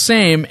to be the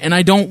same, and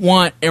I don't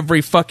want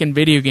every fucking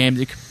video game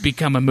to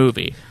become a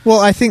movie. Well,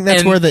 I think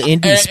that's where the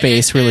indie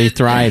space really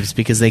thrives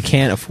because they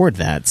can't afford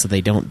that, so they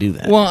don't do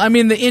that. Well, I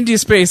mean, the indie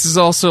space is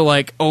also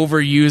like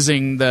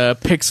overusing the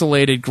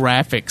pixelated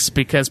graphics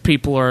because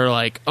people are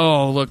like,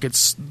 "Oh, look,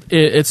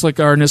 it's like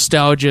our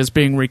nostalgia is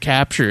being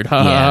recaptured."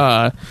 Ha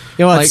ha.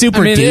 Yeah, well, it's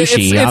super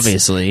douchey,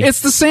 obviously.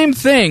 It's the same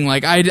thing.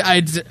 Like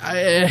I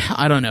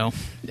don't know.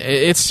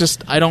 It's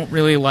just I don't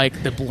really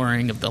like the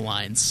blurring of the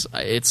lines.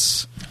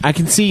 I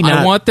can see.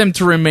 I want them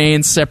to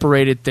remain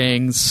separated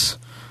things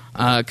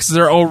because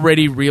they're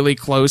already really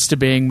close to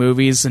being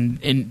movies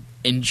in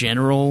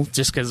general,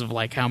 just because of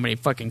like how many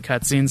fucking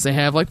cutscenes they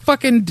have. Like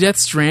fucking Death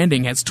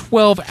Stranding has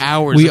 12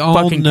 hours. of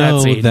fucking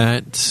cutscene. We all know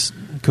that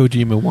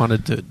Kojima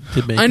wanted to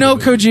make. I know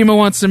Kojima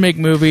wants to make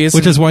movies,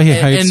 which is why he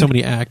hired so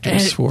many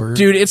actors for.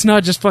 Dude, it's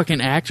not just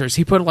fucking actors.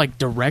 He put like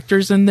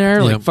directors in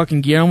there, like fucking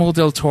Guillermo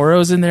del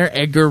Toro's in there,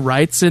 Edgar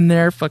Wright's in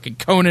there, fucking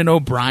Conan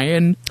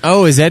O'Brien.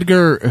 Oh, is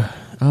Edgar?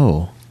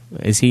 Oh.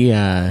 Is he?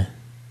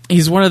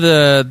 He's one of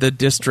the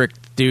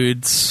district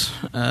dudes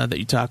that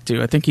you talk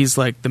to. I think he's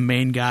like the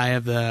main guy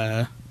of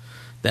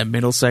that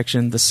middle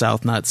section, the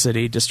South Knot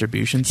City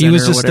distribution center. He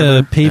was just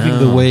paving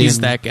the way. He's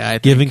that guy.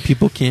 Giving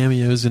people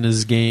cameos in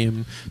his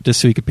game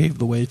just so he could pave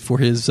the way for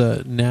his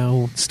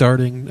now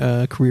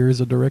starting career as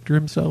a director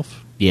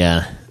himself.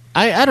 Yeah,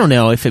 I don't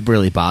know if it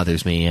really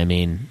bothers me. I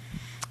mean,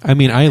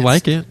 I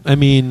like it.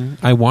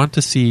 I want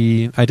to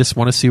see. I just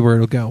want to see where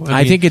it'll go.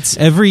 I think it's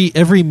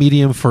every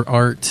medium for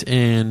art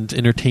and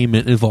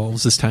entertainment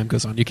evolves as time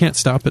goes on. You can't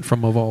stop it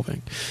from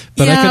evolving.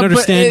 But I can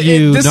understand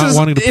you not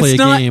wanting to play a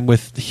game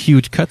with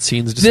huge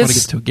cutscenes. Just want to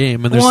get to a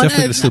game, and there's definitely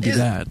going to still be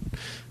that.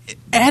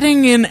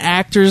 Adding in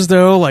actors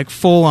though, like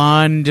full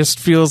on, just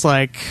feels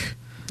like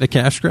a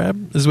cash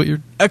grab is what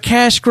you're. A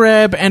cash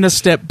grab and a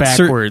step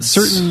backwards.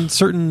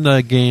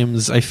 Certain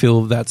games, I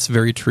feel that's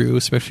very true,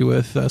 especially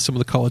with some of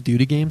the Call of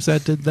Duty games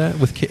that did that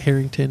with Kit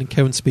Harington and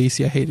Kevin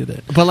Spacey. I hated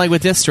it. But like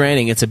with Death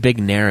Stranding, it's a big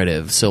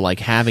narrative, so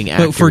like having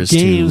actors. But for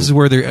games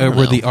where they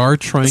are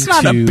trying to, it's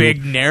not a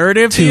big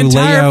narrative. The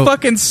entire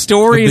fucking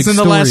story is in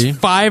the last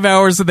 5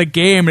 hours of the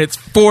game, and it's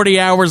 40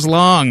 hours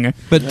long.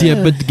 But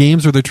but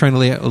games where they're trying to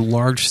lay out a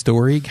large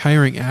story,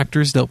 hiring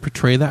actors that'll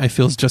portray that, I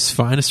feel is just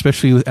fine,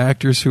 especially with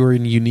actors who are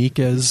unique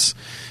as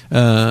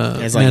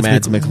like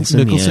Mads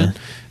Mikkelsen.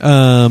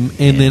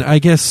 And then I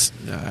guess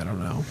I don't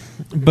know,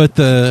 but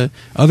the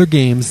other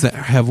games that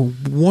have a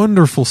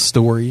wonderful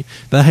story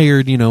that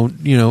hired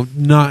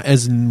not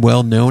as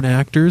well known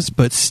actors,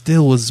 but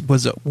still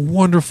was a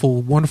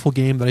wonderful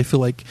game that I feel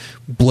like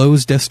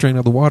blows Death Stranding out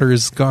of the water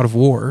is God of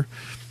War.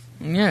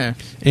 Yeah,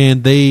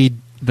 and they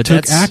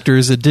took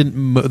actors that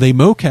didn't. They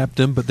mocapped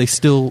them, but they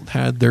still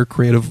had their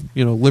creative,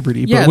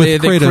 liberty. Yeah, but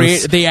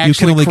with they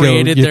actually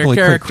created their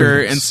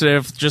character instead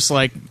of just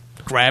like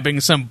grabbing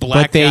some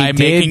black guy,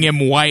 making him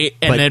white,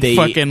 and then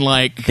fucking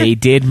like they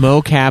did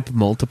mocap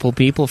multiple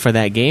people for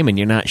that game, and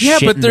you're not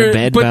shitting the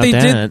bed about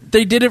that.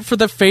 They did it for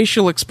the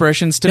facial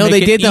expressions to make it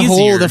they did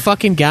easier. the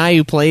fucking guy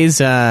who plays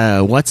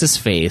what's his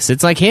face.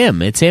 It's like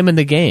him. It's him in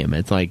the game.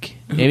 It's like.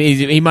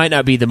 He might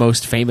not be the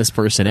most famous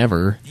person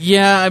ever.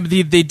 Yeah,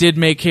 they did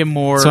make him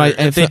more. So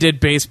they did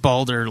base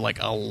Balder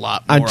like a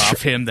lot more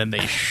off him than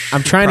they.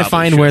 I'm trying to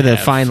find where the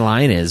fine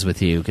line is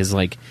with you because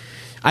like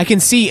I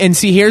can see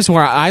here's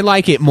where I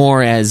like it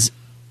more as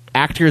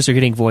actors are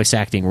getting voice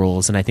acting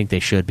roles, and I think they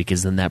should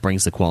because then that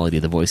brings the quality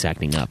of the voice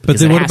acting up. But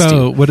then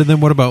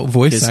what about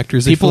voice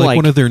actors? People like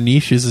one of their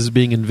niches is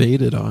being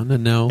invaded on,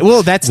 and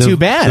now that's too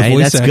bad.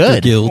 That's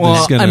good.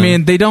 Well,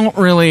 they don't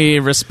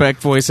really respect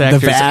voice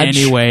actors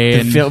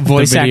anyway in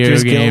voice the video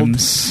actors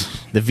games.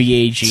 the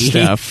VAG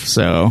stuff.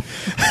 So,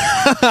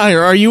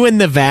 are you in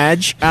the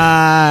VAG?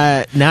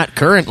 Not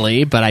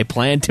currently, but I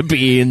plan to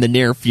be in the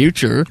near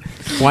future.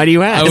 Why do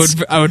you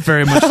ask? I would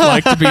very much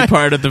like to be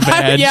part of the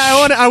VAG.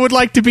 I would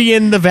like to be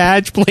in the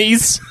VAG,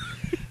 please.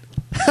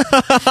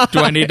 Do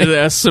I need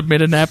to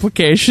submit an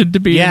application to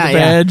be in the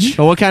VAG?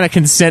 Well, what kind of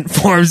consent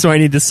forms do I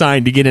need to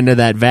sign to get into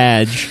that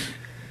VAG?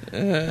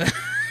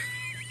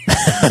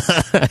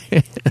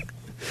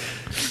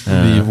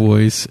 The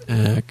voice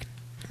act.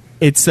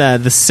 It's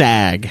the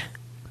SAG.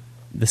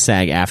 The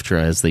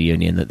SAG-AFTRA is the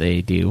union that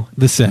they do.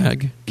 The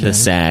SAG. The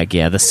SAG,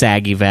 the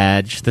saggy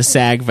VAG. The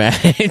SAG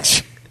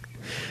VAG.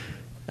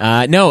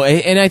 No,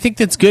 and I think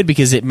that's good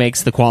because it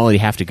makes the quality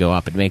have to go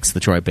up. It makes the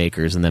Troy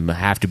Bakers and them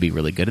have to be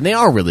really good, and they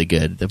are really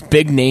good. The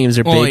big names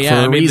are big for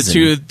a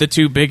reason. The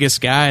two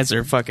biggest guys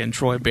are fucking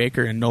Troy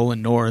Baker and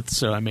Nolan North.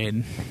 So I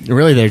mean,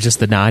 really, they're just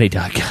the Naughty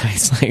Dog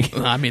guys.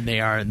 I mean, they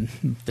are in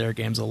their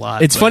games a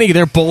lot. It's funny,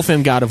 they're both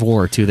in God of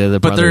War too. They're the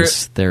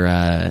brothers.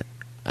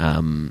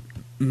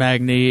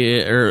 Magni,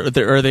 are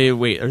they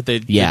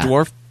the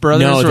dwarf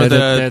brothers? No, or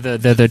they're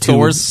the two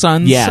Thor's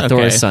sons. Yeah, okay.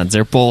 Thor's sons.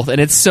 They're both,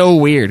 and it's so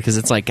weird because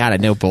it's like, God, I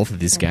know both of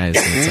these guys.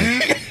 And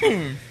it's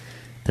like,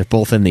 they're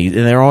both in these,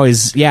 and they're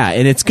always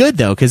and it's good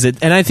though because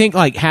and I think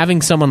like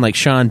having someone like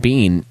Sean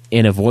Bean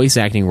in a voice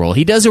acting role,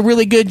 he does a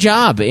really good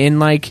job in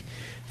like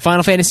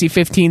Final Fantasy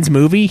 15's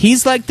movie.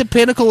 He's like the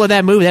pinnacle of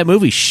that movie. That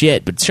movie's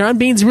shit, but Sean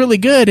Bean's really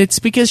good. It's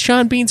because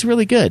Sean Bean's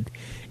really good.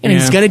 And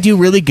he's going to do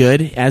really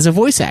good as a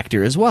voice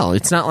actor as well.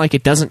 It's not like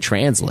it doesn't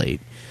translate.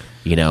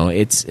 You know,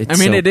 it's I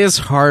mean, it is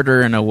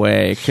harder in a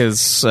way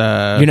because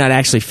you're not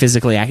actually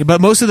physically acting. But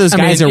most of those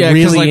guys are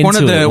really like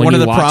into it. One of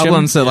the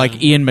problems that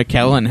like Ian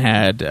McKellen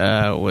had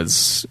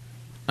was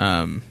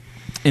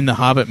in the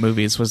Hobbit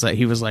movies was that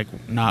he was like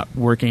not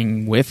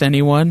working with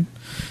anyone,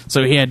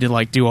 so he had to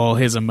like do all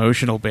his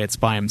emotional bits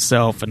by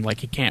himself, and like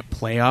he can't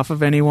play off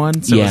of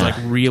anyone. So it was like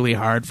really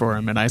hard for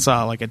him. And I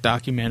saw like a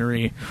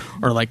documentary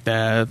or like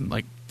the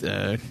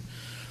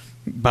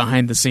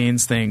behind the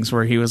scenes things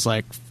where he was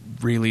like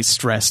really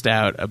stressed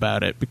out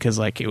about it because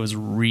like it was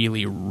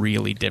really,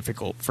 really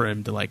difficult for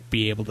him to like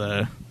be able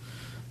to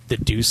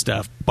do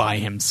stuff by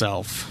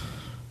himself.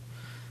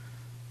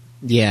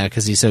 Yeah,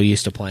 because he's so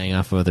used to playing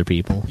off of other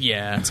people.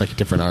 Yeah. It's like a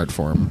different art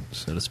form,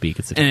 so to speak.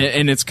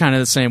 And it's kind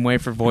of the same way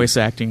for voice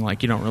acting.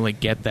 Like, you don't really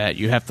get that.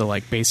 You have to,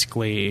 like,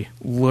 basically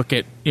look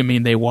at... I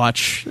mean, they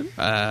watch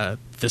the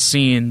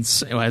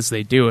scenes as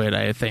they do it,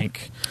 I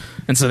think.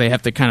 And so they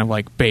have to kind of,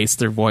 like, base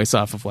their voice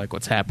off of, like,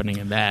 what's happening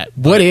in that.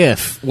 What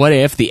if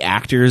the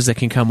actors that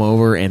can come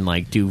over and,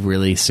 like, do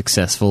really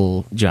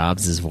successful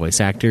jobs as voice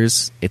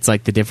actors, it's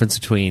like the difference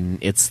between...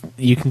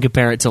 You can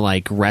compare it to,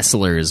 like,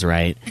 wrestlers,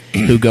 right?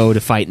 Who go to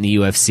fight in the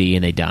UFC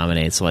and they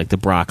dominate. So, like, the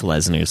Brock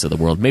Lesnars of the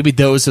world. Maybe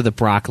those are the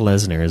Brock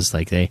Lesnars.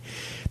 Like,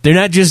 they're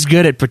not just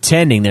good at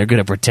pretending, they're good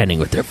at pretending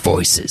with their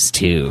voices,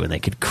 too. And they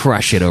could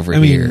crush it over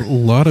here. I mean, a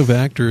lot of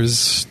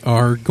actors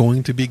are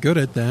going to be good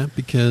at that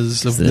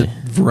because of the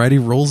variety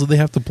of roles that they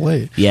have to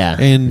play. Yeah.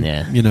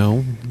 And, you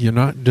know, you're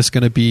not just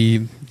going to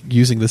be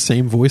using the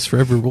same voice for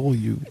every role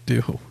you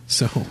do.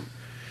 So...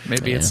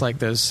 Maybe it's like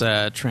those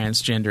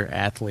transgender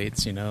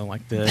athletes, you know,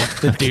 like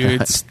the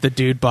dudes, the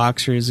dude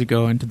boxers who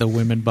go into the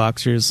women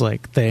boxers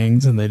like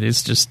things, and they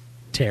just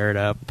tear it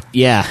up.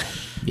 Yeah.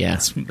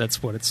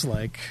 That's what it's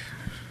like.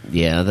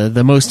 Yeah,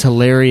 the most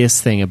hilarious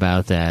thing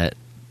about that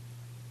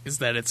is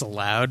that it's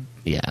allowed.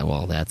 Yeah,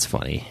 well, that's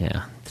funny.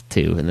 Yeah,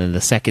 too. And then the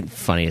second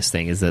funniest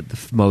thing is that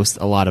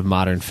a lot of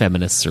modern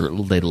feminists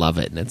they love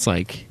it, and it's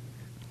like.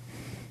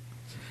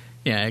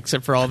 Yeah,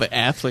 except for all the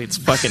athletes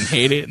fucking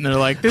hate it, and they're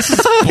like, "This is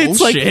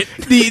bullshit."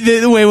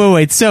 It's like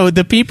wait. So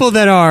the people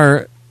that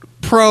are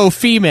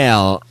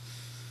pro-female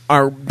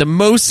are the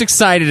most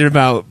excited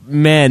about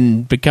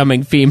men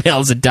becoming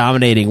females and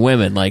dominating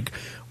women. Like,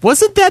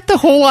 wasn't that the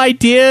whole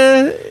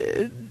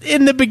idea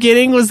in the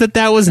beginning? Was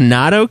that was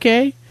not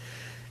okay?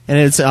 And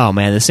it's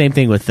the same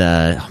thing with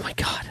oh my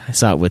god, I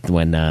saw it with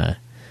when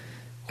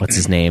what's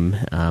his name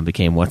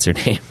became what's her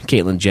name,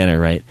 Caitlyn Jenner,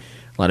 right?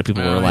 A lot of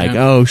people were like,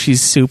 "Oh,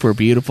 she's super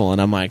beautiful,"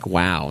 and I'm like,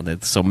 "Wow!"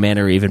 So men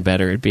are even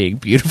better at being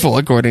beautiful,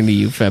 according to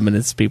you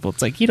feminist people.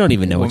 It's like you don't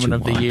even know what you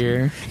want. Woman of the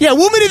year, yeah,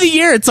 woman of the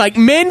year. It's like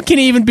men can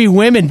even be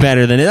women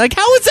better than it. Like,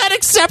 how is that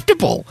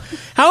acceptable?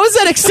 How is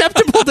that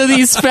acceptable to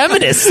these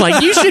feminists?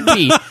 Like, you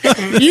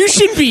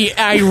should be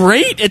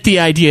irate at the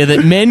idea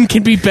that men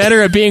can be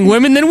better at being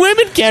women than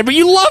women can, but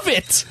you love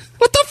it.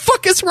 What the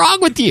fuck is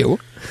wrong with you?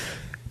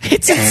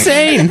 It's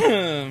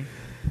insane.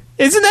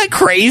 Isn't that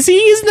crazy?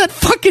 Isn't that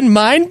fucking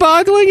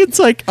mind-boggling? It's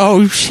like,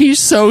 oh, she's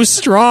so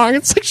strong.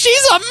 It's like,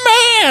 she's a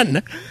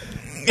man!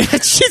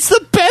 She's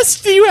the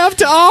best you have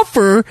to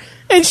offer,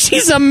 and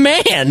she's a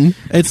man!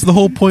 It's the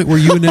whole point where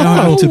you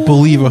now have to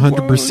believe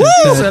 100%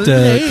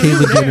 that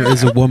Caitlyn Jenner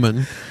is a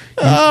woman.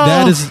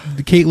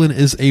 Caitlyn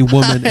is a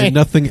woman and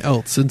nothing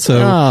else. And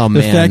so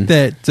the fact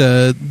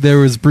that there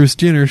was Bruce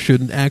Jenner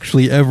shouldn't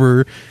actually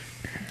ever...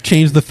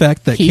 change the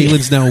fact that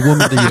Caitlyn's now a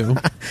woman to you.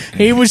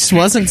 He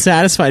wasn't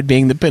satisfied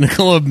being the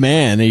pinnacle of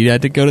man. He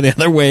had to go to the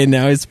other way, and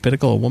now he's the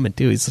pinnacle of woman,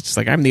 too. He's just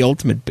like, I'm the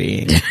ultimate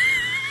being.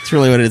 It's That's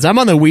really what it is. I'm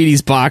on the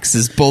Wheaties box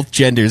as both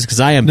genders because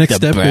I am Next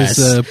the step best.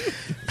 is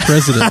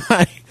president.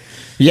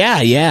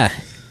 Yeah.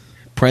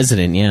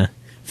 President, yeah.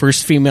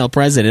 First female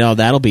president. Oh,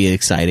 that'll be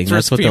exciting.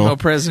 First That's what female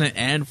president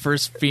and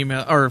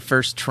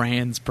first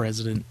trans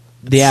president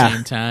at Yeah. the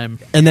same time.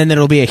 And then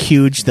it'll be a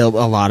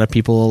lot of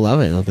people will love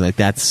it. It'll be like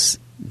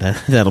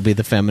that'll be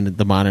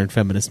the modern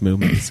feminist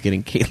movement. It's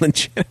getting Caitlyn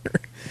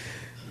Jenner,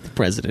 the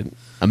president,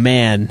 a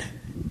man,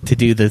 to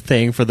do the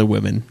thing for the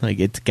women. Like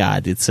it's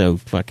so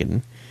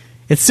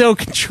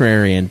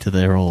contrarian to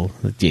their whole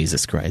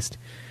Jesus Christ.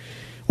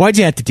 Why'd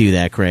you have to do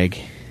that, Craig?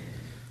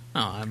 Oh,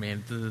 I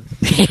mean,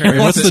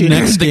 What's the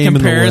next game in the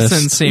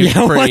comparison list? seems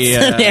pretty. What's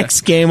the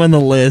next game on the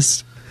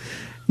list?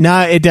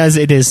 No, it does.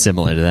 It is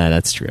similar to that.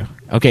 That's true.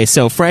 Okay,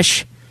 so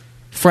fresh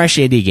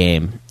indie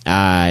game.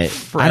 I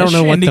don't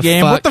know what the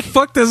game. fuck. What the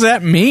fuck does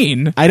that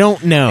mean? I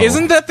don't know.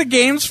 Isn't that the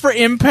games for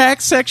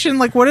Impact section?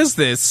 Like, what is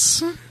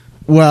this?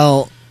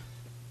 Well,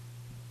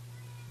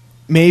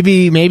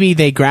 maybe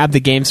they grab the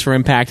games for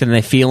Impact and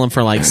they feel them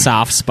for like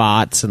soft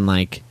spots and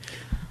like.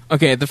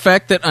 Okay, the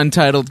fact that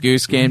Untitled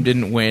Goose Game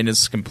didn't win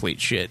is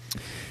complete shit.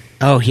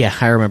 Oh yeah,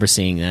 I remember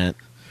seeing that.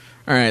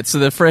 All right, so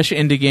the fresh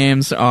indie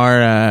games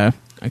are.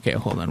 Okay,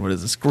 hold on. What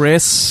is this?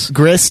 Gris,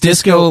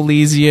 Disco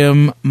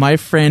Elysium, My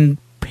Friend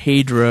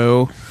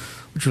Pedro,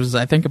 which was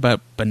I think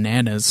about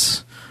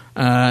bananas.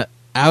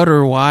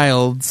 Outer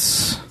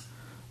Wilds,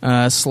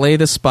 Slay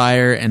the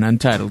Spire, and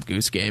Untitled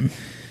Goose Game.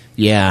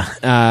 Yeah,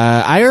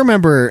 I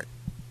remember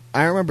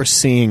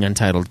seeing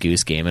Untitled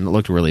Goose Game and it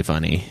looked really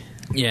funny.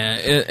 Yeah,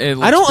 it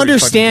looks I don't pretty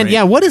understand. fucking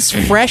Yeah, great. what does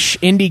fresh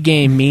indie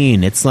game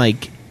mean? It's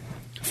like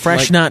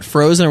fresh, not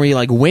frozen. Or you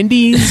like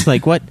Wendy's?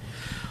 Like what?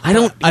 I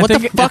don't. What the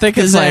fuck I think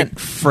is it's that? like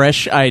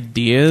fresh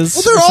ideas.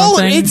 Well, they're or all.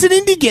 something. It's an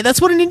indie game.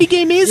 That's what an indie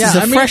game is. It's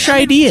a fresh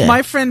idea.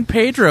 My Friend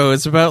Pedro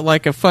is about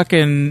like a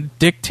fucking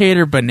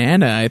dictator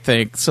banana. I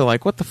think so.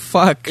 Like, what the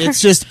fuck? It's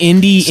just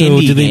indie. So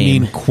indie do they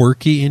game. mean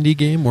quirky indie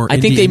game or I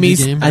think they mean.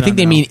 game? I think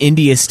they mean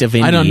indiest of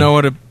indie. I don't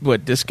know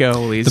what Disco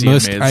Elysium The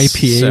most is.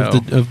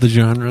 IPA of the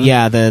genre.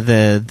 Yeah,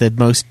 the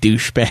most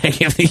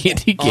douchebag of the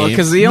indie game.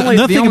 Because the only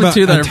Nothing about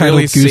two that I've Untitled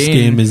really Goose seen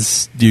Game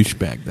is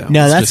douchebag though.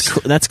 no, It's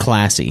just- that's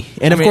classy,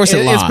 and I of mean, course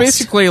it lost. It's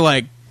basically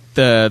like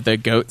the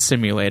goat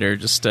simulator,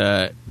 just in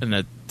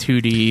a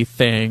 2D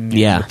thing.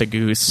 with the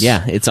goose.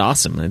 Yeah, it's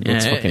awesome.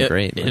 It's fucking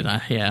great.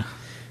 Yeah.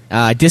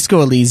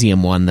 Disco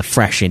Elysium won the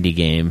fresh indie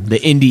game, the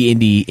indie,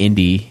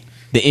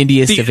 the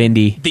indiest of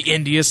indie. The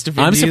indiest of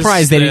I'm indies,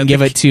 surprised they didn't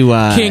give it to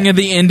king of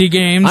the indie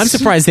games. I'm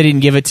surprised they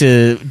didn't give it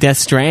to Death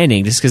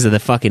Stranding just because of the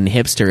fucking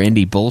hipster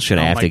indie bullshit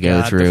I have to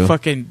go through. The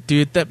fucking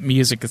dude, that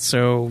music is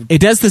so. It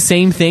does the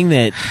same thing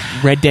that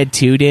Red Dead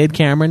 2 did,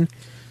 Cameron,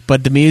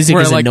 but the music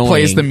Where is it like annoying.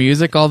 plays the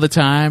music all the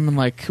time, and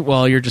like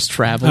while you're just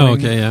traveling. Oh,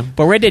 okay, yeah.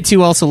 But Red Dead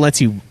 2 also lets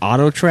you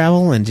auto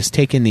travel and just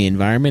take in the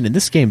environment, and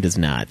this game does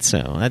not.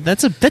 So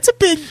that's a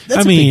big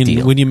big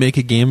deal. when you make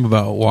a game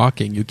about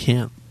walking, you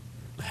can't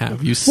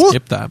have you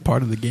skip that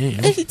part of the game.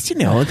 It's,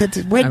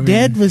 Red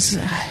Dead was.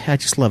 I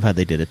just love how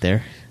they did it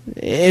there.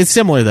 It's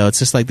similar though. It's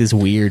just like this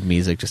weird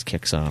music just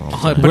kicks on all the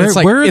time. But it's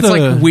like where are it's the-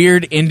 like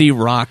weird indie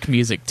rock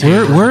music too.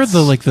 Where are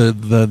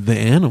the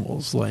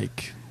animals?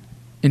 Like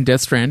In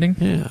Death Stranding,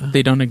 Yeah.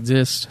 they don't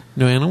exist.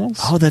 no animals?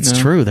 Oh, that's No.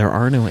 true. There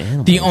are no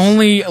animals. The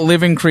only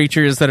living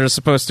creatures that are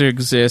supposed to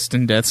exist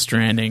in Death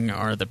Stranding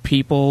are the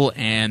people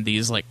and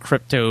these like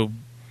crypto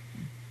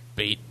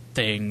bait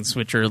things,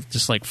 which are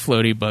just like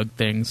floaty bug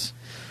things.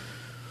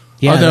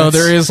 Yeah, Although that's-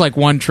 there is like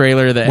one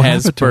trailer that What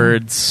has happened to 'em?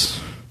 birds,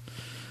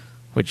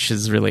 which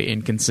is really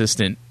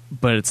inconsistent,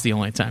 but it's the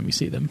only time you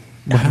see them.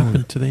 What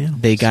happened to the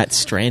animals? they got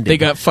stranded. They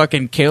got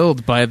fucking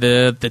killed by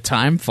the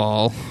time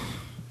fall.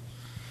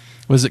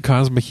 Was it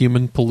caused by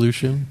human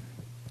pollution?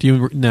 Do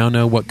you now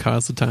know what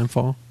caused the time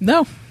fall?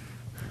 No.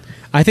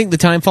 I think the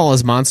time fall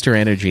is Monster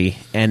Energy,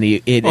 and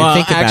think about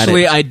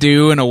actually, it. I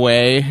do in a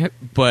way,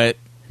 but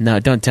No,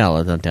 don't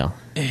tell. Don't tell.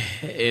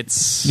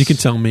 it's You can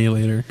tell me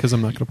later because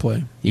I'm not going to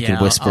play. You Yeah,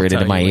 can whisper I'll it into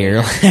tell my you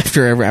ear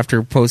later.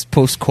 after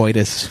post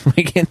coitus.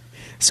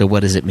 So what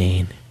does it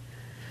mean?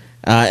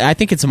 I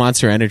think it's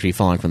Monster Energy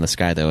falling from the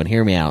sky, though. And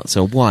hear me out.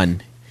 So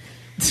one,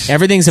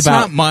 everything's It's about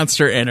not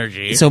Monster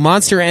Energy. So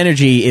Monster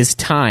Energy is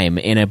time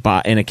in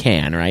a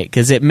can, right?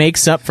 Because it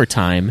makes up for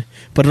time,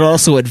 but it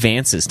also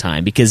advances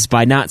time because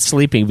by not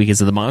sleeping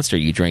because of the monster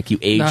you drink, you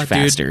age No, dude,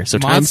 faster. So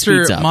time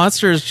Monster, speeds up.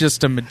 Monster is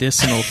just a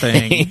medicinal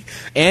thing.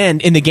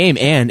 And in the game,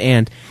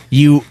 and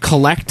you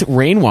collect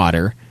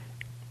rainwater,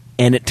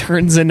 and it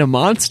turns into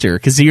Monster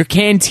because your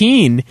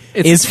canteen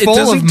is full it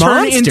doesn't of turn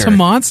Monster. into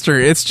Monster.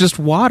 It's just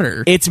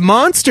water. It's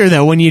Monster,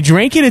 though. When you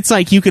drink it, it's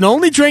like you can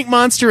only drink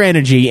Monster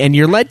Energy, and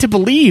you're led to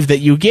believe that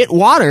you get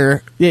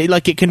water,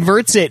 like it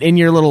converts it in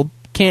your little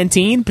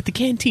canteen, but the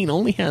canteen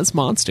only has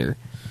Monster.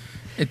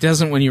 It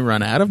doesn't when you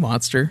run out of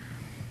Monster.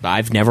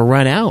 I've never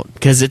run out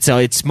because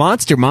it's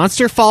Monster.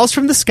 Monster falls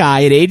from the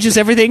sky. It ages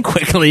everything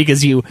quickly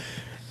because you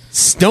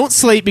don't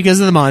sleep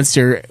because of the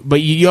monster. But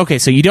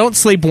so you don't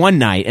sleep one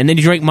night, and then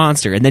you drink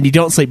Monster, and then you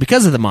don't sleep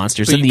because of the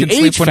monster. But So you then you can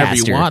age sleep whenever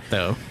faster. you want,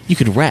 though, You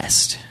could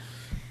rest.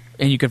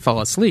 and you can fall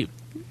asleep.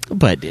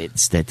 But it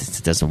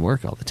doesn't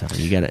work all the time.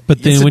 You got it.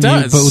 But then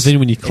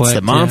when you collect, it's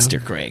the monster,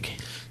 Craig.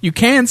 You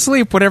can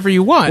sleep whatever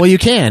you want. Well, you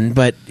can,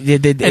 but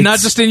and not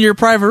just in your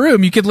private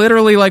room. You could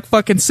literally like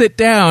fucking sit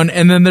down,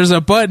 and then there's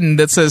a button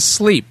that says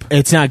sleep.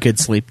 It's not good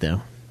sleep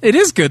though. It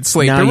is good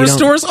sleep. No, it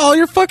restores all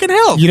your fucking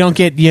health. You don't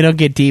get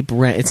deep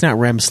REM. It's not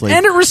REM sleep,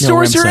 and it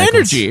restores your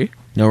energy.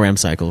 No REM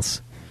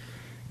cycles.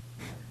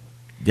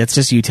 That's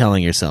just you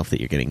telling yourself that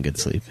you're getting good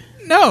sleep.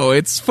 No,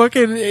 it's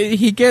fucking.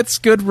 He gets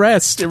good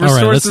rest. It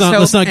restores his health.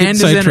 Let's not get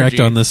sidetracked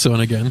energy. on this one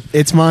again.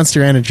 It's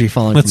monster energy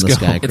falling from the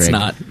sky, Craig. It's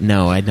not.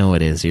 No, I know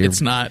it is. It's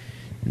not.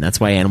 And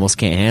that's why animals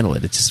can't handle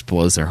it. It just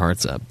blows their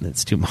hearts up.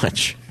 It's too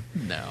much.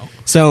 No.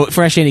 So,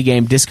 fresh indie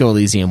game, Disco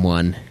Elysium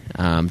won.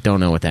 Don't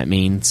know what that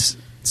means.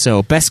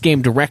 So, best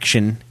game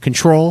direction,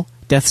 Control,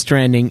 Death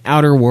Stranding,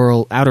 Outer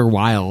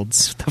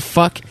Wilds. The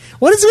fuck?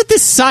 What is with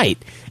this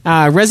site?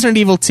 Resident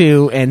Evil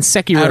 2 and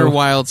Sekiro. Outer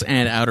Wilds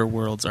and Outer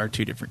Worlds are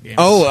two different games.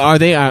 Oh, are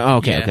they?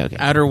 Okay.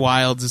 Outer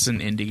Wilds is an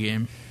indie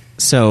game.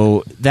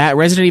 So, that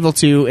Resident Evil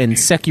 2 and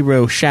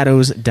Sekiro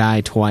Shadows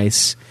Die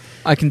Twice.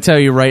 I can tell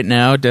you right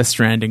now, Death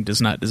Stranding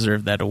does not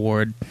deserve that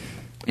award.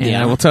 And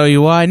Yeah. I will tell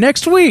you why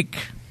next week.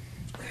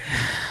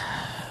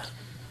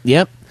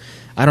 Yep.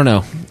 I don't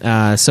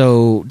know.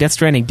 So, Death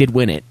Stranding did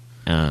win it.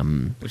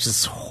 Which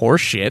is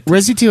horseshit.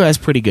 Resi 2 has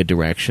pretty good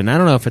direction. I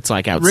don't know if it's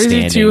like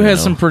outstanding. Resi 2 has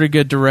though. some pretty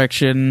good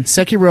direction.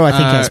 Sekiro, I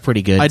think, has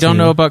pretty good, I don't too.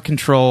 know about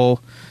Control.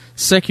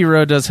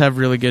 Sekiro does have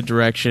really good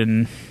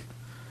direction.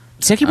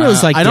 Sekiro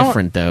is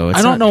different, though. It's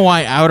I don't not- know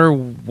why Outer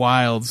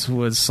Wilds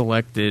was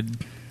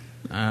selected.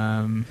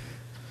 I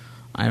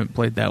haven't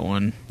played that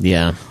one.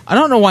 Yeah. I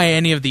don't know why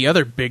any of the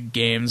other big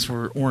games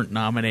weren't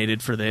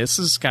nominated for this.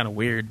 This is kind of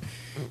weird.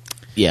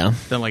 Yeah.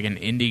 That like an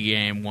indie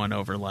game won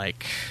over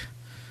like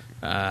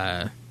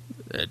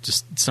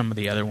just some of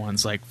the other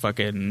ones like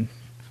fucking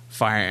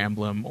Fire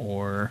Emblem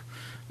or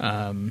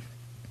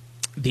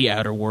The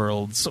Outer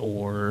Worlds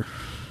or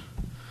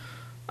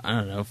I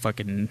don't know,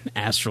 fucking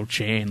Astral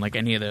Chain, like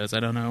any of those. I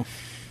don't know.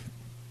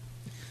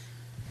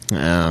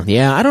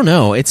 Yeah, I don't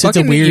know. It's a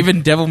weird.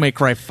 Even Devil May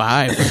Cry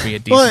 5 would be a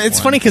decent Well, it's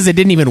one. funny because it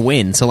didn't even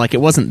win, so like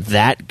it wasn't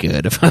that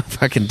good of a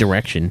fucking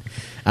direction.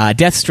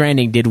 Death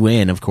Stranding did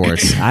win, of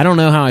course. I don't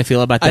know how I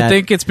feel about that. I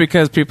think it's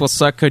because people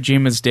suck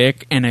Kojima's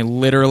dick, and I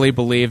literally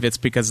believe it's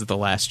because of the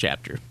last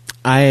chapter.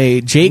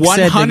 Jake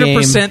said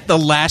 100% the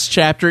last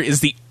chapter is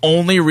the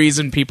only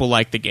reason people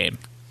like the game.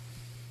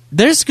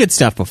 There's good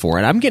stuff before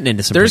it. I'm getting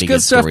into some There's pretty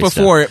good stuff story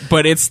before it,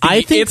 but it's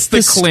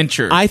the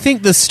clincher. I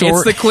think the story...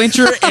 It's the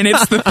clincher, and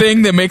it's the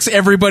thing that makes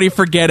everybody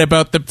forget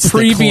about the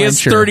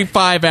previous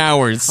 35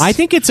 hours. I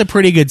think it's a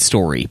pretty good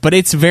story, but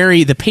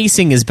the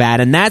pacing is bad,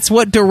 and that's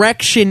what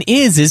direction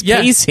is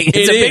pacing.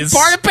 It's a big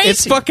part of pacing.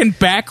 It's fucking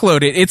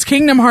backloaded. It's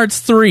Kingdom Hearts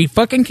 3.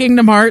 Fucking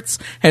Kingdom Hearts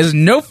has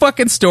no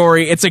fucking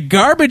story. It's a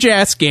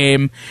garbage-ass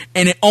game,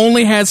 and it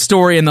only has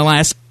story in the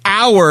last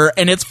hour,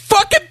 and it's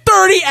fucking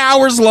 30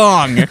 hours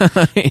long.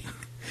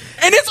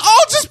 And it's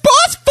all just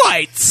boss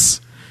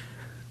fights.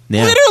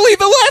 Yeah. Literally,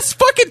 the last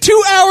fucking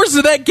 2 hours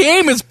of that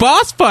game is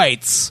boss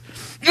fights.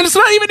 And it's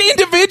not even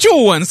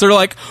individual ones. They're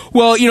like,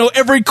 well,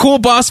 every cool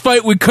boss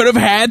fight we could have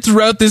had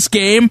throughout this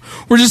game,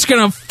 we're just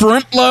going to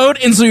front load,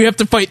 and so you have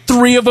to fight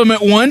 3 of them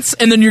at once,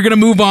 and then you're going to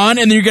move on,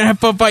 and then you're going to have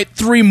to fight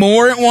 3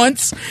 more at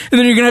once, and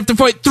then you're going to have to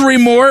fight 3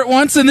 more at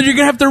once, and then you're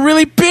going to have the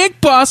really big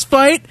boss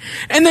fight,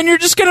 and then you're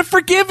just going to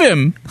forgive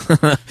him.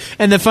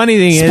 And the funny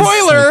thing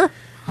Spoiler!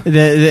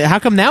 how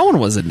come that one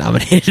wasn't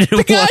nominated?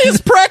 The guy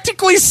is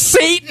practically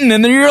Satan,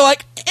 and then you're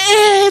like,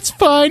 it's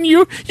fine.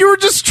 You were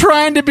just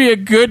trying to be a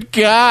good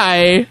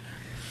guy.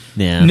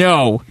 Yeah.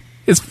 No,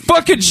 it's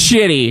fucking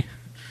shitty.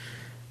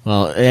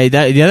 Well,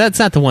 that's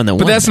not the one that won.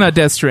 But that's not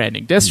Death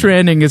Stranding. Death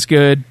Stranding is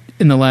good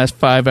in the last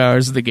 5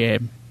 hours of the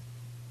game,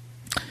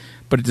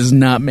 but it does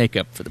not make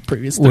up for the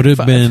previous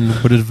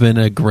 35. Would have been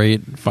a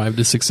great 5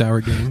 to 6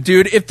 hour game.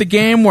 Dude, if the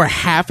game were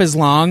half as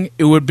long,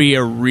 it would be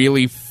a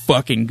really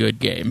fucking good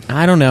game.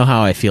 I don't know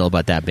how I feel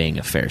about that being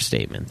a fair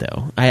statement,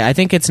 though. I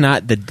think it's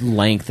not the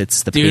length;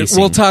 it's the Dude, pacing.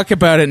 we'll talk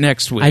about it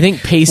next week. I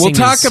think pacing. We'll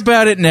talk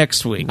about it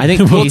next week. I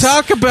think we'll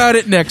talk about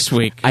it next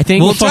week. I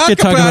think we'll talk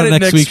about it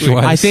next week.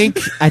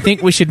 I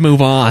think we should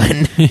move on.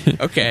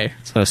 Okay,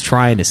 that's what I was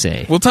trying to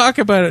say. We'll talk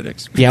about it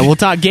next week. Yeah, we'll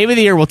talk Game of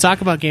the Year. We'll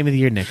talk about Game of the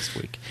Year next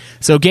week.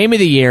 So, Game of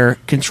the Year: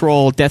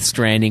 Control, Death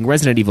Stranding,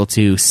 Resident Evil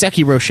 2,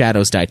 Sekiro: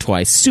 Shadows Die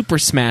Twice, Super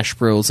Smash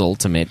Bros.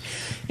 Ultimate,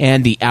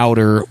 and The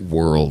Outer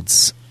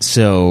Worlds.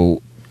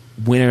 So,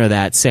 winner of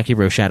that,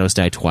 Sekiro: Shadows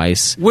Die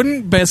Twice.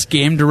 Wouldn't Best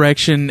Game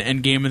Direction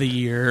and Game of the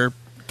Year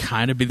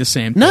kind of be the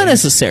same thing? Not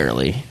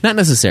necessarily. It's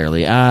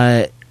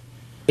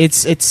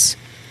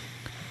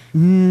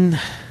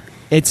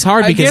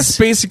hard because I guess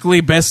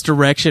basically Best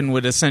Direction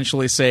would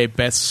essentially say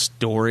Best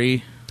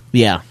Story.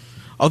 Yeah.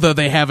 Although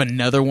they have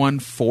another one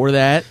for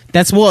that.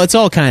 It's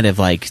all kind of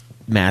like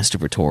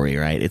masturbatory,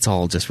 right? It's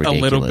all just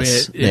ridiculous. A little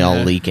bit, yeah. They all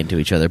leak into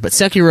each other. But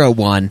Sekiro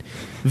won.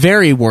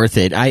 Very worth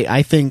it.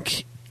 I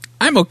think...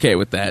 I'm okay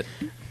with that.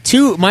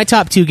 My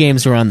top 2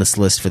 games are on this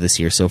list for this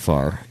year so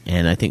far,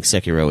 and I think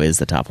Sekiro is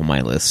the top of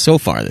my list so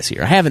far this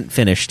year. I haven't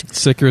finished.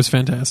 Sekiro's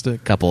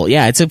fantastic.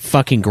 Yeah, it's a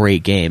fucking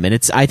great game,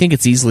 and I think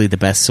it's easily the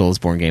best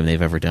Soulsborne game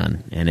they've ever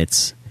done, and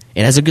it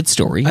has a good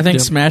story. I think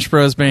Smash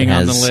Bros. Being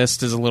on the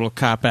list is a little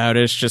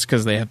cop-outish just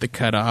because they have the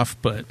cutoff,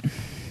 but...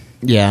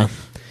 Yeah.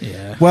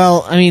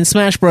 Well, I mean,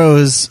 Smash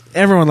Bros.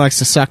 Everyone likes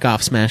to suck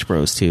off Smash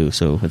Bros. Too,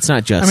 so it's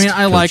not just. I mean,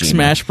 I like Kojima.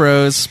 Smash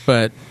Bros.,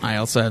 but I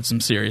also have some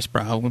serious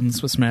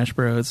problems with Smash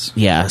Bros.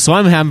 Yeah, so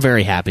I'm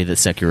very happy that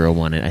Sekiro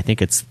won it. I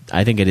think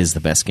it is the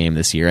best game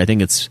this year. I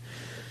think it's.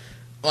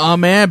 Oh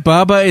man,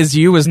 Baba Is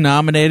You was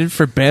nominated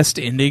for Best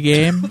Indie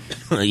Game.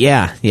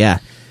 yeah.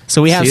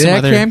 So we have See some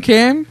that, other.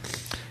 Cam?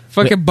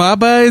 Fucking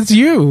Baba Is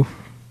You.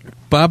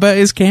 Baba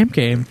is Cam.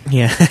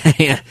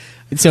 Yeah.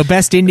 So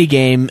best indie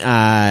game.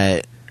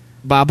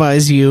 Baba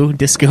Is You,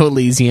 Disco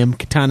Elysium,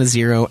 Katana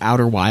Zero,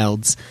 Outer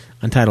Wilds,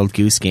 Untitled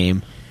Goose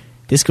Game,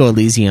 Disco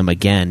Elysium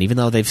again. Even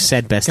though they've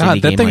said best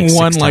indie game, that thing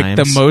won 6 like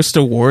times. the most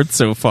awards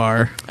so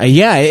far.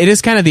 Yeah, it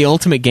is kind of the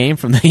ultimate game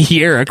from the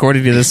year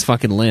according to this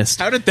fucking list.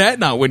 How did that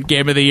not win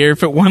Game of the Year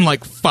if it won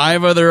like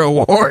 5 other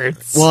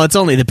awards? Well, it's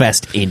only the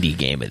best indie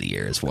game of the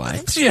year, is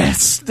why.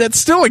 Yes, that's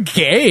still a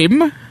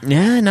game.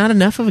 Yeah, not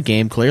enough of a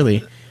game,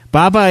 clearly.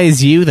 Baba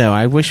Is You, though,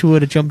 I wish we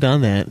would have jumped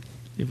on that.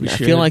 I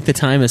feel like the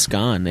time is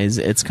gone.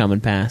 It's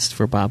coming past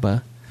for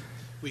Baba.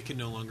 We can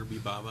no longer be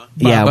Baba.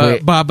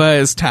 Baba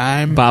is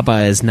time.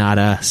 Baba is not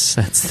us.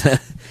 That's the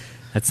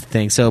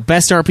thing. So,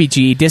 best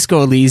RPG: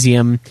 Disco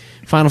Elysium,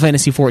 Final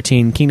Fantasy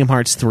XIV, Kingdom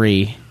Hearts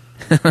 3,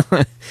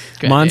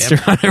 Monster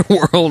Hunter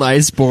World,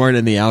 Iceborne,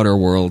 and the Outer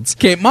Worlds.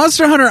 Okay,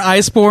 Monster Hunter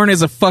Iceborne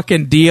is a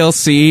fucking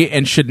DLC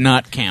and should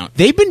not count.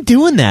 They've been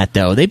doing that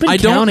though. They've been. I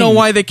don't know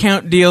why they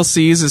count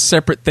DLCs as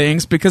separate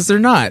things because they're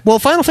not. Well,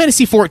 Final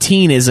Fantasy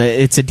XIV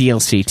it's a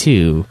DLC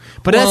too,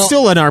 but that's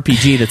still an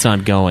RPG that's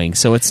ongoing,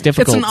 so it's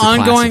difficult. It's an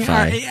to ongoing.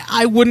 classify.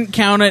 I wouldn't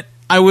count it.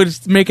 I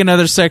would make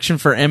another section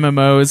for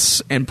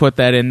MMOs and put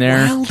that in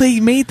there. Well,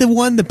 they made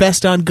the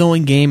best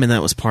ongoing game, and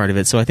that was part of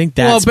it. So I think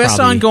that's best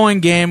probably...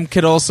 ongoing game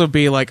could also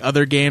be like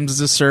other games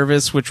as a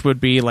service, which would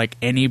be like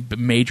any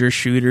major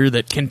shooter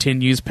that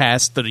continues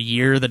past the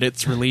year that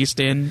it's released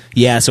in.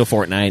 Yeah, so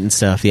Fortnite and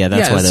stuff. Yeah,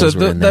 that's why those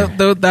were in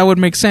there. That would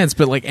make sense,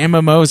 but like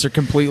MMOs are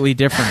completely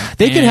different.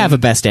 They could have a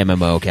best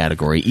MMO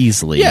category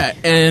easily. Yeah,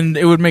 and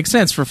it would make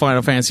sense for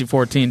Final Fantasy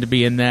XIV to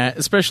be in that,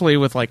 especially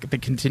with like the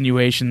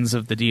continuations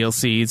of the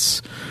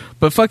DLCs.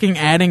 But fucking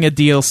adding a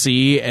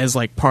DLC as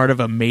like part of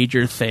a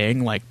major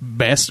thing, like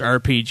best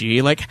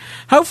RPG, like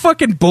how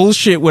fucking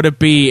bullshit would it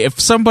be if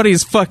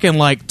somebody's fucking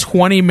like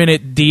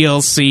 20-minute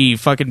DLC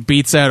fucking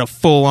beats out a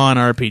full-on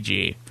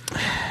RPG?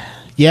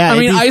 Yeah, I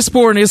mean,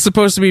 Iceborne is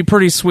supposed to be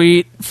pretty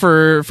sweet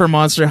for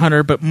Monster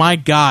Hunter, but my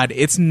god,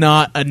 it's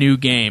not a new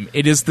game.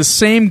 It is the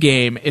same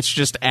game, it's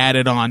just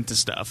added on to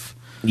stuff.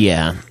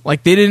 Yeah.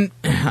 Like they didn't...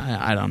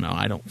 I don't know,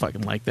 I don't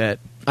fucking like that.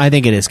 I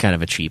think it is kind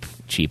of a cheap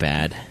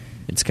ad.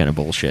 It's kind of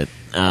bullshit.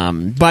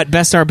 But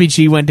best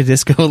RPG went to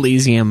Disco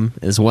Elysium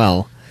as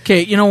well.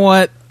 Okay, you know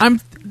what?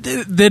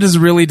 That is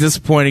really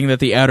disappointing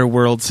that the Outer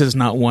Worlds has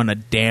not won a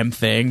damn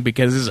thing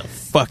because this is a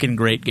fucking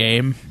great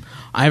game.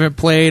 I haven't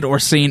played or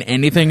seen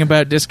anything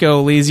about Disco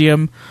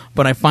Elysium,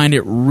 but I find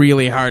it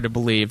really hard to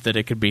believe that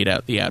it could beat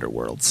out the Outer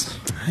Worlds.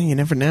 You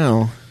never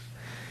know.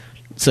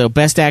 So,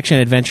 best action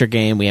adventure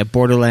game, we have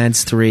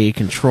Borderlands 3,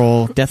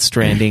 Control, Death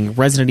Stranding,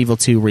 Resident Evil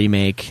 2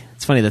 Remake.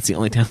 It's funny that's the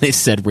only time they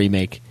said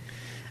remake.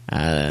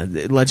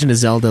 Legend of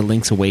Zelda,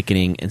 Link's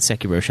Awakening, and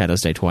Sekiro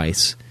Shadows Die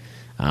Twice.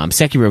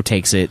 Sekiro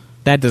takes it.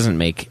 That doesn't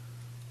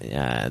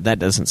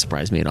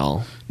surprise me at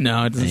all.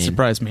 No, it doesn't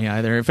surprise me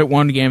either. If it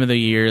won Game of the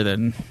Year,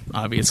 then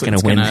obviously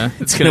it's going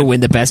to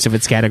win the best of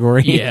its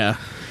category. Yeah.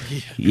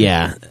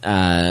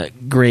 Yeah.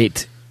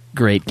 Great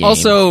game.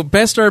 Also,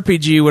 best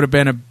RPG would have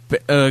been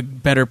a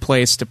better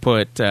place to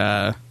put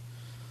Astral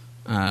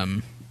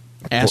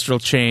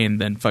Chain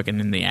than fucking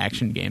in the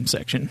action game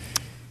section.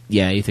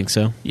 Yeah, you think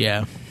so?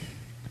 Yeah.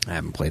 I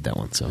haven't played that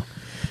one, so...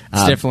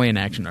 It's definitely an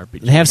action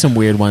RPG. They have some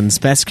weird ones.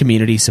 Best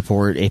community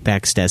support,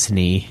 Apex,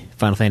 Destiny,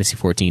 Final Fantasy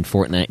XIV,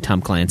 Fortnite, Tom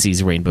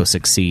Clancy's Rainbow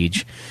Six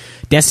Siege.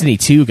 Destiny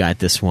 2 got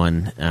this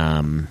one.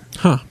 I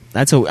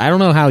don't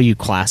know how you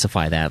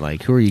classify that.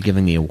 Like, who are you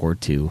giving the award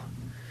to?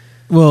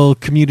 Well,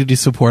 community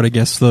support, I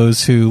guess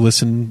those who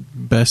listen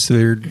best to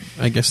their,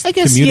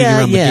 community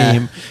around the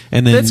game.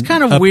 And then that's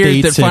kind of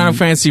weird that Final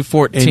Fantasy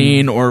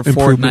XIV or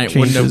Fortnite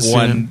wouldn't have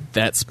won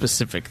that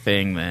specific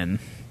thing then.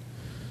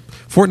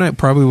 Fortnite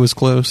probably was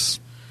close.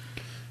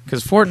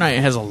 Because Fortnite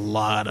has a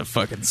lot of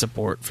fucking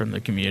support from the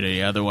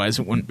community. Otherwise,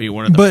 it wouldn't be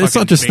one of the. But it's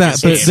not just that.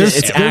 But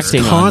there's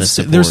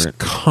the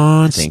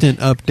constant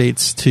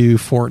updates to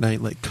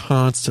Fortnite. Like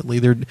constantly,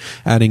 they're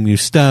adding new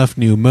stuff,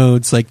 new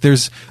modes. Like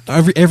there's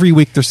every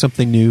week there's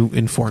something new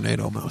in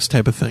Fortnite, almost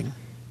type of thing.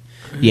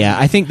 Yeah,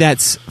 I think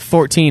that's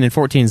 14, and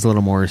 14 is a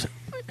little more.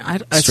 I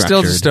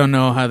still just don't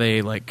know how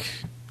they like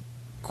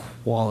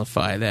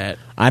qualify that.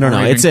 I don't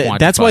know.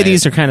 That's why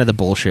these are kind of the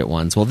bullshit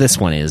ones. Well, this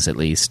one is at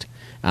least.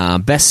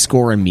 Best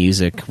score in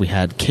music, we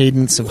had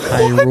Cadence of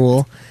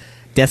Hyrule,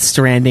 Death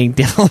Stranding,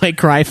 Devil May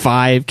Cry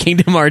 5,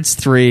 Kingdom Hearts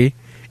 3,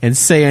 and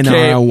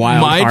Sayonara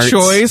Wild Hearts. My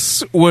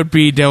choice would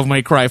be Devil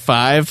May Cry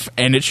 5,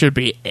 and it should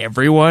be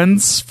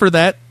everyone's for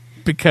that,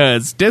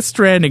 because Death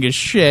Stranding is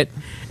shit,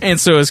 and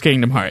so is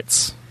Kingdom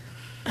Hearts.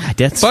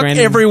 Death Stranding.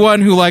 Fuck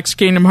everyone who likes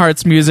Kingdom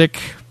Hearts music,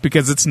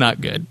 because it's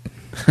not good.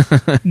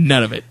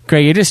 None of it.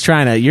 Craig,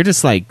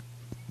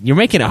 you're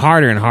making it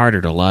harder and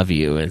harder to love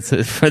you. It's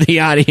for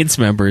the audience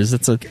members.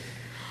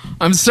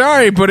 I'm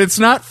sorry, but it's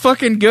not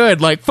fucking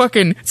good. Like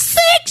fucking Sanctuary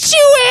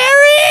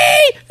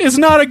is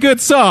not a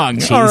good song.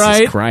 Jesus all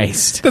right,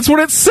 Christ. That's what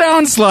it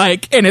sounds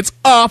like, and it's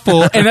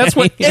awful. And that's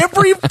what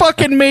every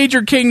fucking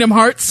major Kingdom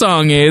Hearts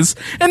song is,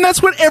 and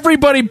that's what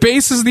everybody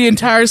bases the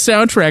entire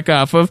soundtrack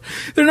off of.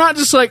 They're not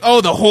just like,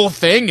 oh, the whole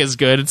thing is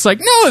good. It's like,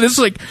 no,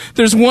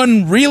 there's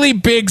one really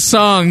big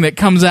song that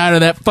comes out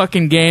of that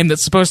fucking game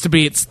that's supposed to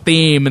be its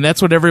theme, and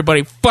that's what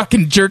everybody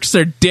fucking jerks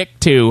their dick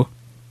to,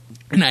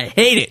 and I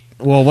hate it.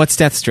 Well, what's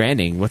Death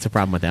Stranding? What's the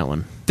problem with that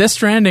one? Death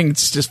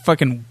Stranding's just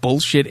fucking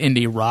bullshit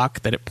indie rock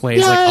that it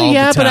plays all the time.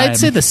 Yeah, but I'd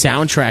say the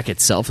soundtrack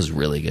itself is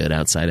really good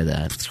outside of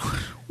that.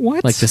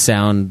 What? Like the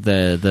sound,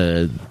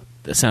 the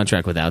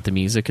soundtrack without the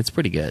music, it's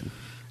pretty good.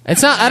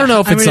 It's not. I don't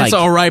know if it's it's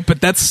all right,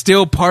 but that's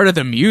still part of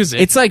the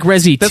music. It's like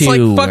Resi 2. That's like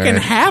fucking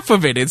half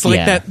of it. It's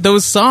like that.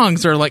 Those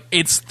songs are like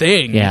its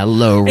thing. Yeah,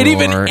 Low Roar. It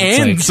even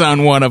ends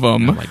on one of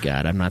them. Oh my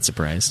god, I'm not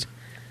surprised.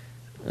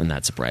 I'm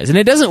not surprised. And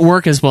it doesn't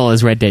work as well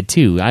as Red Dead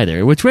 2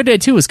 either, which Red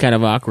Dead 2 was kind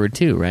of awkward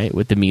too, right?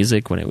 With the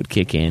music when it would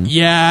kick in.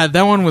 Yeah,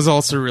 that one was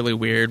also really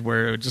weird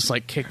where it would just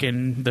like kick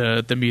in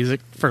the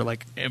music for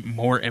like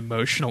more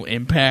emotional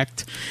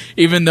impact.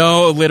 Even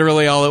though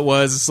literally all it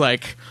was is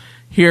like,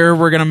 here,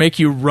 we're going to make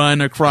you run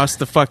across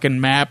the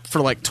fucking map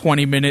for like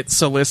 20 minutes,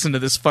 so listen to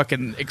this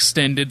fucking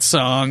extended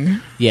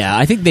song. Yeah,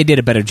 I think they did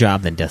a better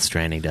job than Death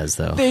Stranding does,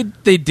 though.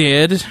 They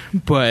did,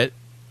 but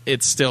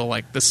it's still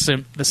like the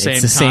same it's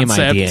concept. the same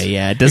idea,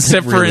 yeah. It doesn't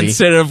Except for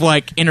instead of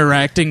like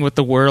interacting with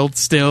the world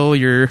still,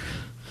 you're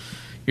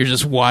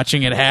just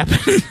watching it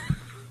happen.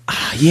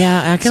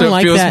 Yeah, I kind of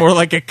like that. So it feels more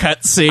like a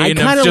cutscene. I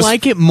kind of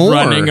like it more.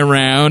 Running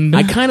around.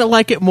 I kind of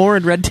like it more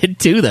in Red Dead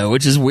 2, though,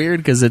 which is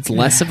weird because it's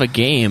less of a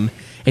game.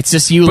 It's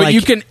just but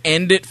you can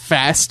end it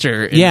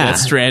faster in Death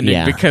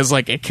Stranding because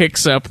like it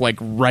kicks up like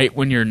right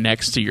when you're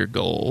next to your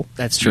goal.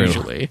 That's true.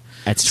 Usually.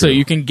 That's true. So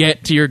you can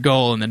get to your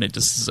goal and then it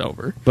just is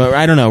over. But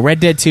I don't know. Red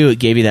Dead 2, it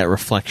gave you that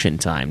reflection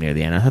time near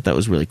the end. I thought that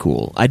was really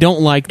cool. I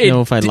don't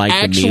know if I like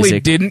the music. It actually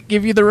didn't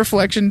give you the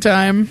reflection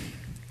time.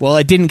 Well,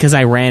 it didn't because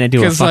I ran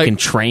into a fucking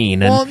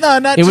train. And well, no,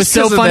 not it was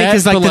so funny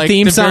because like the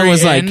theme song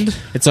was end. like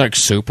it's like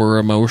super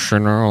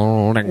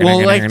emotional.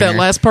 Well, like that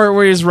last part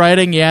where he's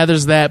writing, yeah,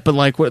 there's that. But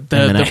like what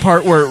the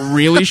part where it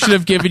really should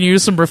have given you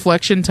some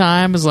reflection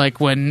time is like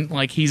when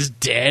like he's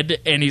dead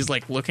and he's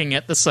like looking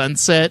at the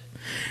sunset,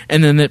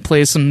 and then it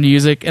plays some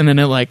music, and then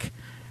it like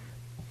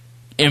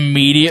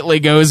immediately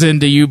goes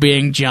into you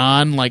being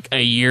John like a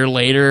year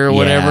later or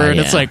whatever, and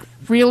it's like.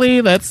 Really?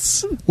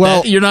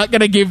 You're not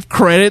going to give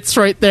credits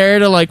right there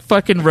to like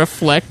fucking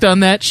reflect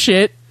on that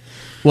shit?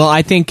 Well,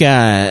 I think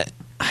I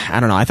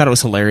don't know. I thought it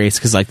was hilarious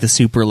because like the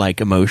super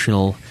like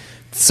emotional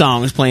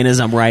song was playing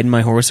as I'm riding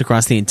my horse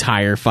across the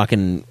entire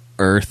fucking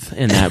earth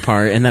in that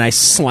part, and then I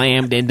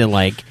slammed into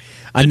like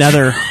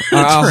another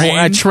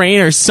a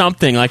train or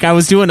something. Like I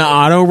was doing an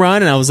auto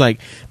run, and I was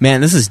like,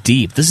 "Man, this is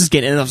deep. This is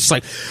getting." And I was just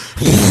like,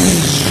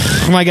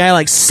 my guy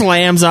like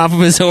slams off of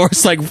his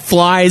horse, like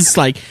flies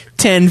like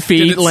 10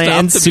 feet,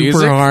 lands super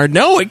music? hard.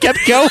 No, it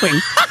kept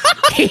going.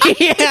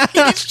 Yeah.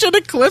 You should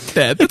have clipped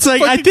that. It's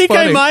like, I think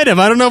funny. I might have.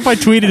 I don't know if I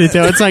tweeted it,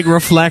 though. It's like,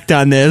 reflect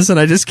on this, and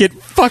I just get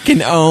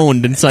fucking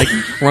owned. And it's like,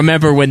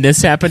 remember when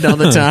this happened all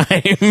the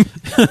time?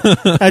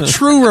 A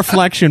true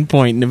reflection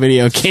point in the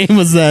video game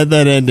was that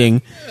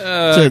ending.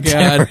 Oh,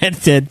 God.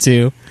 Red Dead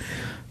 2.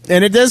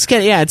 And it does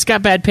get, it's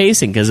got bad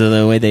pacing because of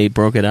the way they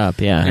broke it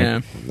up. Yeah.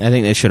 I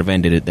think they should have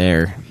ended it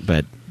there,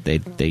 but they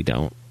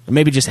don't.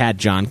 Maybe just had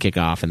John kick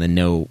off and then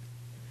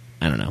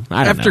I don't know.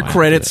 After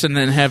credits and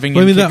then having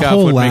him kick off that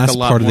whole would last make a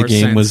lot part of the more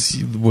game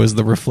sense. was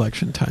the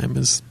reflection time.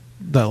 Is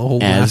that whole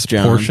last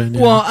John. portion?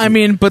 Yeah. Well, I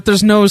mean, but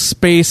there's no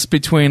space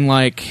between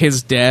like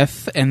his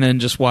death and then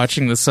just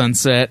watching the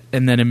sunset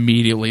and then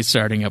immediately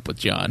starting up with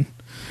John.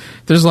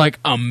 There's like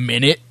a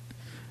minute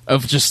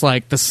of just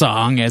like the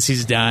song as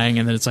he's dying,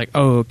 and then it's like,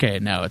 oh, okay,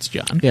 now it's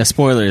John. Yeah,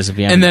 spoilers if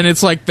you haven't. And then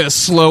it's like the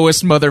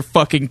slowest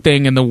motherfucking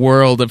thing in the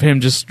world of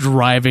him just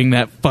driving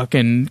that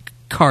fucking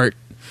cart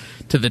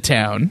to the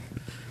town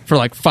for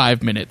like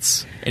 5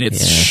 minutes, and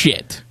it's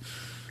shit.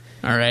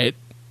 All right,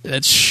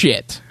 that's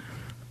shit.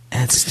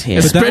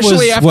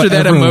 Especially after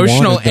that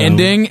emotional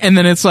ending, and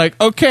then it's like,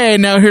 okay,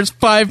 now here's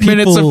 5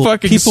 minutes of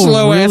fucking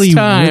slow ass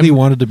time. Really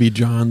wanted to be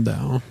John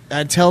though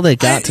until they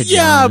got to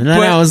John, and then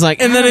I was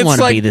like, I don't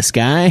want to be this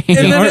guy.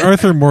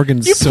 Arthur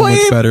Morgan's so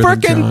much better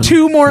than John. You play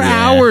 2 more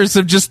hours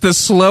of just the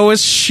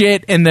slowest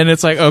shit, and then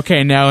it's like,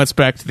 okay, now it's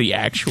back to the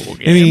actual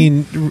game. I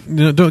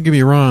mean, don't get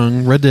me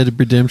wrong, Red Dead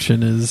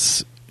Redemption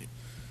is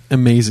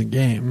amazing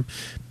game.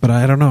 But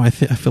I don't know. I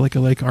feel like I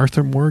like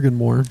Arthur Morgan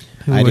more.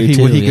 I what do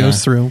too, what he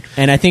goes through.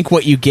 And I think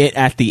what you get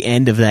at the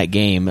end of that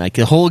game, like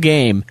the whole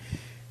game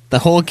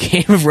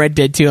of Red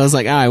Dead 2, I was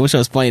like, I wish I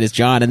was playing as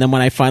John. And then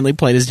when I finally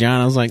played as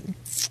John, I was like,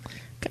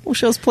 I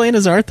wish I was playing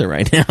as Arthur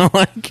right now.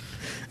 Like,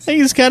 I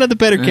think he's kind of the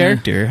better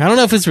character. I don't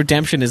know if his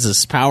redemption is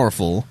as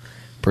powerful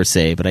per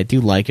se, but I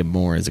do like him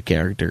more as a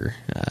character.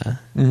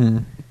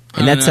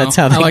 And that's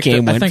how the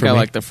game went. I think for I me.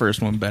 like the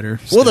first one better.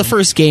 Well, the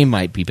first game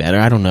might be better.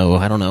 I don't know.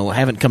 I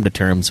haven't come to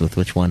terms with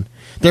which one.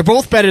 They're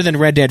both better than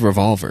Red Dead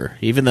Revolver,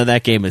 even though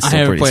that game is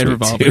still pretty sweet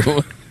Revolver.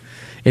 too.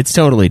 It's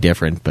totally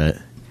different, but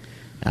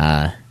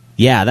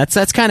yeah,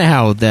 that's kind of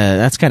how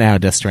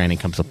Death Stranding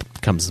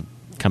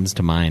comes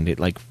to mind. It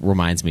like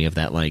reminds me of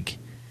that like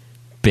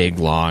big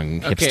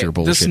long hipster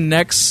bullshit. This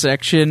next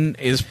section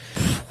is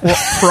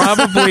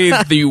probably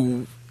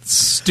the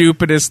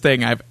stupidest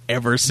thing I've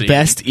ever seen.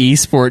 Best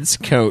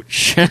esports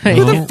coach.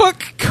 Who the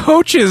fuck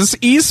coaches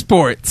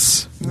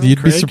esports?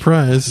 You'd be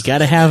surprised. You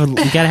gotta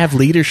have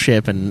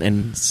leadership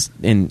and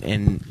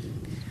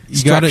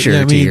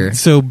structure to your...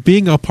 So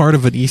being a part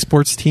of an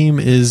esports team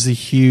is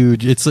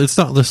huge. It's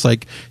not just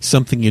like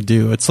something you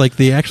do. It's like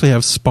they actually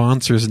have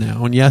sponsors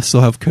now, and yes,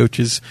 they'll have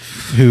coaches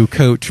who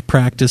coach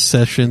practice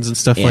sessions and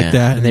stuff like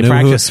that, and they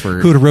practice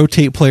who to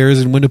rotate players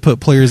and when to put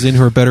players in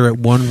who are better at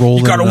one role.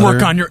 You got to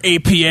work on your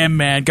APM,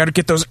 man. Got to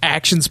get those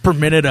actions per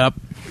minute up.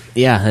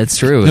 Yeah, that's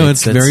true. No,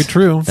 it's very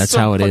true. That's so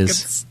how it fucking is.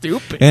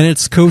 Stupid. And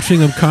it's coaching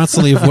them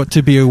constantly of what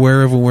to be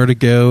aware of and where to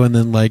go, and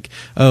then like,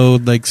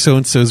 like so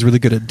and so is really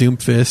good at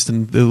Doomfist,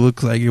 and it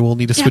looks like you will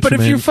need to switch. Yeah, but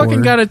them if you in fucking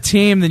for... got a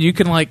team, then you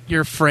can like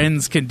your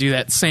friends can do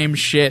that same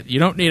shit. You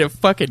don't need a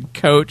fucking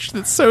coach.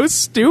 That's so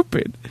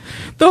stupid.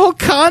 The whole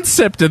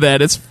concept of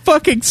that is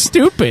fucking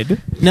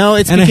stupid. No,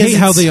 it's and I because hate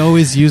how they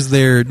always use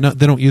they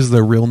don't use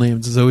their real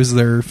names. It's always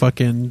their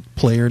fucking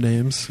player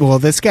names. Well,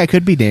 this guy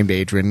could be named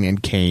Adrian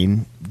and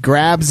Kane.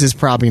 Grabs is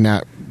probably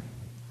not.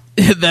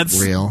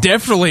 That's real.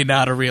 Definitely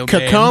not a real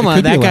name.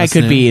 Kakoma, that guy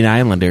could name. be an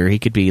islander. He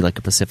could be like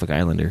a Pacific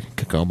Islander.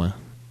 Kakoma.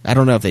 I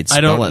don't know if they'd spell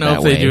it that way. I don't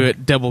know if they do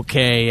it double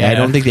K. Yeah, I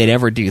don't think they'd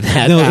ever do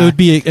that. No, it would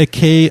be a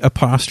K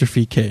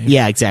apostrophe K.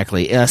 Yeah,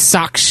 exactly.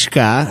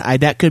 Sakshka,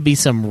 that could be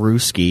some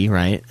Ruski,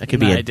 right? That could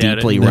be a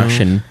deeply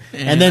Russian. Yeah.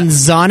 And then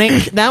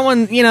Zonic, that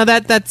one,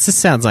 that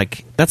sounds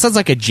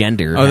like a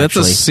gender. Oh, that's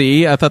actually. a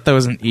C? I thought that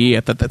was an E. I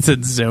thought that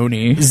said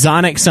Zoni.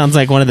 Zonic sounds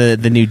like one of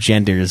the new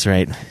genders,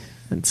 right?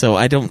 And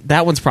so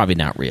that one's probably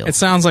not real. It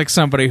sounds like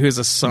somebody who's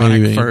a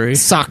Sonic furry.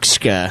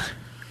 Sakshka.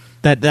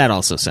 That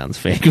also sounds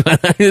fake.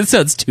 It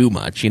sounds too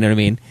much. You know what I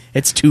mean?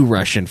 It's too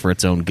Russian for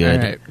its own good.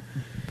 All right.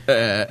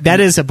 That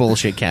is a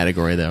bullshit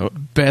category, though.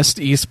 Best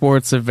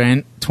esports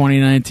event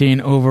 2019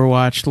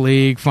 Overwatch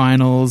League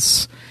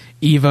Finals,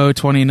 Evo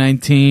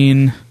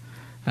 2019,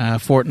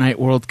 Fortnite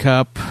World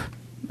Cup.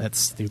 That's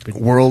stupid.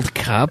 World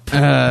Cup?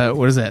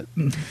 What is that?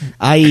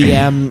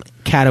 IEM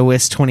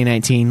Katowice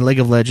 2019, League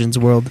of Legends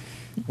World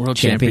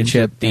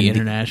Championship. The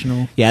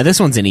international. Yeah, this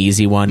one's an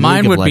easy one.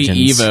 Mine League of would be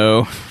Legends.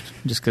 Evo.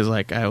 Just because,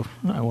 like, I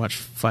watch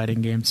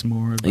fighting games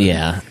more. But.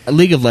 Yeah.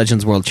 League of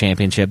Legends World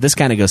Championship. This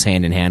kind of goes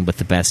hand in hand with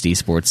the best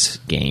esports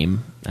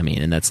game. I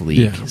mean, and that's League.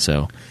 Yeah.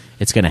 So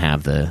it's going to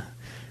have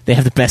they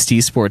have the best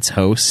esports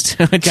host.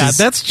 God,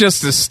 that's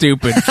just as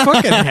stupid.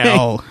 Fucking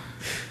hell.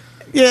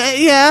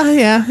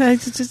 Yeah.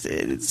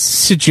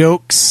 It's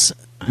jokes.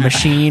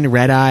 Machine,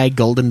 Red Eye,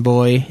 Golden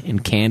Boy,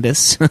 and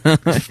Candace.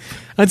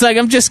 It's like,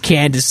 I'm just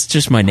Candace. It's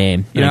just my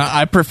name. You know,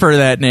 I prefer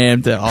that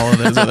name to all of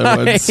those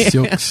other ones.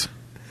 Jokes.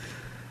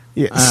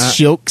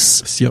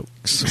 Silks.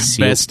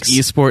 Best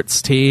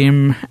esports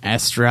team,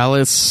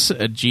 Astralis,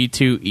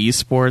 G2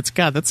 Esports.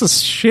 God, that's a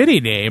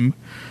shitty name.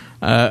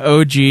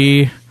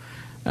 OG,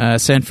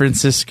 San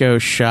Francisco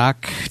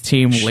Shock,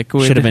 Team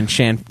Liquid. Should have been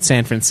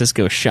San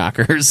Francisco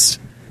Shockers.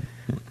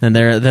 And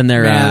they're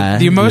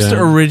the most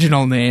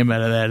original name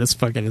out of that is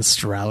fucking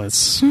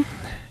Astralis.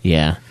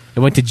 Yeah. It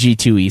went to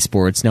G2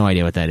 Esports. No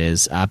idea what that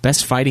is.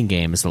 Best fighting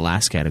game is the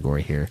last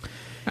category here.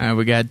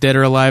 We got Dead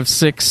or Alive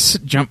 6,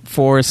 Jump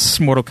Force,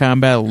 Mortal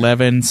Kombat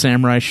 11,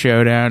 Samurai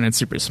Showdown, and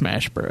Super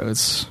Smash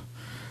Bros.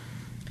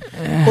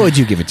 What would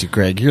you give it to,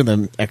 Greg? You're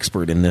the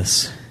expert in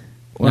this.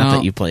 Well, not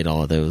that you played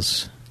all of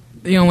those.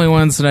 The only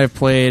ones that I've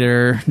played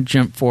are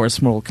Jump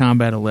Force, Mortal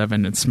Kombat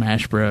 11, and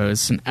Smash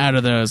Bros. And out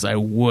of those, I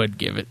would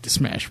give it to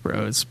Smash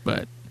Bros.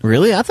 But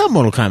really? I thought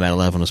Mortal Kombat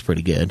 11 was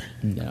pretty good.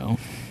 No,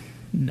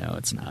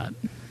 it's not.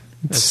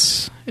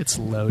 It's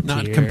low tier.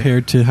 Not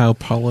compared to how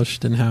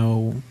polished and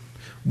how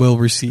well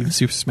received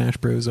Super Smash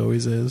Bros.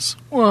 Always is.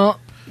 Well,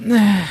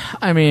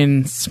 I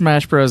mean,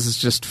 Smash Bros. Is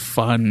just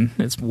fun.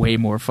 It's way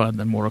more fun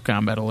than Mortal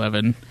Kombat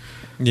 11.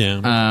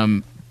 Yeah.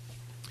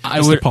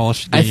 I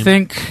polished game. I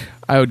think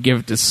I would give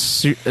it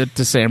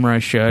to Samurai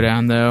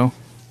Showdown though.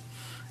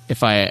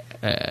 If I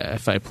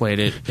played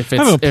it, I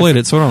haven't played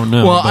it, so I don't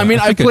know. Well, I mean,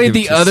 I've played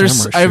the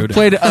others. I've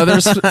played other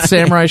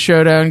Samurai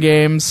Showdown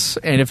games,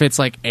 and if it's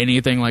like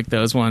anything like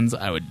those ones,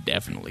 I would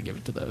definitely give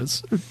it to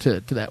those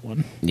to that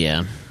one.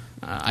 Yeah.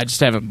 I just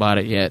haven't bought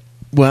it yet.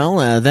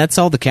 Well, that's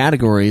all the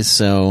categories,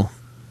 so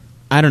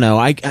I don't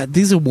know.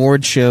 These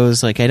award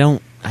shows, like,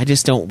 I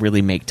just don't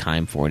really make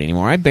time for it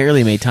anymore. I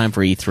barely made time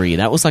for E3.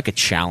 That was like a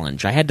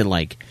challenge. I had to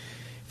like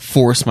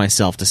force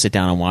myself to sit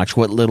down and watch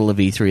what little of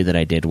E3 that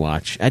I did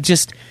watch. I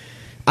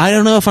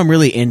don't know if I'm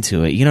really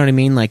into it. You know what I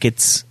mean? Like,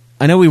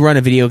 I know we run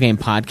a video game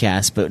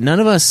podcast, but none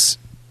of us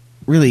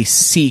really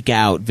seek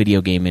out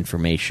video game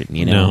information,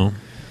 you know? No.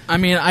 I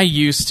mean, I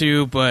used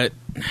to, but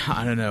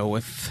I don't know,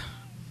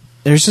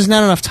 there's just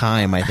not enough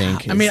time, I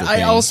think. I mean,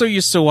 I also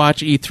used to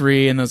watch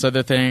E3 and those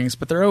other things,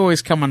 but they're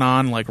always coming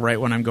on like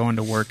right when I'm going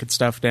to work and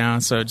stuff now.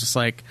 So just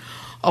like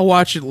I'll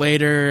watch it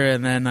later,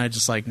 and then I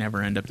just like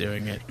never end up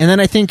doing it. And then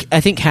I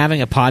think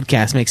having a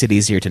podcast makes it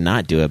easier to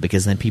not do it,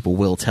 because then people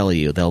will tell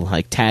you, they'll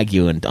like tag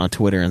you on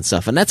Twitter and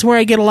stuff, and that's where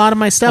I get a lot of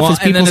my stuff. Is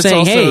people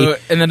saying, "Hey,"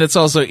 and then it's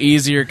also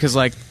easier because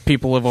like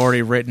people have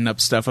already written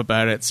up stuff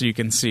about it, so you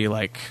can see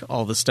like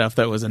all the stuff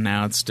that was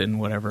announced and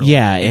whatever.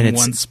 Yeah, in and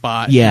it's one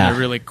spot. Yeah, in a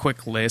really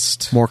quick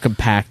list, more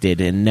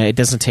compacted, and it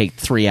doesn't take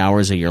 3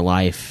 hours of your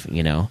life,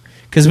 you know.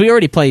 Because we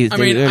already play. I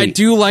mean, I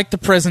do like the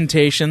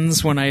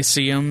presentations when I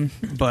see them,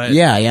 but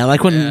yeah,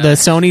 like when the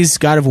Sony's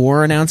God of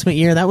War announcement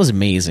year, that was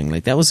amazing.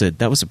 Like that was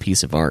a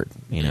piece of art,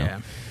 you know.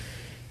 Yeah.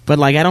 But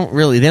like, they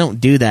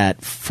don't do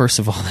that. First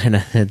of all,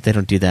 they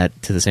don't do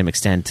that to the same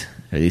extent,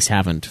 or at least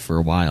haven't for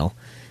a while.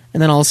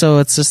 And then also,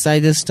 it's just I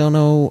just don't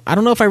know. I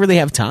don't know if I really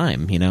have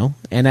time, you know.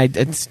 And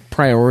it's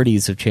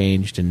priorities have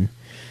changed, and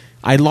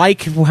I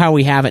like how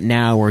we have it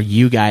now, where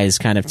you guys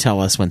kind of tell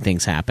us when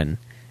things happen,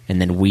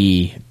 and then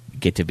we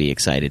get to be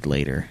excited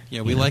later.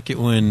 Yeah, we like it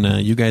when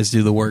you guys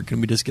do the work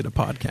and we just get a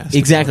podcast.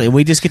 Exactly.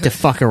 We just get to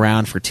fuck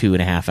around for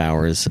 2.5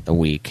 hours a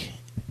week,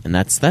 and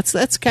that's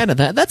kind of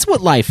that. That's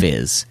what life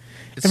is.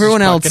 It's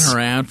Everyone just else, fucking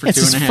around for it's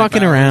just 2.5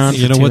 fucking hours. around for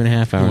You know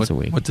 2.5 hours a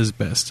week. What is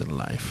best in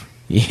life?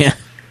 Yeah.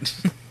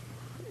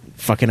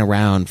 Fucking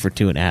around for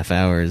 2.5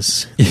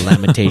 hours. The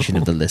lamentation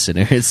of the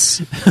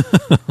listeners.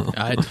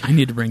 I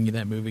need to bring you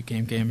that movie,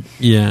 Game.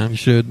 Yeah, you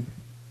should.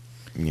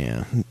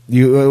 Yeah.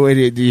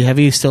 Have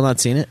you still not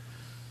seen it?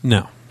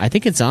 No. I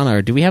think it's on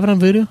our... Do we have it on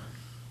Vudu?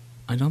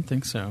 I don't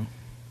think so.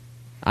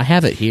 I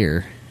have it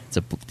here. It's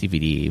a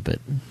DVD, but...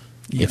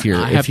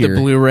 I have the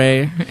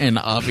Blu-ray, and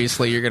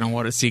obviously you're going to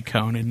want to see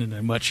Conan in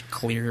a much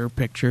clearer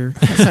picture.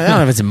 I don't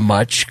know if it's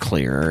much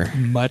clearer.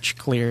 Much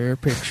clearer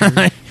picture.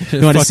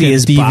 You want to see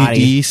his DVD,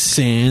 body.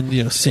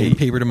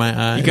 sandpaper to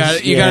my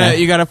eyes. You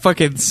gotta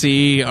fucking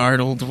see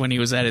Arnold when he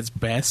was at his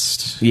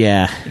best.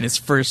 Yeah. In his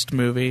first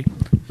movie.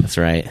 That's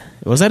right.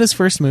 Was that his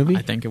first movie?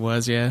 I think it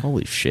was, yeah.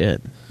 Holy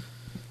shit.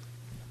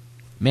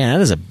 Man,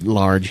 that is a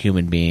large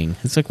human being.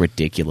 It's like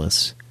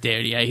ridiculous.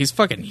 Dude, yeah, he's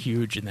fucking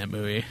huge in that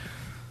movie.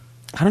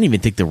 I don't even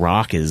think The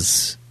Rock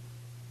is...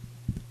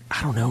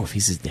 I don't know if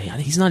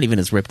he's not even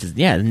as ripped as...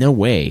 Yeah, no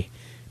way.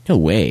 No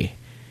way.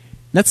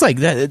 That's like...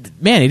 that.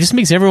 Man, he just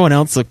makes everyone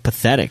else look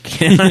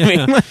pathetic. You know what I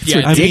mean? It's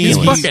ridiculous. He's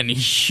fucking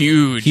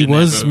huge. He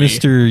was that movie.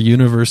 Mr.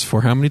 Universe for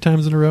how many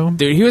times in a row?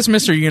 Dude, he was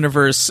Mr.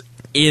 Universe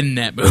in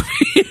that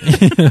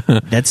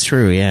movie. That's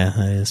true, yeah.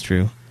 That is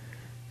true.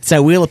 It's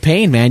that wheel of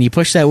pain, man. You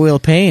push that wheel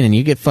of pain and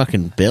you get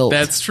fucking built.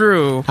 That's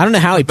true. I don't know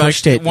how he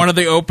pushed it. One of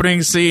the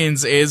opening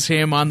scenes is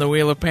him on the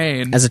wheel of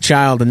pain. As a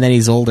child, and then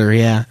he's older,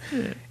 yeah.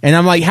 And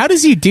I'm like, how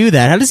does he do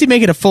that? How does he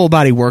make it a full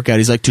body workout?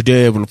 He's like,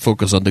 today I will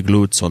focus on the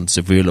glutes on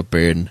severe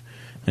pain.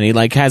 And he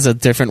like has a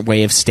different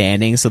way of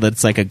standing, so that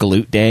it's like a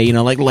glute day, you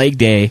know, like leg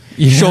day,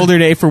 shoulder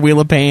day for wheel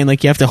of pain.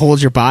 Like you have to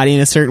hold your body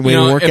in a certain way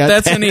to work out. If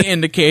that's any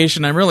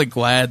indication, I'm really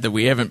glad that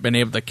we haven't been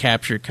able to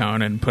capture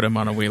Conan and put him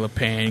on a wheel of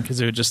pain,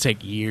 because it would just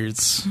take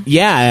years.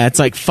 Yeah, it's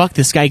like, fuck,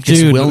 this guy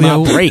just will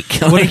not break.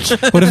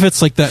 What if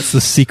it's like that's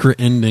the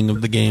secret ending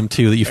of the game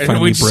too, that you finally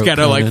broke? We just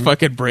gotta Conan? like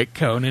fucking break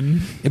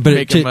Conan. But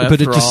it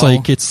just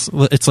like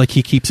it's like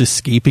he keeps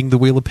escaping the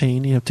wheel of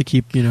pain. You have to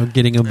keep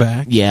getting him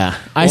back. Yeah,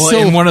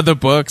 in one of the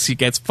books he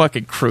gets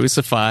fucking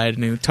crucified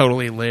and he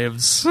totally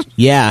lives.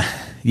 Yeah,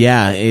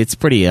 it's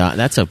pretty.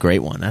 That's a great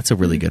one. That's a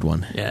really good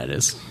one. Yeah, it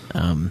is.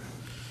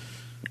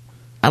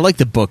 I like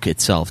the book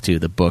itself too.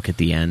 The book at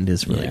the end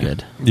is really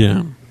good.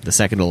 Yeah, the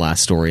second to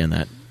last story in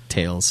that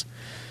Tales.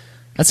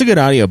 That's a good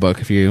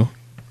audiobook if you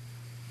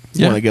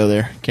want to go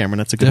there, Cameron.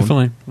 That's a good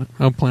one. Definitely.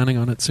 I'm planning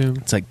on it soon.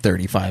 It's like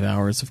 35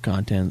 hours of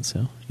content,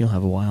 so you'll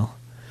have a while.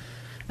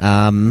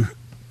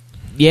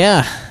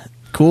 Yeah,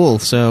 cool.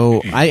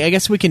 So I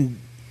guess we can.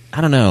 I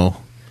don't know.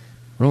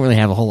 We don't really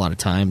have a whole lot of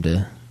time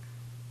to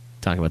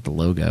talk about the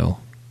logo,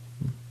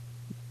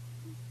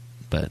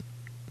 but do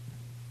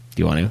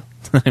you want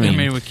to? I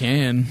mean, we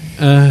can.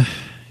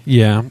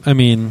 Yeah, I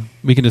mean,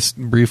 we can just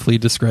briefly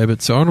describe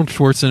it. So Arnold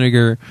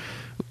Schwarzenegger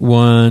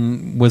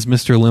was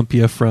Mr.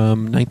 Olympia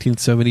from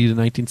 1970 to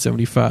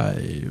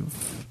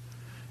 1975,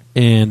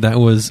 and that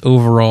was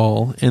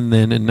overall. And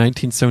then in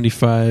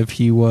 1975,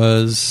 he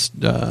was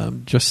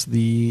just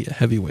the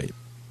heavyweight.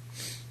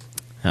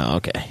 Oh,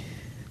 okay.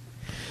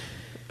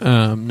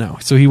 No,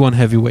 so he won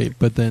heavyweight,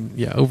 but then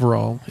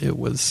overall it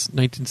was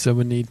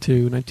 1970 to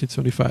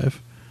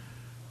 1975.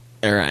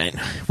 All right.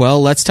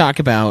 Well, let's talk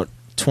about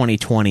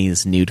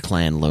 2020's Nude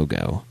Clan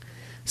logo.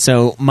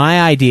 So my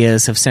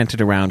ideas have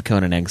centered around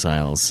Conan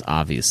Exiles,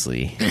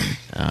 obviously,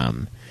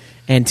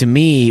 And to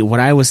me, what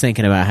I was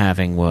thinking about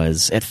having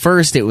was, at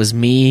first it was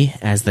me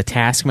as the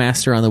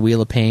taskmaster on the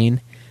Wheel of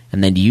Pain,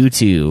 and then you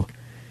two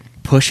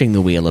pushing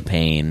the Wheel of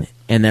Pain,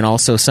 and then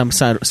also some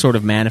sort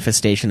of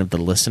manifestation of the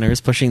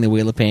listeners pushing the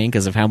Wheel of Pain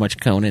because of how much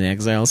Conan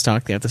Exiles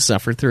talk they have to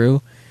suffer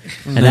through.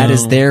 And that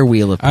is their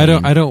Wheel of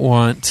Pain. I don't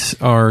want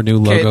our new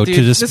logo to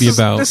just be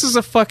about. This is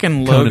a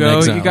fucking Conan logo.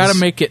 Exiles. You got to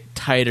make it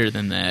tighter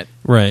than that.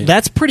 Right.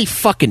 That's pretty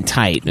fucking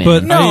tight, man.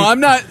 But No, I'm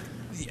not.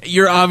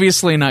 You're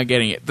obviously not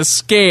getting it. The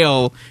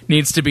scale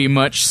needs to be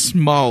much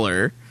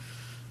smaller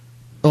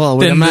well,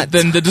 than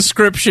the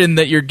description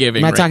that you're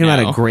giving. I'm not talking now.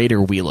 about a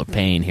greater Wheel of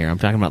Pain here. I'm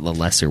talking about the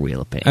lesser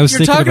Wheel of Pain. I was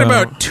You're thinking talking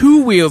about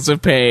 2 wheels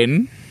of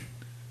pain.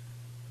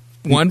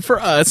 One for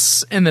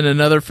us, and then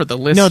another for the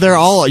listeners. No, they're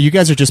all. You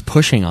guys are just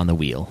pushing on the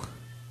wheel.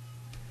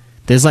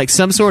 There's like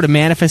some sort of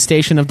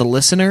manifestation of the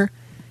listener,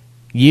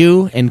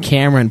 you and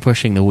Cameron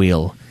pushing the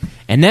wheel.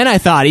 And then I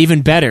thought,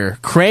 even better,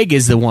 Craig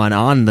is the one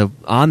on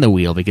the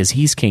wheel because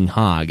he's King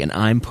Hog, and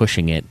I'm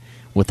pushing it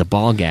with the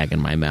ball gag in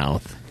my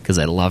mouth because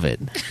I love it.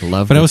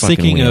 But I was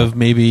thinking of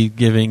maybe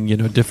giving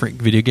different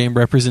video game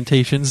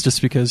representations,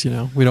 just because we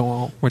don't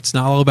all. It's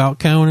not all about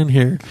Conan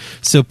here.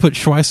 So put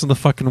Schweiss on the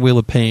fucking Wheel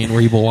of Pain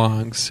where he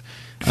belongs.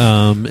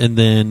 And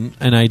then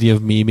an idea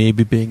of me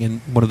maybe being in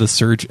one of the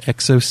Surge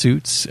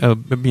exosuits,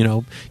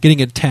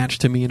 getting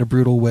attached to me in a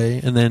brutal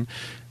way, and then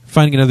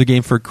finding another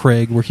game for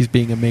Craig where he's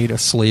being made a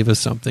slave of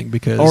something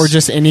or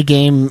just any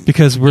game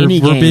because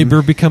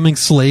we're becoming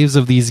slaves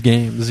of these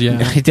games.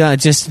 Yeah,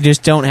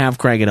 just don't have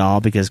Craig at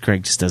all because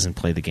Craig just doesn't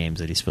play the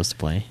games that he's supposed to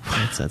play.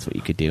 That's what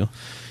you could do.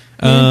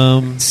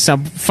 Find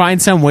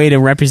some way to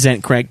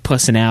represent Craig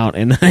pussing out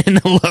in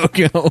the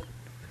logo.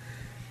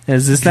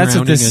 That's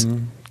what this.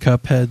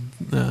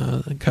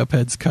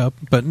 Cuphead's cup,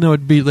 but no,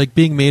 it'd be like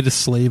being made a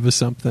slave of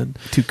something.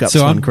 2 cups,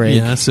 one Craig.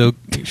 Yeah, so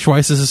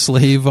Schweiss is a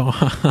slave.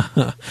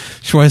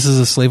 Schweiss is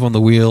a slave on the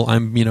wheel.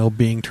 I'm,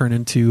 being turned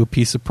into a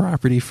piece of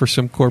property for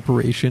some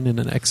corporation in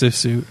an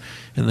exosuit,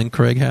 and then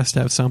Craig has to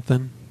have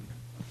something.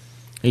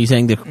 Are you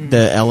saying the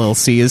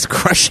LLC is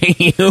crushing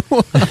you?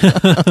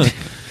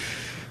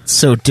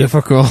 So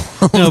difficult.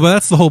 No, but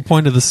that's the whole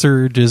point of the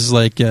Surge. Is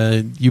like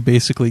you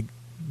basically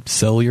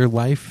sell your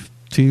life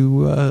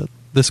to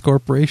this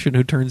corporation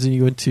who turns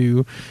you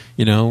into,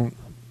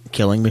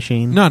 killing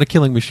machine. Not a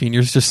killing machine.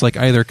 You're just like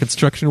either a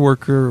construction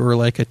worker or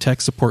like a tech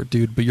support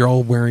dude, but you're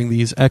all wearing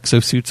these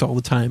exosuits all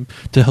the time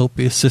to help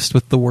you assist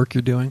with the work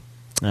you're doing.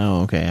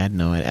 Oh, okay. I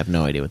have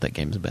no idea what that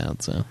game's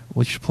about. So,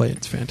 well, you should play it.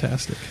 It's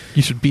fantastic.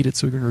 You should beat it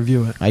so we can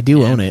review it. I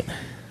do own it.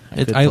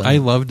 I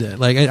loved it.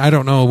 Like I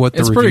don't know what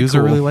the reviews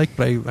are really like,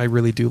 but I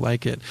really do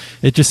like it.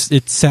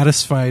 It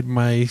satisfied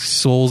my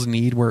soul's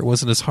need where it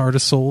wasn't as hard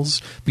as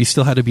Souls, but you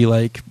still had to be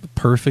like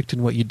perfect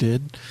in what you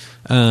did.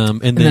 And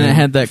then it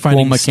had that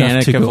cool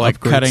mechanic of like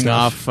cutting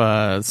stuff,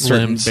 off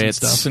certain limbs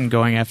bits and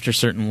going after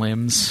certain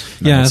limbs.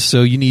 Yeah,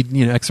 so you need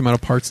X amount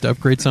of parts to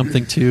upgrade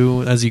something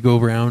too as you go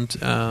around.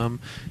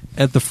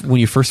 When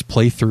you first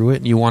play through it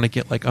and you want to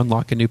get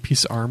unlock a new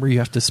piece of armor, you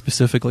have to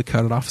specifically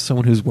cut it off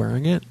someone who's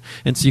wearing it,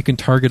 and so you can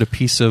target a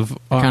piece of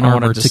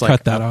armor to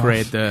cut that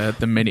upgrade off.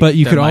 the mini, but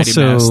you the could Mighty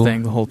also Mouse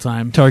thing the whole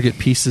time. Target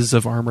pieces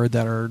of armor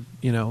that are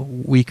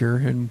weaker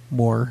and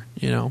more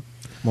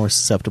more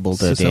susceptible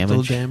to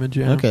damage.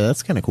 Yeah. Okay,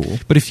 that's kind of cool.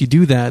 But if you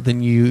do that,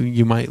 then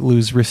you might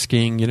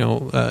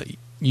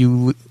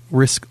you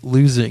risk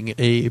losing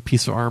a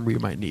piece of armor you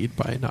might need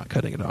by not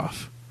cutting it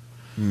off.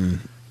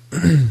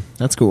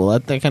 That's cool.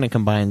 That kind of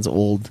combines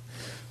old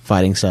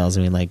fighting styles.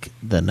 I mean, like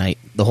the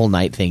whole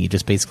night thing. You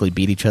just basically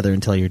beat each other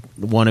until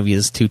one of you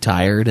is too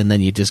tired, and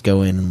then you just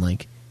go in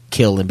and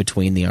kill in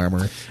between the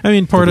armor. I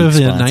mean, part of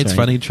the knights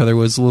fighting each other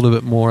was a little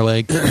bit more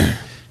like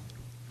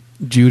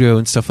judo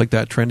and stuff like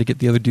that, trying to get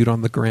the other dude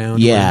on the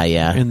ground. Yeah.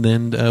 And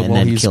then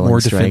while he's more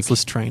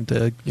defenseless, trying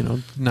to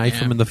knife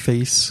him in the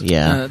face.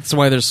 Yeah, that's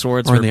why their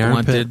swords or were in the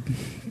blunted.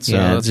 armpit.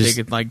 So they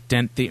could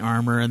dent the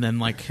armor and then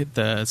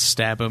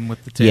stab him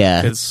with the tip.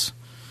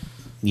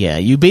 Yeah,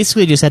 you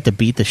basically just have to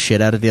beat the shit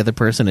out of the other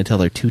person until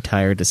they're too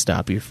tired to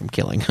stop you from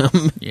killing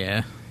them.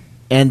 Yeah.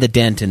 And the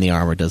dent in the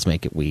armor does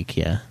make it weak,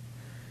 yeah.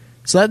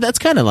 So that's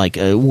kind of like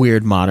a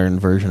weird modern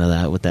version of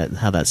that, with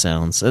how that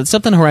sounds. It's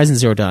something Horizon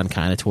Zero Dawn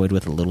kind of toyed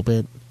with a little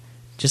bit.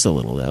 Just a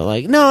little, though.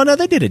 No,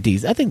 they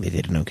did I think they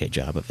did an okay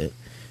job of it.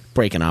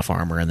 Breaking off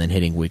armor and then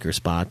hitting weaker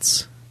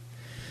spots.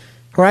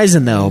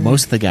 Horizon, though,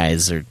 most of the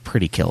guys are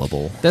pretty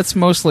killable. That's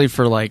mostly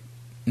for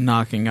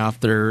knocking off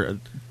their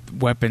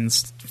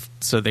weapons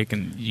so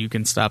you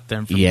can stop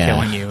them from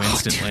killing you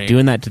instantly.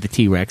 Doing that to the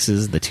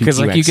T-Rexes, the two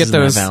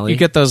T-Rexes you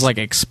get those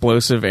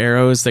explosive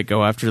arrows that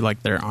go after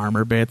their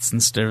armor bits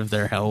instead of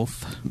their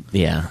health.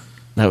 Yeah,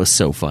 that was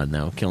so fun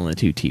though, killing the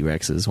two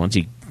T-Rexes.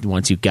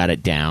 Once you got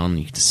it down,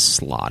 you could just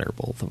slaughter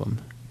both of them.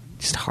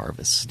 Just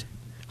harvest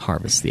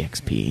the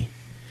XP.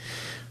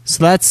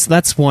 So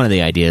that's one of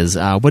the ideas.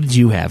 What did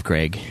you have,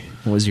 Craig?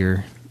 What was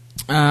your?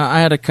 I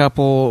had a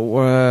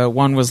couple.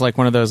 One was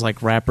one of those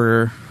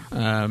rapper,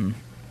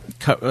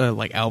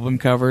 album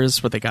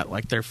covers where they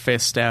got their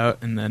fist out,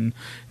 and then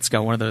it's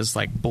got one of those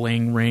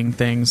bling ring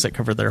things that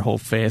cover their whole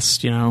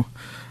fist.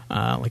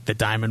 like the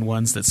diamond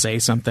ones that say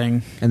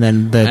something. And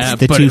then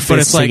the two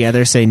fists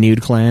together say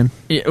nude clan.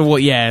 Yeah, well,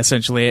 yeah,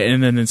 essentially.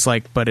 And then it's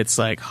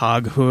like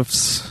hog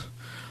hoofs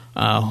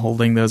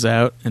holding those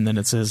out, and then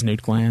it says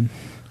nude clan.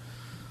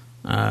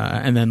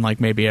 And then like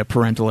maybe a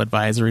parental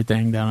advisory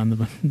thing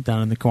down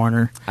in the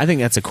corner. I think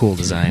that's a cool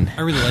design.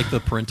 I really like the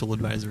parental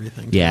advisory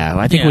thing. Yeah,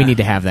 I think we need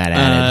to have that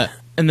added.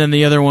 And then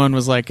the other one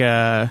was like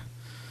that.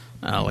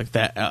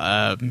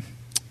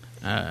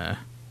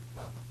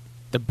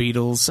 The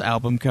Beatles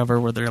album cover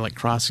where they're like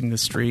crossing the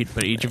street,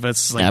 but each of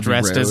us is like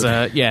dressed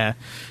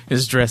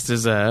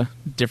as a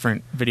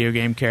different video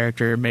game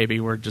character. Maybe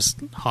we're just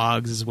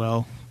hogs as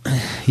well.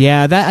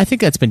 Yeah, I think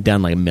that's been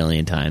done like a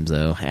million times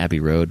though. Abbey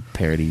Road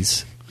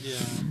parodies. Yeah.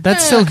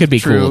 That still could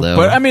be cool though.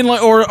 But I mean,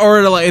 like,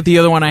 or like the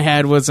other one I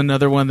had was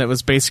another one that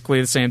was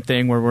basically the same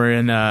thing where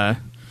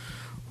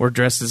we're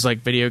dressed as like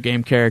video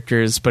game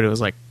characters, but it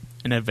was like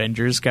an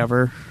Avengers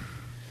cover.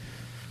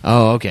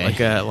 Oh, okay.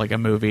 Like a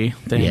movie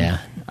thing.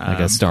 Yeah, like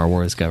a Star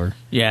Wars cover.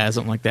 Yeah,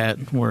 something like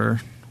that. We're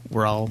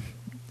all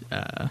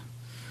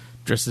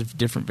dressed as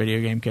different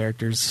video game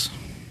characters.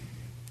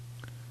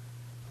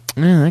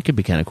 Yeah, that could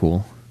be kind of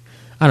cool.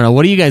 I don't know.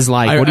 What do you guys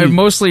like? I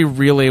mostly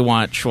really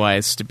want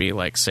Schweiss to be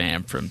like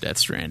Sam from Death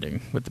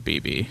Stranding with the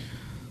BB.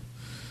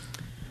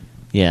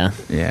 Yeah.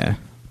 Yeah.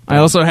 I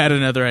also had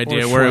another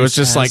idea where it was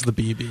just like the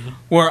BB.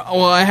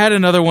 I had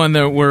another one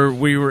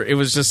where it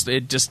was just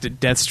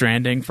Death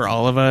Stranding for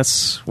all of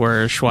us,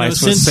 where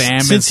Schweiss was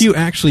Sam. Since you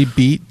actually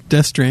beat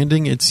Death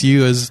Stranding, it's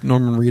you as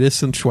Norman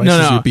Reedus and Schweiss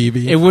as your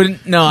BB. It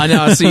wouldn't.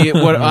 No. See,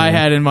 what I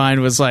had in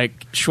mind was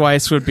like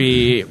Schweiss would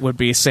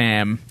be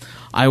Sam,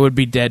 I would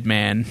be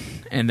Deadman,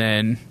 and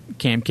then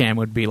Cam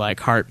would be like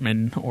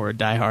Hartman or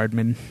Die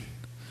Hardman.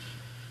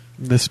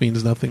 This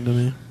means nothing to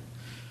me.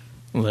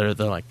 Well,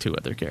 they're like two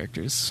other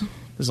characters.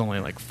 There's only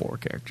like 4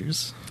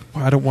 characters.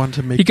 Well, I don't want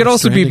to make. He could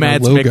also be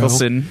Mads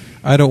Mikkelsen.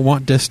 I don't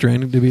want Death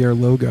Stranding to be our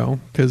logo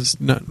because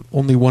not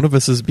only one of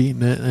us has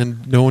beaten it,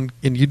 and no one,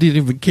 and you didn't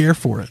even care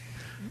for it.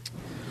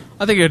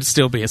 I think it would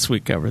still be a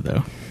sweet cover,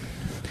 though.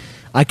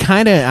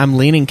 I'm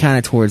leaning kind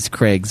of towards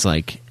Craig's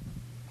like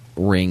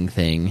ring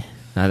thing.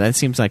 That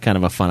seems like kind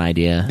of a fun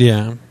idea.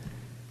 Yeah.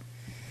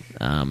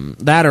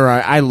 That or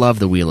I love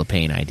the Wheel of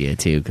Pain idea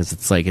too because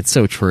it's like it's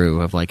so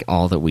true of like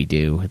all that we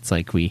do. It's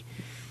like we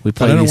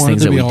play these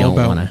things that we don't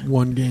want to.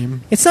 One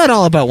game. It's not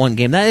all about one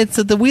game.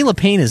 The Wheel of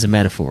Pain is a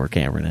metaphor,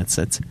 Cameron.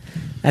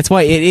 That's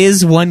why it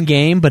is one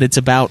game, but it's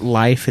about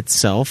life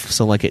itself.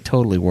 So like it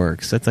totally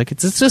works. It's like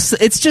it's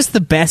just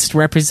the best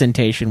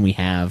representation we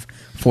have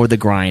for the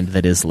grind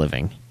that is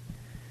living.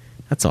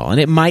 That's all. And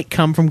it might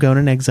come from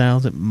Conan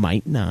Exiles. It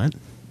might not.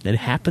 It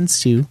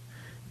happens too.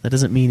 That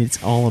doesn't mean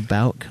it's all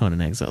about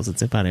Conan Exiles.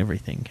 It's about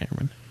everything,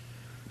 Cameron.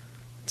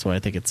 That's why I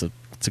think it's a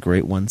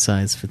great one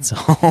size fits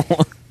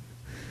all.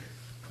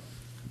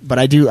 But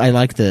I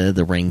like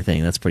the ring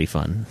thing. That's pretty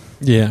fun.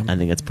 Yeah, I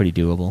think that's pretty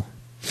doable.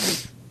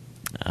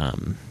 I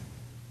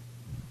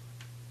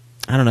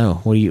don't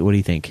know. What do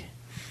you think?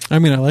 I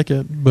mean, I like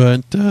it,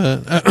 but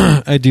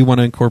I do want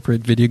to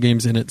incorporate video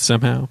games in it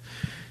somehow.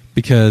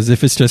 Because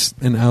if it's just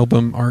an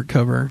album art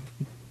cover,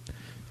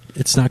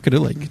 it's not going to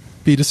like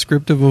be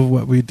descriptive of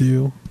what we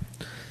do.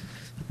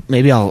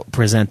 Maybe I'll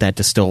present that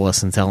to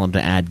Stolas and tell him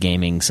to add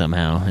gaming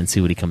somehow and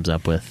see what he comes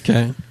up with.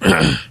 Okay.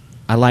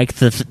 I like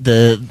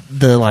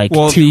the like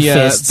two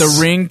fists. The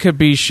ring could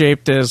be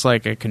shaped as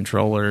like a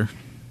controller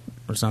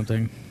or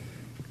something.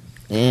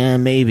 Yeah,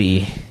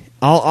 maybe.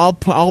 I'll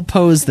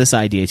pose this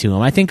idea to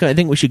him. I think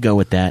we should go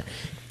with that.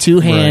 2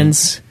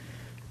 hands,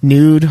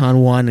 nude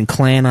on one and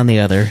clan on the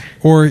other.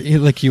 Or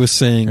like he was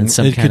saying,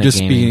 it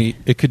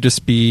could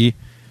just be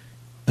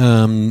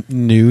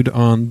nude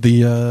on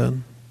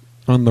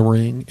the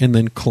ring, and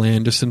then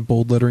clan just in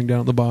bold lettering down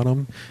at the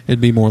bottom. It'd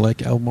be more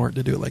like Elmart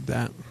to do it like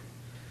that.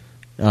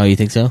 Oh, you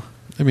think so?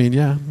 I mean,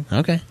 yeah.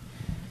 Okay.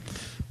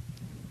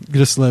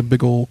 Just that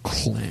big old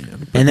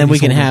clan. And then we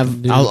can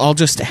have... I'll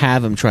just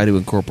have him try to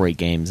incorporate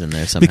games in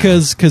there somehow.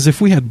 Because if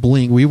we had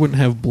bling, we wouldn't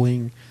have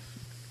bling.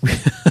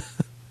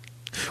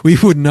 We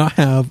would not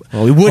have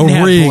a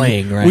ring.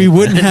 Bling, right? We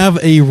wouldn't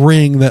have a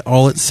ring that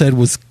all it said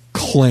was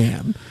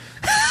clan.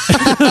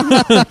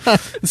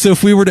 So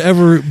if we were to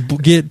ever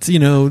get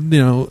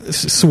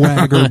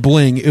swag or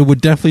bling, it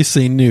would definitely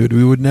say nude.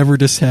 We would never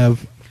just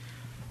have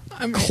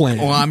clan.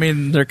 Well, I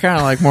mean, they're kind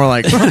of like more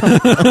like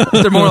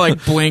they're more like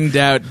blinged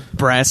out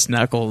brass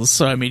knuckles.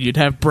 So I mean, you'd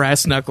have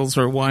brass knuckles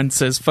where one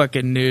says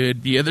fucking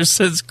nude, the other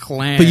says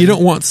clan. But you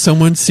don't want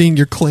someone seeing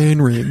your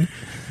clan ring.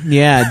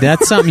 Yeah,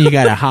 that's something you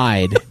got to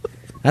hide.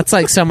 That's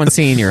like someone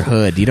seeing your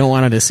hood. You don't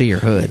want them to see your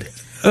hood.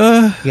 You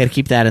got to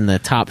keep that in the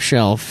top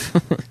shelf.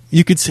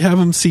 You could have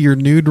them see your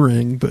nude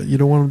ring, but you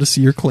don't want them to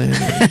see your clan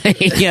ring.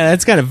 Yeah,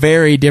 that's got a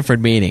very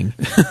different meaning.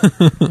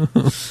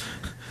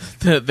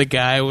 The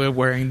guy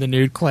wearing the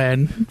nude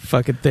clan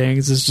fucking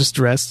things is just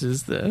dressed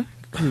as the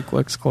Ku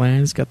Klux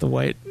Klan. It's got the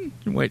white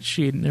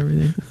sheet and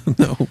everything.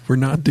 No, we're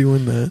not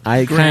doing that.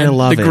 I kind of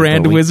love the it.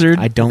 Grand but Wizard.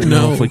 I don't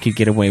know if we could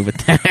get away with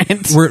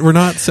that. We're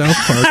not South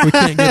Park. We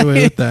can't get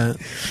away with that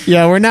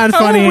Yeah, we're not How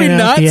funny are we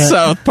enough not yet.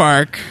 South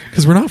Park?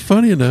 because we're not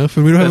funny enough,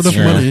 and we don't have That's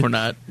enough true. money. We're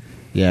not.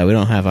 Yeah, we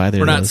don't have either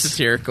We're of not those.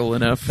 satirical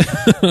enough.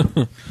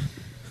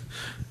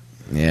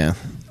 Yeah.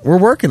 We're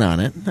working on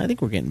it. I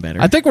think we're getting better.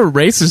 I think we're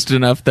racist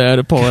enough though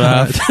to pull it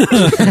off.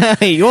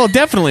 Well,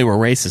 definitely we're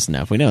racist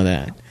enough. We know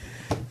that.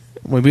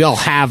 We all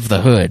have the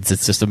hoods.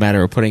 It's just a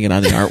matter of putting it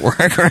on the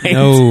artwork, right?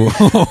 No,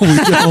 we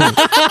don't.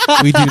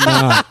 We do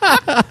not.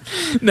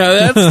 No,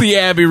 that's the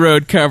Abbey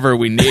Road cover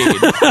we need.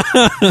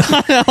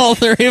 All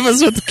three of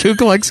us with the Ku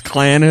Klux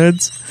Klan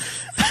hoods.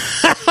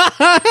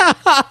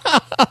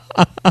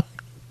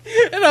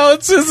 And all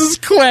it says is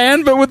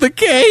Klan, but with a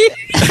K.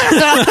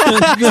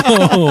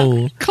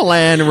 No.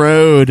 Klan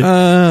Road.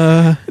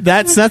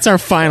 That's our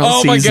final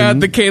Oh season. my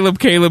god, the Caleb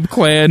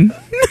Klan.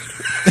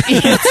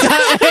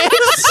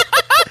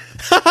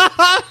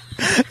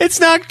 It's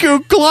not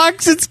Ku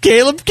Klux, it's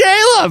Caleb.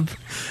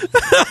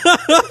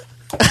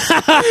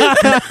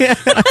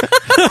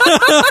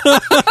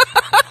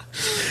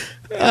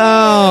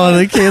 Oh,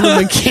 the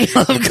Caleb and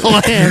Caleb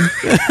clan.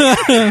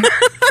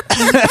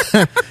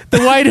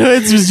 The White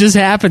Hoods was just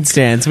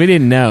happenstance. We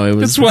didn't know. It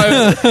was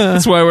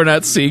That's why we're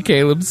not C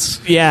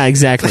Caleb's. Yeah,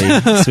 exactly.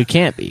 So we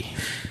can't be.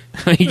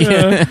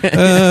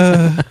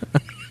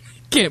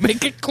 Can't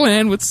make a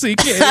clan with C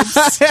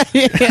Caleb's.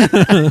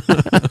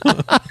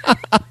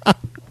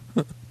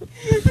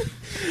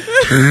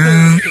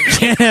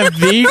 Can't have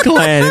the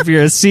clan if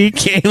you're a C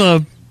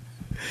Caleb.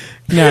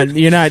 No,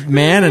 you're not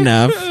man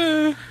enough.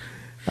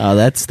 Oh,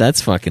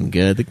 that's fucking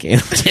good. The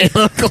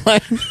Caleb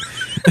clan.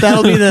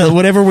 That'll be the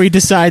whatever we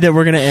decide that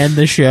we're going to end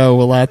the show.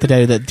 We'll have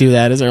to do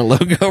that as our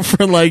logo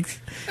for like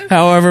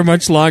however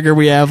much longer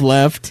we have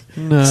left.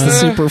 It's the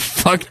super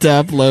fucked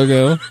up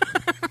logo.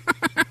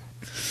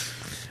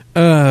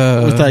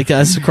 With like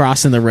us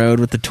crossing the road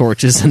with the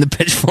torches and the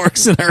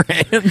pitchforks in our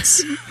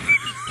hands.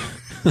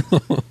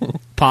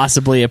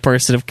 Possibly a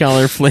person of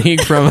color fleeing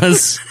from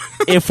us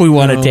if we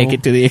want to take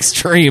it to the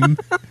extreme.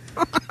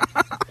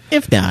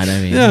 If not,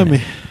 I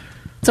mean,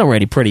 it's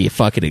already pretty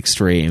fucking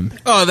extreme.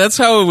 Oh, that's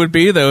how it would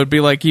be, though. It'd be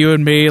like you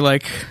and me,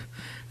 like,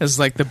 as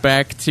like the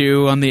back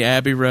two on the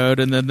Abbey Road,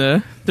 and then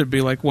there'd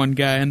be like one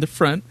guy in the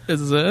front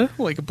as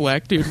like a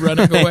black dude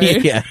running away.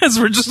 Yeah. As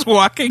we're just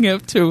walking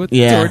up to with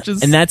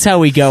torches. And that's how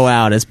we go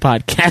out as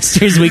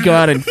podcasters. We go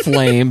out in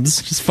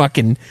flames, just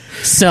fucking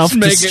Just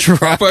make it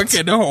self-destruct.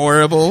 fucking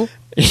horrible.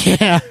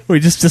 Yeah, we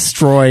just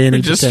destroy any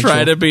We just potential.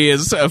 try to be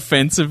as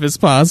offensive as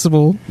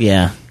possible.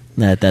 Yeah,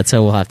 that's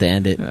how we'll have to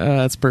end it.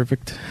 That's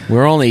perfect.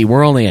 We're only a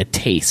minute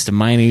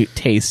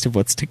taste of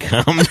what's to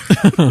come.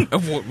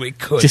 Of what we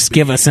could Just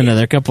give us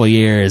another couple of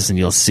years, and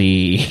you'll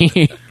see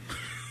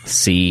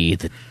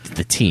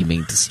the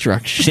teeming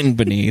destruction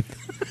beneath.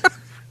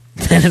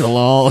 Then it'll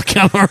all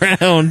come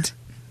around.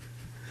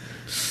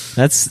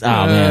 That's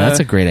that's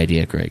a great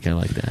idea, Greg. I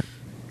like that.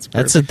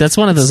 That's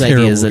one of those It's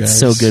ideas terrible,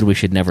 that's guys. so good we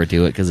should never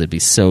do it because it'd be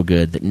so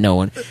good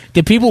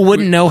that people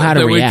wouldn't know how to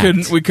that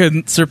react. We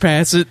couldn't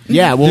surpass it.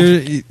 Yeah, well,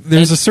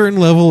 There's a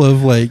certain level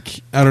of like,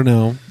 I don't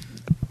know.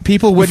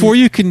 people would Before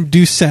you can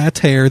do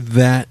satire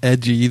that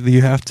edgy,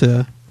 you have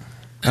to.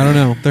 I don't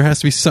know. There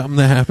has to be something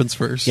that happens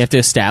first. You have to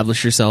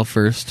establish yourself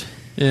first.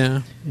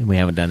 Yeah. And we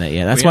haven't done that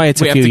yet. That's why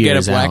it's a few we have to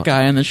years get a black out.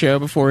 guy on the show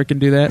before we can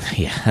do that.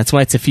 Yeah, that's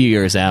why it's a few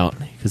years out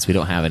because we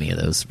don't have any of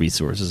those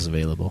resources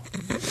available.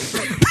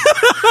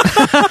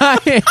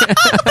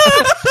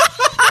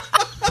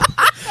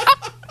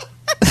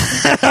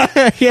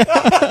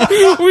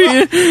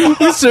 we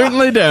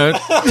certainly don't.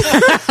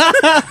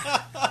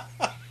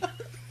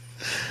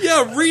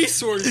 Yeah,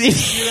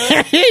 resources.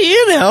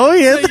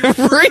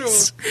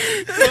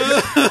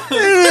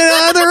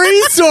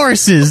 The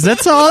resources.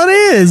 That's all it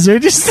is. They're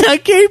just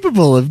not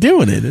capable of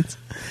doing it. It's,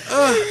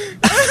 Oh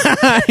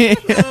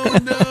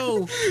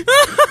no.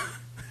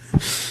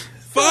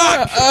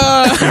 Fuck.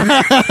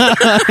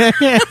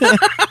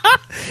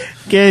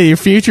 okay, your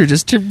future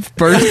just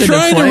burst into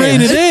Trying to flames.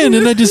 rein it in,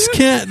 and I just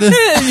can't. You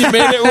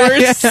made it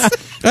worse.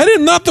 I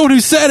did not the one who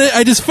said it.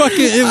 I just fucking.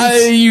 It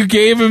was, You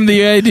gave him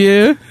the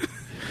idea.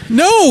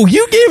 no,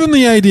 you gave him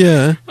the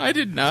idea. I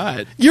did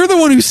not. You're the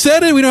one who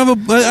said it. We don't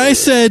have a. I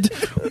said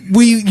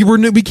we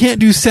can't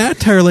do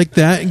satire like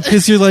that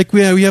because you're like we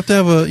have to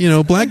have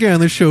a black guy on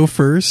the show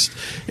first,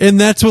 and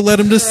that's what led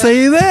him to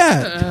say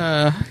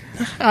that.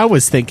 I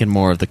was thinking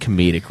more of the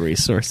comedic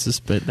resources,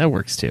 but that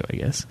works too, I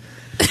guess.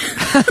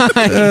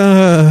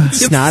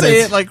 It's not say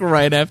as- it like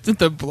right after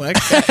the black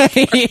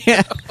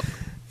guy.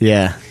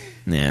 yeah.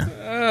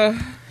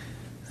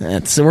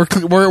 That's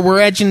we're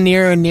edging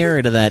nearer and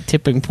nearer to that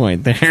tipping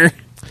point there.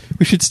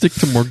 We should stick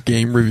to more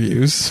game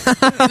reviews. Well,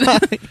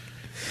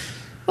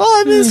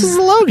 I mean, this is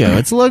a logo.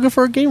 It's a logo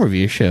for a game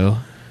review show.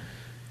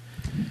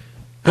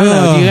 I don't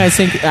know. Do you guys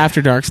think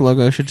After Dark's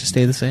logo should just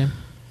stay the same?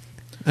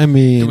 I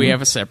mean, Do we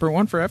have a separate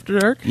one for After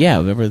Dark? Yeah,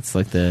 remember it's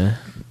like the.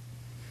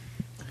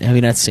 Have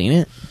you not seen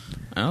it?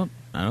 Oh,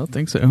 I don't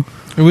think so.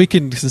 We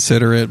can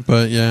consider it,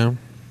 but yeah.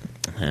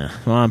 Yeah.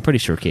 Well, I'm pretty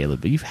sure,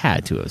 Caleb, but you've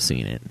had to have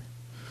seen it.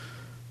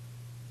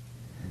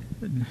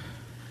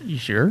 You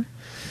sure?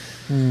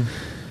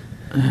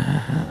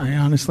 I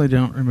honestly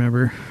don't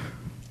remember.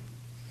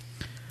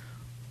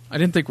 I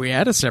didn't think we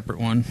had a separate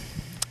one.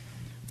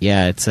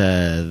 Yeah, it's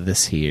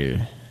this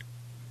here.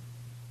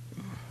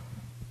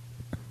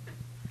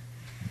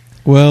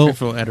 Well,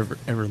 If it'll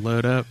ever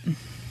load up.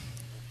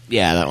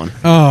 Yeah, that one.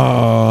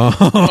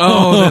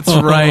 Oh, that's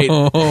right.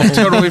 I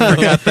totally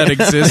forgot that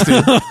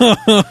existed.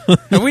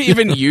 Have we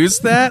even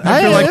used that?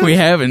 I feel like we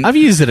haven't. I've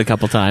used it a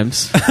couple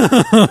times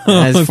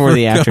as for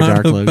the After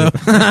Dark logo.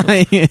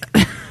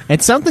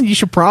 It's something you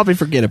should probably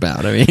forget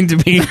about. I mean, to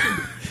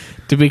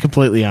be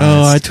completely honest.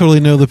 Oh, I totally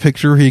know the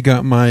picture he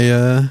got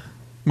my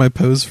my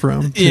pose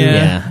from. Too.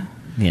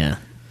 Yeah.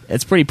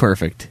 It's pretty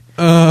perfect.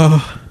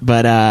 Oh,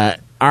 but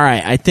all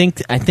right, I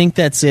think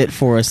that's it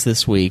for us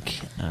this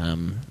week.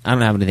 I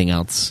don't have anything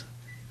else.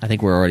 I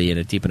think we're already in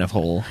a deep enough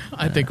hole.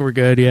 I think we're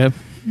good, yeah.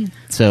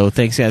 So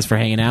thanks, guys, for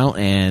hanging out,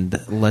 and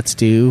let's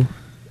do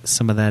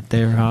some of that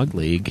there Hog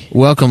League.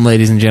 Welcome,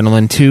 ladies and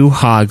gentlemen, to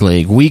Hog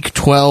League. Week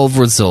 12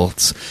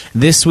 results.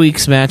 This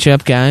week's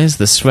matchup, guys,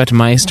 the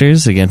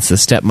Sweatmeisters against the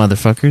Step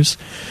Motherfuckers.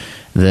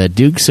 The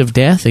Dukes of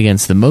Death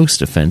against the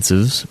Most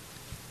Offensives.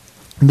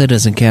 That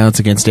doesn't count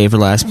against Dave for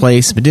last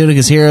place.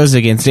 Medunica's Heroes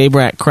against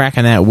Abrak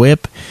cracking that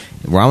whip.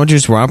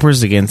 Romagers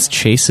Rompers against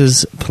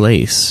Chase's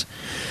place.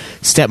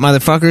 Step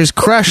Motherfuckers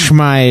crush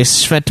my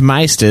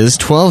Svetmeisters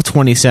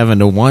 1227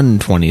 to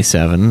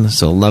 127.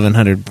 So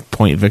 1100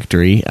 point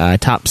victory.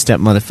 Top Step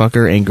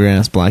Motherfucker, Angry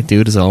Ass Black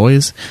Dude as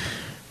always.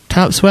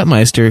 Top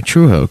Sweatmeister,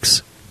 True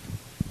Hoax.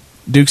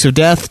 Dukes of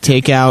Death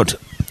take out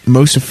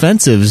Most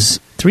Offensives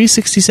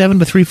 367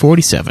 to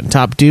 347.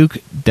 Top Duke,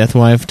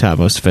 Deathwife, top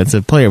Most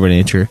Offensive, Player by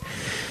Nature.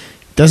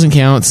 Doesn't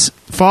count.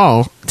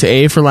 Fall to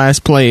A for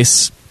last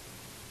place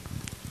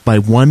by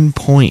 1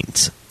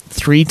 point.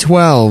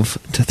 312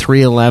 to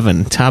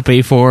 311. Top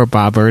A4,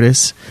 Bob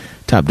Urtis.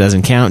 Top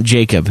Doesn't Count,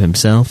 Jacob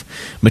himself.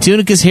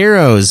 Matunica's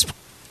Heroes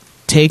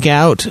take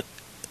out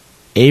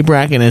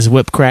Abrak and his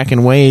whip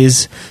cracking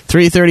ways.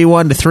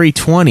 331 to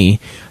 320.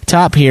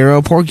 Top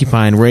Hero,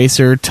 Porcupine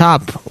Racer.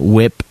 Top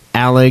Whip,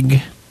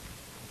 Alleg.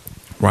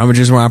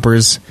 Romagers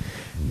Rompers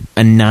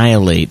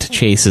annihilate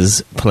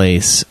Chase's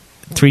place.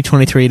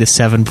 323 to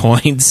 7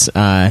 points.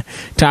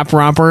 Top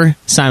Romper,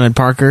 Simon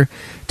Parker.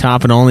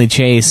 Top and only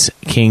Chase,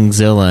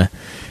 Kingzilla.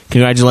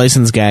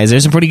 Congratulations, guys.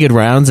 There's some pretty good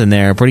rounds in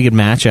there. Pretty good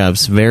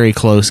matchups. Very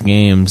close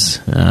games.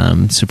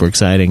 Super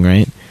exciting,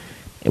 right?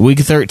 Week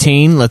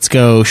 13, let's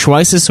go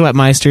Schweiss's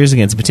Sweatmeisters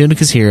against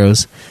Matunica's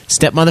Heroes.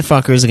 Step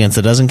Motherfuckers against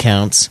the Dozen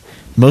Counts.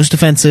 Most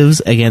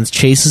Offensives against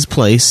Chase's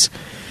Place.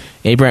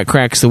 Abrak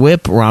cracks the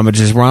whip.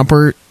 Romagers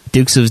Romper.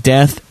 Dukes of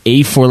Death.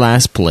 A for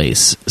last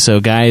place. So,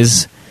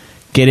 guys,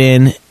 get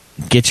in.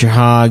 Get your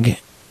hog.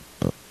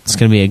 It's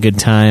going to be a good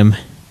time.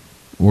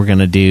 We're going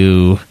to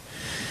do...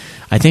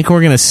 I think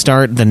we're going to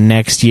start the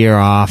next year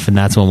off, and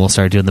that's when we'll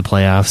start doing the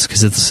playoffs,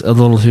 because it's a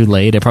little too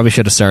late. I probably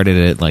should have started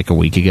it like a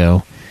week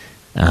ago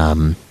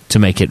to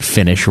make it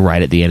finish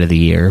right at the end of the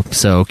year.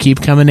 So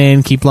keep coming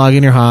in. Keep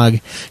logging your hog.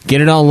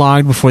 Get it all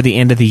logged before the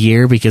end of the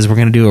year, because we're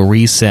going to do a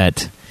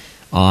reset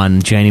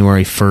on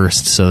January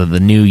 1st, so that the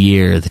new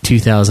year, the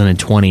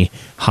 2020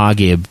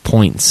 Hogib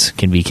points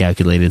can be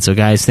calculated. So,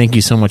 guys, thank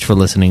you so much for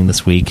listening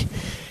this week.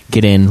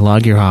 Get in,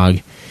 log your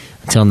hog.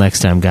 Until next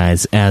time,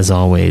 guys, as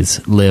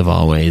always, live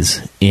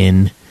always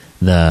in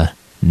the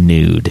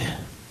nude.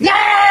 No!